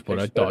my other That's what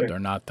I picks thought. better. They're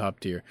not top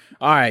tier.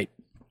 All right.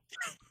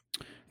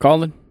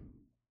 Colin,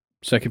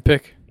 second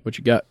pick. What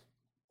you got?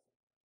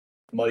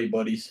 Muddy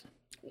Buddies.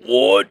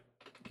 What?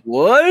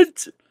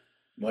 What?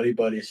 Muddy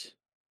Buddies.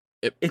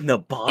 In the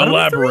bottom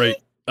Elaborate.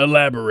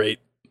 Elaborate.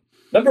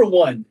 Number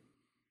one,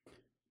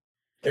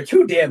 they're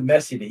too damn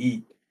messy to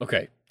eat.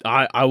 Okay.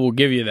 I will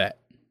give you that.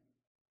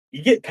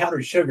 You get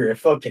powdered sugar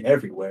fucking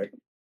everywhere.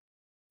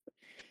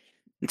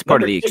 It's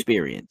part of Number the two-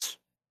 experience.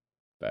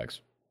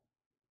 Facts.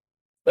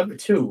 Number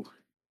two,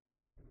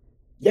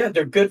 yeah,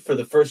 they're good for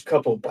the first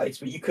couple of bites,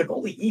 but you can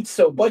only eat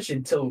so much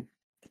until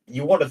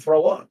you want to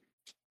throw up.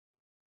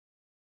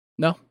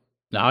 No.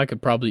 Now I could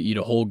probably eat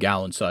a whole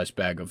gallon-sized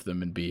bag of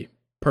them and be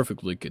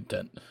perfectly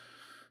content.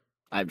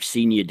 I've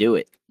seen you do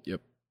it.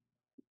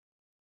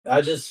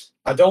 I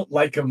don't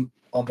like them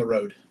on the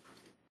road.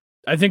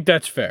 I think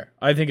that's fair.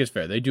 I think it's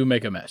fair. They do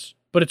make a mess.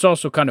 But it's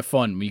also kind of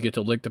fun when you get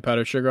to lick the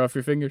powdered sugar off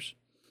your fingers.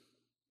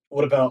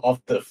 What about off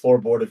the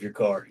floorboard of your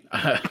car?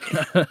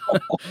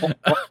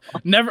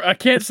 Never. I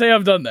can't say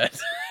I've done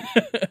that.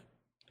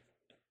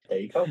 There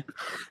you go.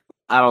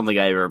 I don't think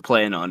I ever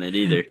plan on it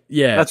either.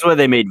 Yeah. That's why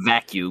they made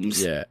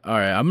vacuums. Yeah. All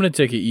right. I'm gonna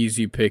take an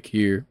easy pick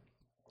here.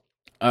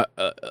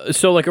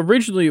 So like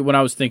originally when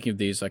I was thinking of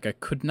these, like I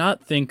could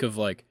not think of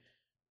like,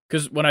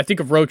 because when I think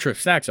of road trip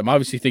snacks, I'm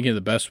obviously thinking of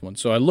the best one.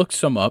 So I looked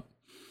some up,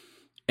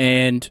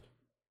 and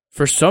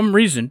for some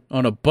reason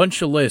on a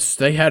bunch of lists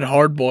they had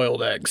hard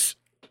boiled eggs.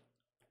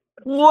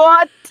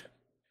 What?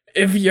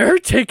 If you're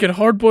taking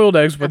hard boiled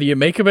eggs, whether you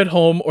make them at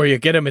home or you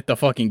get them at the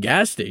fucking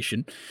gas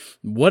station,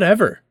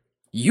 whatever,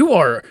 you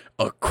are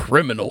a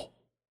criminal.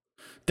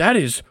 That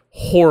is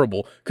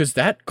horrible, because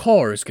that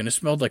car is going to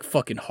smell like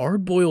fucking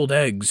hard boiled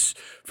eggs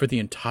for the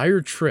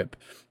entire trip.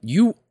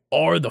 You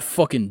are the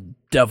fucking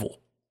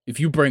devil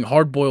if you bring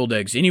hard boiled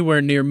eggs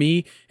anywhere near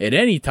me at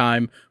any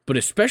time, but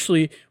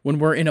especially when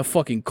we're in a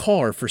fucking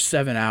car for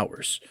 7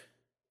 hours.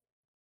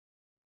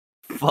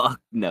 Fuck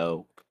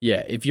no.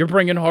 Yeah, if you're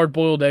bringing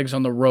hard-boiled eggs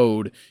on the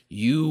road,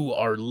 you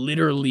are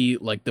literally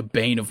like the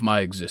bane of my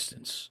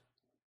existence.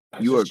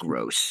 You are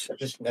gross. I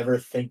just never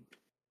think.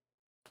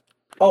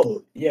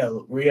 Oh, yeah,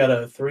 we got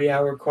a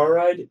 3-hour car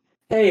ride.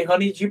 Hey,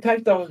 honey, did you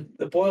pack the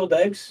boiled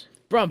eggs?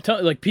 Bro, I'm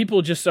telling you, like,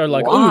 people just are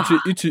like,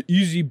 oh, it's an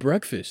easy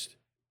breakfast.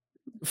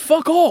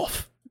 Fuck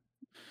off.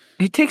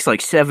 It takes like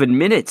 7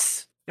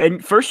 minutes.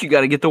 And first you got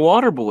to get the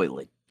water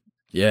boiling.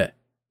 Yeah.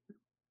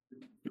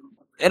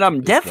 And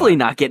I'm definitely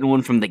not getting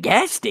one from the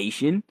gas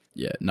station.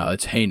 Yeah, no,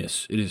 it's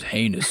heinous. It is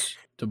heinous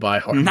to buy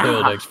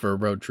hard-boiled eggs for a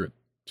road trip.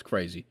 It's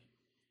crazy.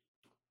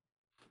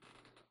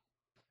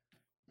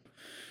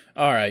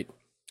 All right.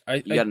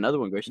 You got another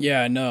one, Grayson?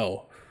 Yeah, I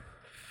know.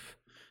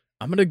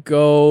 I'm going to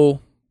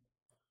go...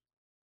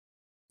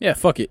 Yeah,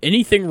 fuck it.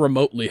 Anything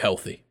remotely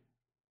healthy.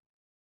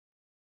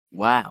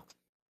 Wow.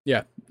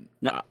 Yeah.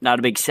 Not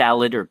a big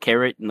salad or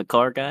carrot in the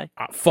car, guy?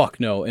 Fuck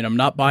no. And I'm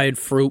not buying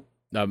fruit.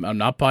 I'm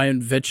not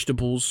buying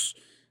vegetables.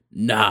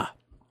 Nah.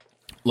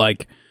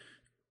 Like,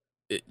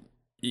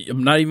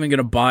 I'm not even going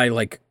to buy,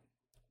 like,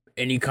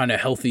 any kind of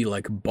healthy,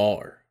 like,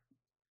 bar.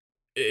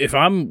 If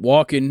I'm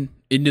walking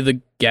into the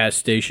gas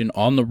station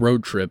on the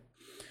road trip,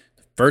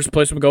 first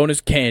place I'm going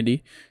is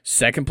candy.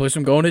 Second place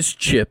I'm going is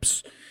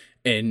chips.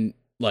 And,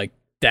 like,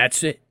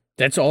 that's it.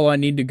 That's all I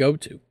need to go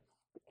to.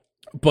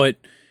 But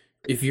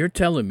if you're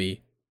telling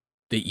me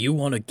that you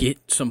want to get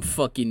some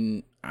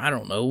fucking, I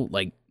don't know,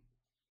 like,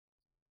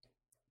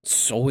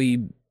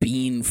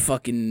 soybean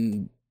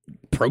fucking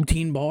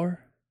protein bar,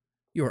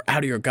 you're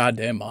out of your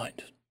goddamn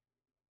mind.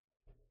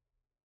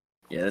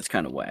 Yeah, that's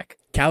kind of whack.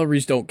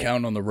 Calories don't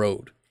count on the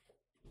road.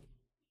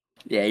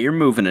 Yeah, you're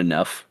moving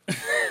enough.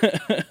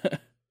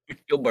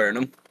 You'll burn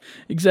them.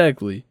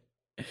 Exactly.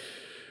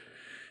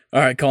 All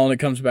right, Colin, it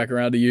comes back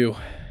around to you.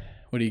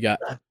 What do you got?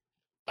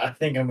 I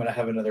think I'm going to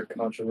have another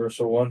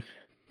controversial one.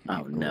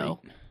 Oh, no.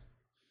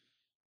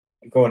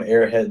 I'm going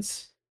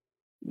Airheads.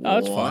 Oh,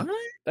 that's fine.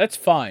 That's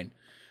fine.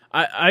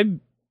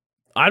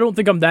 I don't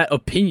think I'm that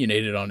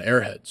opinionated on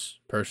Airheads,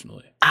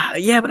 personally.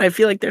 Yeah, but I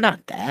feel like they're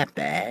not that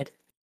bad.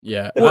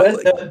 Yeah.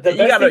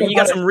 You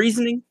got some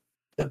reasoning?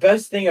 The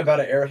best thing about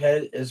an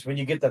Airhead is when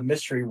you get the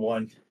mystery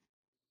one.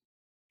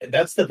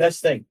 That's the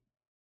best thing.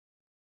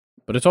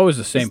 But it's always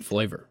the same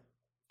flavor.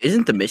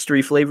 Isn't the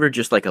mystery flavor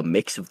just like a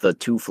mix of the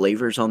two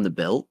flavors on the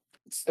belt?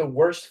 It's the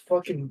worst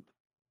fucking...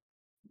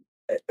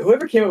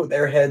 Whoever came up with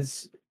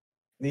Airheads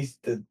needs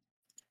to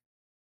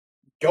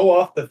go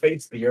off the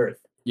face of the earth.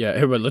 Yeah,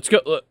 here, but let's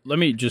go. Let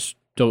me just...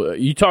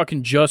 You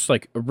talking just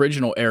like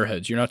original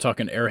Airheads? You're not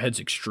talking Airheads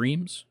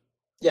Extremes?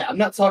 Yeah, I'm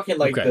not talking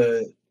like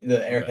Okay. the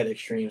Airhead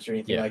Extremes or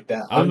anything like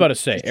that. I was about to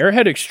say,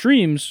 Airhead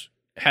Extremes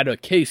had a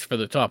case for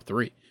the top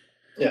 3.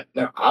 Yeah,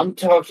 no, I'm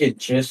talking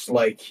just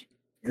like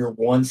your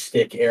one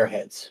stick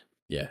Airheads.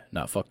 Yeah,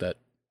 fuck that.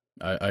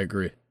 I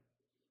agree.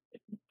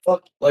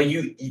 Fuck, like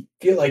you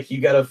feel like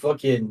you gotta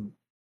fucking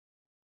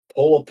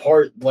pull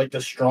apart like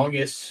the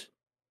strongest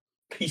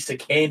piece of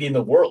candy in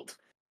the world.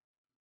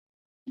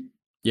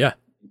 Yeah.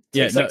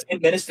 Yeah, takes like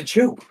 10 minutes to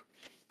chew.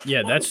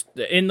 Yeah, that's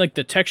and like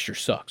the texture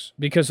sucks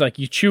because like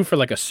you chew for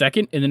like a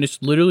second and then it's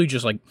literally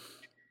just like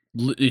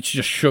it's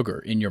just sugar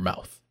in your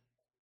mouth.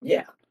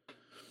 Yeah.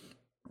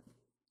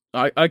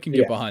 I can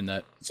get Yeah. behind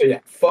that. So yeah,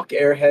 fuck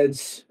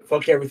Airheads.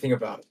 Fuck everything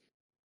about it.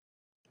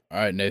 All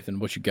right, Nathan,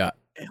 what you got?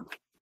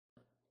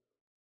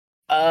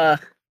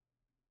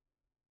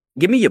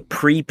 Give me a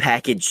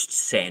pre-packaged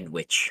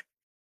sandwich.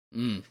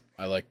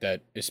 I like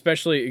that,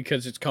 especially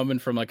because it's coming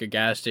from like a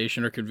gas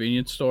station or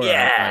convenience store.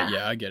 Yeah.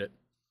 Yeah, I get it.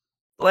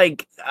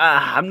 Like,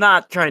 I'm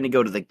not trying to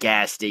go to the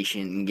gas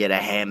station and get a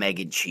ham, egg,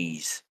 and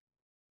cheese.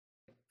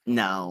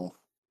 No,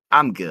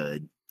 I'm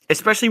good.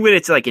 Especially when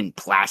it's like in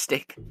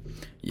plastic.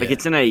 Yeah. Like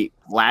it's in a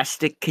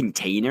plastic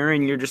container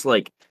and you're just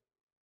like,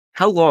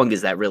 how long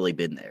has that really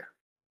been there?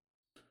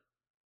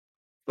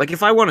 Like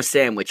if I want a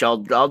sandwich, I'll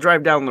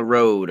drive down the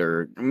road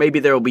or maybe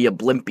there'll be a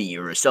Blimpie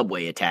or a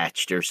Subway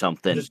attached or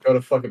something. Just go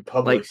to fucking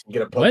Publix and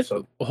get a pub What?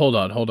 sub. Hold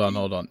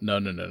on.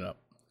 No.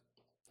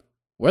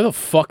 Where the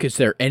fuck is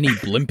there any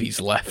Blimpies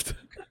left?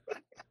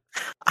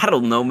 I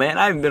don't know, man.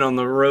 I haven't been on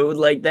the road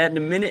like that in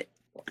a minute.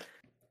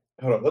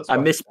 Hold on, let's I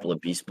find miss it.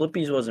 Blimpies.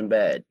 Blimpies wasn't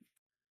bad.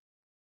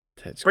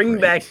 That's Bring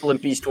crazy. back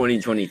Blimpies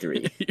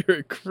 2023.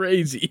 You're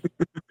crazy.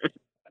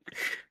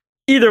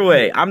 Either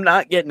way, I'm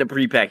not getting a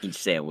prepackaged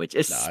sandwich, I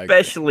agree.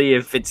 especially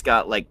if it's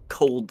got like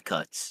cold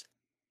cuts.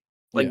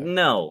 Like, Yeah.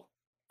 no,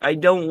 I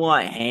don't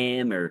want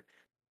ham or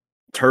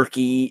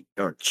turkey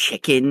or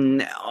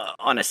chicken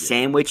on a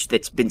sandwich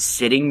that's been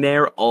sitting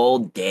there all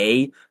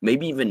day,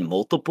 maybe even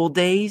multiple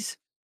days.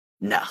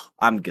 No,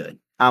 I'm good.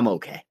 I'm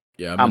okay.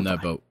 Yeah, I'm I'm in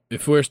that fine. boat.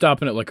 If we're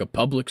stopping at like a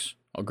Publix,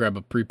 I'll grab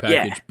a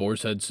prepackaged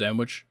boar's head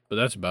sandwich, but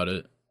that's about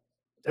it.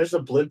 There's a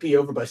Blimpie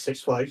over by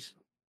Six Flags.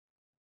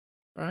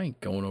 I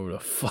ain't going over to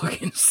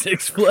fucking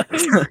Six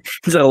Flags.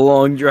 It's a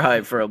long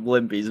drive for a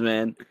Blimpies,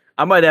 man.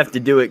 I might have to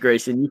do it,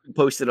 Grayson. You can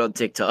post it on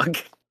TikTok.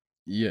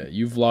 Yeah,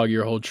 you vlog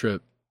your whole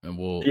trip and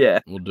we'll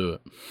do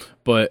it.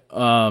 But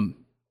all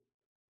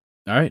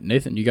right,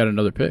 Nathan, you got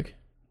another pick.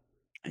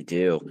 I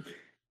do.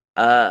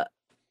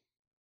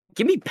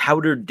 Give me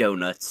powdered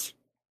donuts.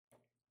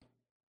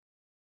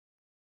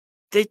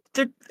 They're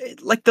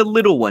like the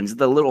little ones,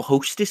 the little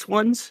Hostess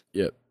ones.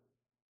 Yep.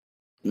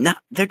 No,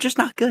 they're just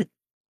not good.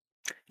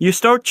 You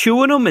start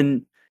chewing them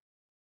and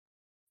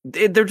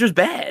they're just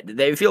bad.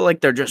 They feel like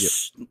they're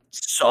just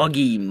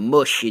soggy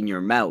mush in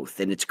your mouth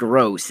and it's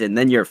gross. And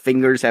then your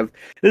fingers have...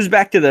 This is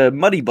back to the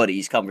Muddy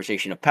Buddies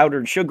conversation of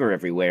powdered sugar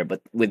everywhere,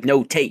 but with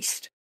no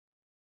taste.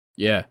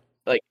 Yeah.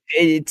 Like,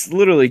 it's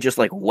literally just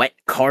like wet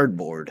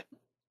cardboard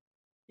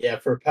Yeah,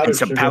 for powdered and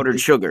some sugar, powdered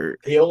sugar.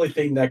 the only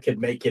thing that could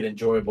make it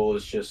enjoyable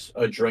is just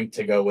a drink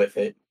to go with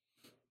it.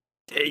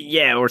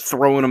 Yeah, or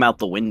throwing them out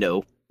the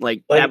window.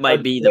 Like that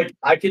might be the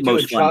I could do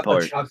most fun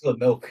part. chocolate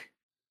milk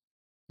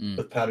Mm.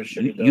 with powdered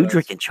sugar. you donuts.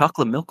 drinking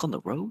chocolate milk on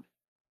the road?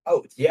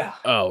 Oh yeah.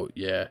 Oh,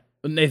 yeah.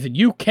 But Nathan,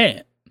 you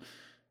can't.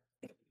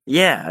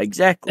 Yeah,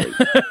 exactly.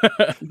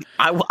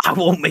 I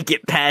won't make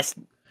it past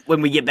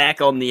when we get back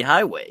on the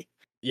highway.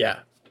 Yeah.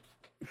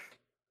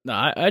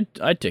 No,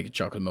 I'd take a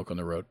chocolate milk on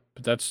the road,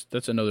 but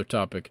that's another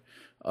topic.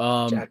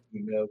 Jackie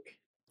milk.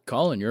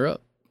 Colin, you're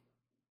up.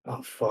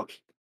 Oh fuck.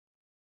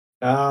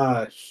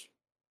 I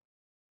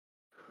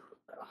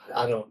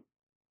don't.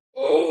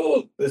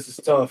 Oh, this is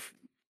tough.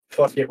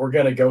 Fuck it, we're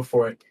gonna go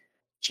for it.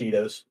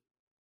 Cheetos.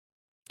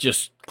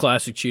 Just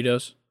classic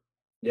Cheetos.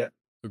 Yeah.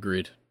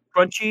 Agreed.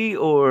 Crunchy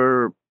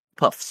or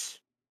puffs?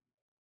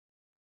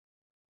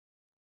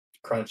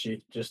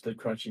 Crunchy. Just the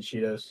crunchy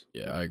Cheetos.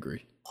 Yeah, I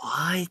agree.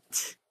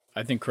 What?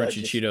 I think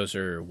crunchy just- Cheetos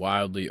are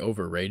wildly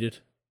overrated.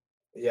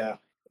 Yeah.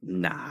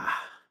 Nah.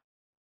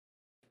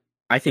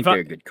 I think If I-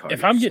 they're a good cardio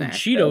If I'm getting snack,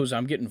 Cheetos,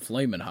 I'm getting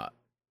Flamin' Hot.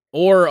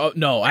 Or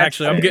no,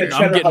 actually, I'm getting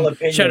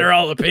jalapeno. cheddar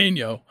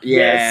jalapeno.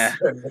 Yeah.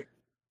 Yes.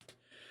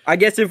 I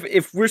guess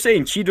if we're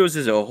saying Cheetos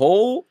as a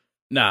whole,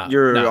 Nah,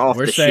 You're off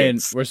we're the saying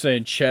shits. we're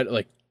saying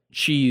like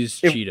cheese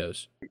If-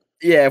 Cheetos.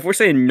 yeah, if we're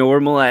saying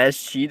normal ass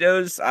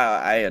Cheetos,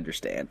 I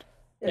understand.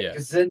 Yeah.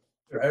 Because then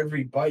for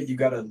every bite you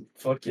gotta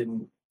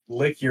fucking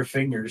lick your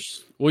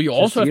fingers. Well, you Just-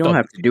 also you have don't to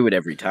have to do it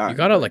every time. you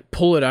gotta like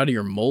pull it out of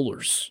your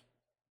molars.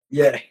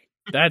 Yeah.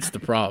 That's the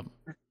problem.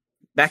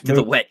 Back to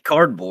the wet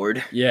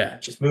cardboard. Yeah,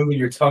 Just moving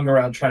your tongue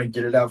around trying to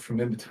get it out from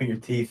in between your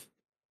teeth.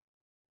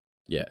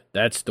 yeah,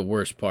 that's the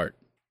worst part,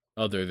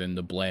 other than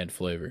the bland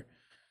flavor.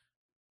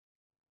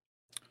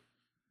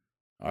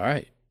 All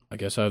right, I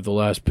guess I have the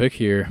last pick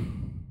here.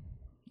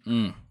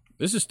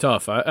 This is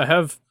tough. I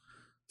have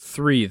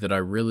 3 that I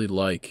really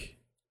like.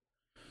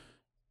 I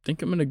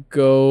think I'm gonna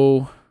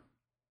go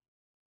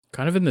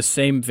kind of in the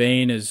same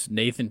vein as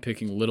Nathan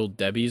picking Little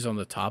Debbie's on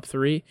the top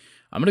 3.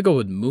 I'm gonna go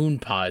with moon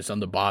pies on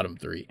the bottom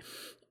 3.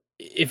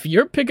 If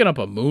you're picking up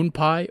a moon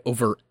pie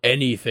over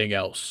anything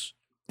else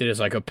that is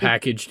like a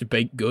packaged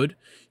baked good,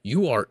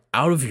 you are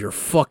out of your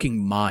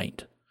fucking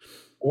mind.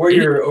 Or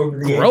you're over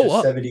the age grow of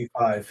up.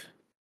 75.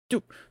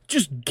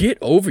 Just get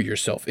over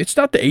yourself. It's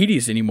not the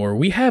 80s anymore.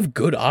 We have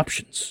good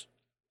options.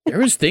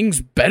 There is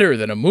things better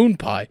than a moon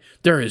pie.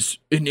 There is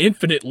an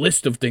infinite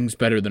list of things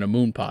better than a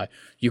moon pie.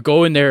 You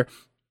go in there,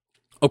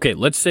 Okay,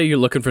 let's say you're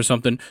looking for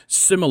something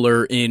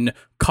similar in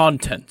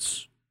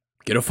contents.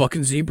 Get a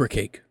fucking zebra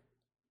cake.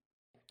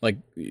 Like,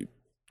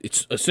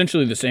 it's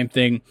essentially the same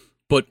thing,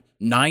 but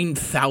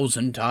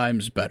 9,000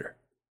 times better.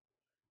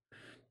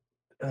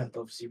 I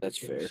love zebra That's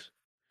fair. cakes.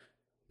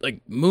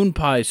 Like, moon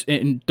pies,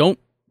 and don't...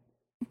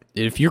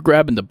 If you're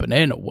grabbing the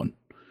banana one,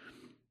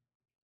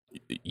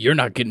 you're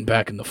not getting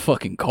back in the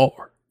fucking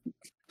car.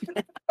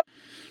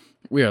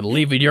 We are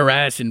leaving your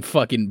ass in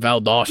fucking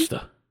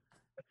Valdosta.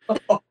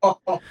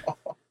 What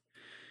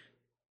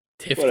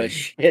Tiffany. a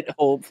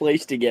shithole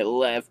place to get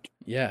left.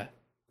 Yeah.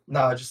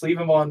 Nah, just leave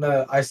him on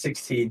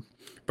I-16.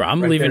 Bro,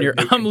 I'm Right leaving there, your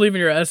Macon. I'm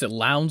leaving your ass at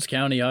Lowndes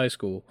County High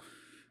School.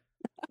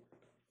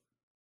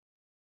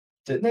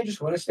 Didn't they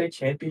just win a state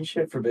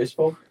championship for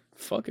baseball?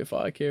 Fuck if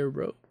I care,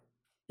 bro.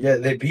 Yeah,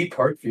 they beat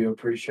Parkview, I'm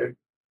pretty sure.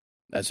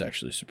 That's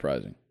actually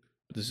surprising.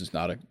 This is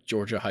not a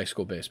Georgia high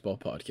school baseball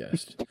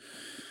podcast.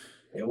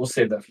 Yeah, we'll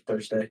save that for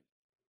Thursday.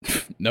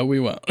 No, we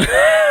won't.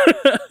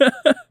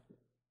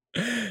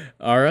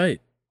 All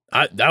right.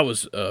 That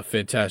was a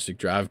fantastic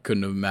drive.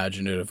 Couldn't have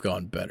imagined it have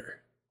gone better.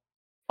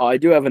 Oh, I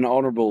do have an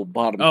honorable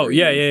bottom. Oh, three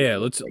yeah.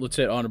 mention. Let's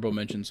hit honorable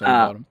mentions on the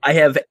bottom. I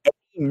have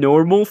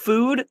normal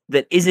food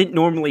that isn't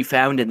normally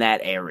found in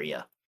that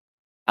area.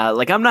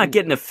 Like, I'm not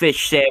getting a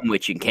fish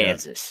sandwich in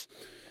Kansas.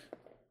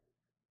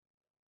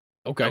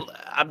 Okay.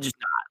 I'm just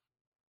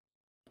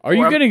Are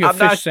you Or getting a I'm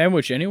fish not-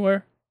 sandwich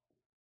anywhere?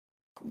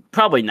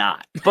 probably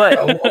not. But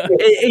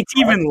it's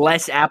even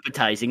less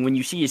appetizing when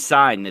you see a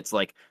sign that's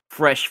like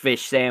fresh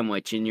fish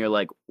sandwich and you're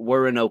like,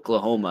 we're in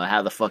Oklahoma.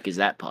 How the fuck is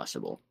that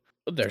possible?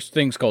 There's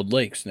things called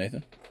lakes,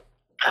 Nathan.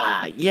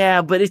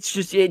 Yeah, but it's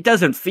just, it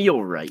doesn't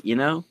feel right, you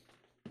know?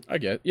 I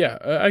get it. Yeah,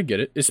 I get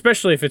it.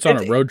 Especially if it's on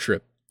a road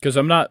trip. Because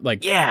I'm not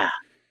like Yeah.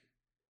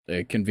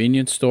 a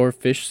convenience store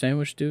fish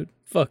sandwich dude.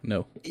 Fuck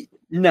no.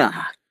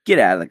 Nah, get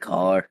out of the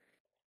car.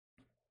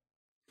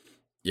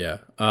 Yeah.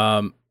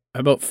 How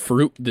about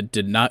fruit that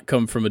did not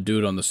come from a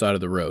dude on the side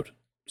of the road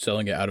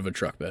selling it out of a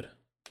truck bed?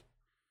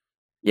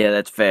 Yeah,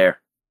 that's fair.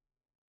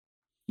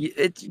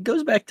 It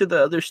goes back to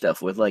the other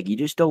stuff with like, you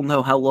just don't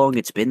know how long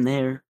it's been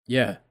there,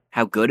 Yeah.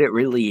 how good it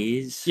really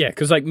is. Yeah,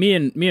 because like me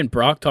and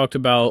Brock talked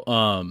about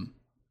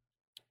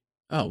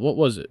what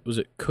was it? Was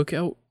it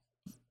cookout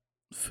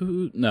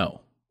food?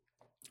 No.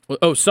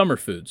 Oh, summer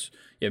foods.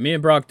 Yeah, me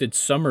and Brock did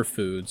summer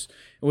foods,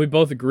 and we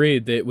both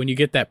agreed that when you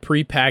get that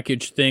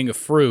prepackaged thing of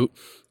fruit,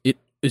 it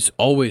is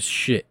always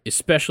shit,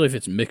 especially if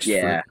it's mixed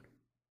Yeah. fruit.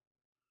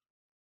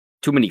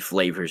 Too many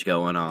flavors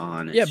going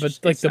on. It's Yeah, but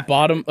just- like it's the not-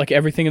 bottom, like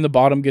everything in the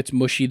bottom gets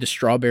mushy. The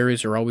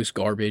strawberries are always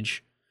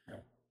garbage.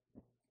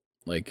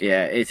 Like,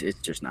 Yeah, it's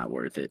just not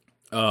worth it.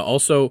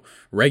 also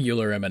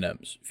regular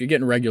M&Ms. If you're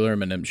getting regular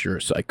M&Ms, you're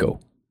a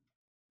psycho.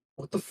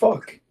 What the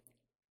fuck?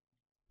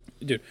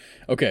 Dude,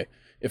 okay.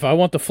 If I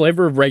want the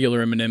flavor of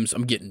regular M&Ms,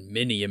 I'm getting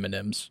mini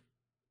M&Ms.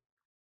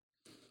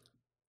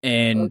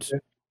 And Okay.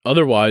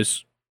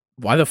 otherwise,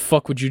 why the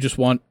fuck would you just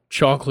want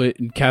chocolate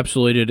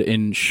encapsulated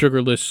in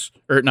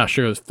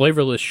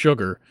flavorless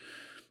sugar?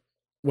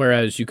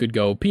 Whereas you could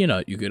go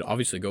peanut, you could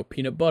obviously go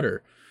peanut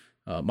butter.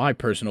 My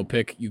personal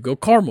pick, you go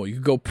caramel, you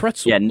go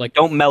pretzel. Yeah, like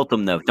don't melt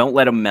them though. Don't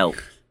let them melt.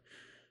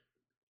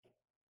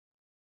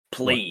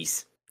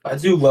 Please. I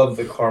do love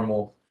the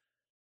caramel.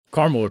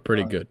 caramel are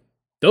pretty good.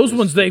 Those They're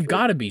ones, they've super.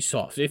 got to be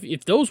soft.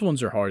 If those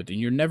ones are hard, then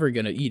you're never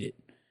gonna eat it,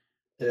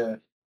 Yeah.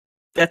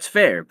 That's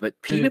fair, but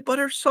Dude. peanut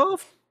butter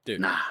soft?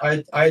 dude. Nah.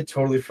 I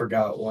totally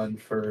forgot one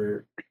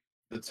for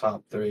the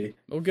top three.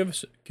 Well, give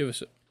us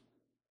it.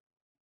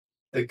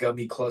 The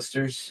gummy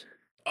clusters.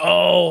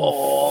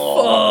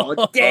 Oh,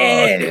 fuck.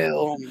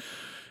 damn.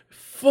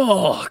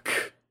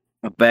 Fuck.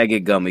 A bag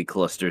of gummy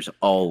clusters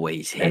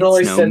always hits,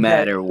 always no said that,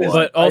 matter because-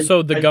 what. But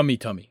also the I- gummy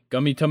tummy.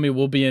 Gummy tummy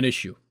will be an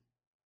issue.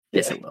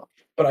 Yes, it will.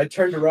 But I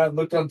turned around,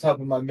 looked on top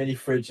of my mini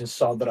fridge, and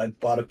saw that I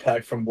bought a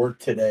pack from work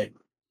today.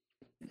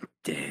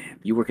 Damn.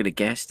 You work at a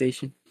gas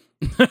station?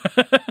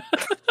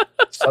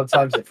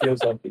 Sometimes it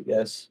feels like it,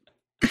 yes.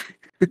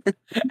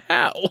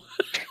 How?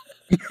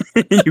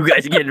 You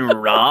guys getting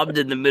robbed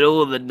in the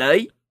middle of the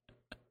night?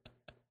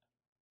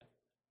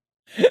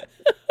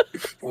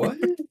 What?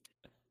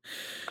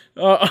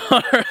 All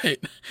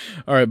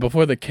right.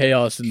 Before the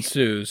chaos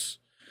ensues,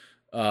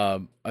 I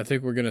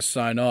think we're gonna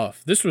sign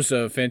off. This was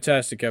a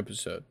fantastic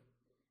episode.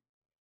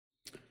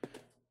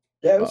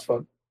 Yeah, it was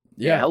fun.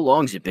 Yeah. How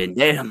long's it been?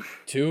 Damn.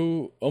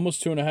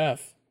 almost 2.5.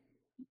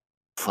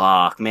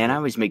 Fuck, man. I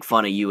always make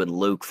fun of you and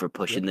Luke for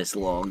pushing this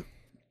long.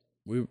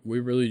 We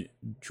really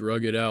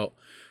drug it out,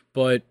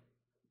 but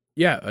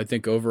yeah, I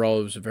think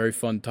overall it was a very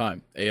fun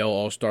time. AL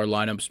All-Star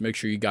lineups. Make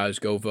sure you guys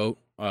go vote.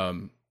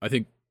 I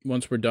think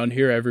once we're done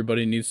here,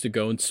 everybody needs to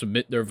go and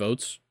submit their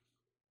votes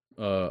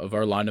of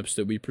our lineups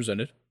that we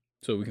presented,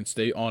 so we can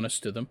stay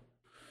honest to them.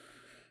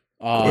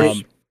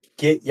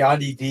 Get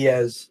Yandy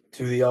Diaz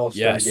to the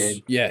All-Star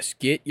game. Yes,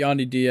 get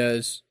Yandy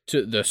Diaz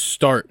to the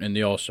start in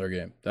the All-Star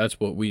game. That's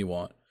what we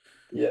want.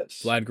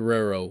 Yes. Vlad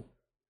Guerrero,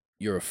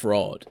 you're a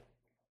fraud.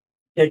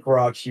 Kick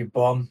rocks, you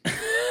bum.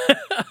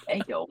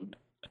 Hey, yo.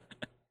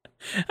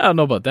 I don't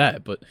know about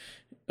that, but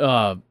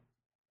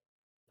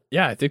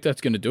yeah, I think that's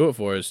going to do it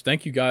for us.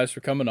 Thank you guys for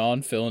coming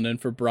on, filling in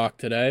for Brock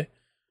today.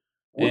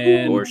 Of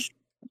And course.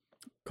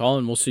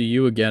 Colin, we'll see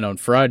you again on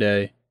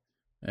Friday.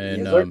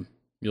 And Yes, sir.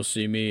 you'll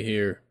see me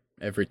here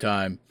every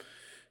time.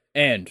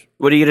 And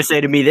What are you gonna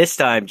say to me this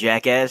time,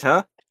 jackass?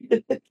 Huh?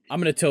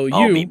 I'm going to tell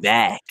I'll be you,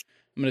 back.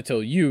 I'm going to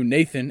tell you,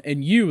 Nathan,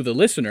 and you, the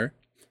listener,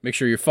 make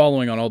sure you're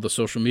following on all the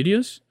social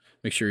medias.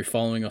 Make sure you're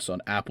following us on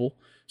Apple,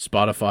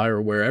 Spotify,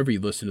 or wherever you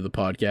listen to the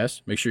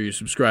podcast. Make sure you're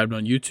subscribed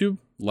on YouTube.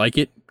 Like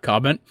it,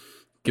 comment,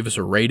 give us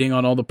a rating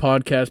on all the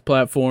podcast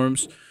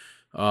platforms.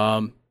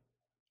 And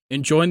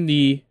join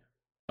the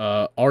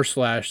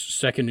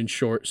r/second and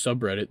short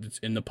subreddit that's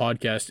in the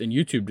podcast and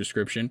YouTube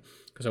description,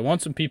 because I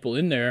want some people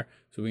in there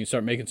so we can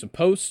start making some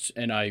posts,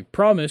 and I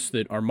promise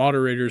that our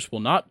moderators will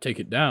not take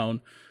it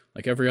down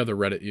like every other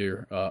Reddit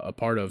you're a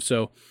part of.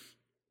 So,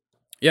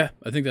 yeah,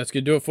 I think that's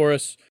going to do it for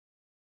us.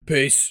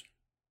 Peace.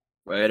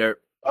 Later.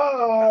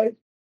 Bye.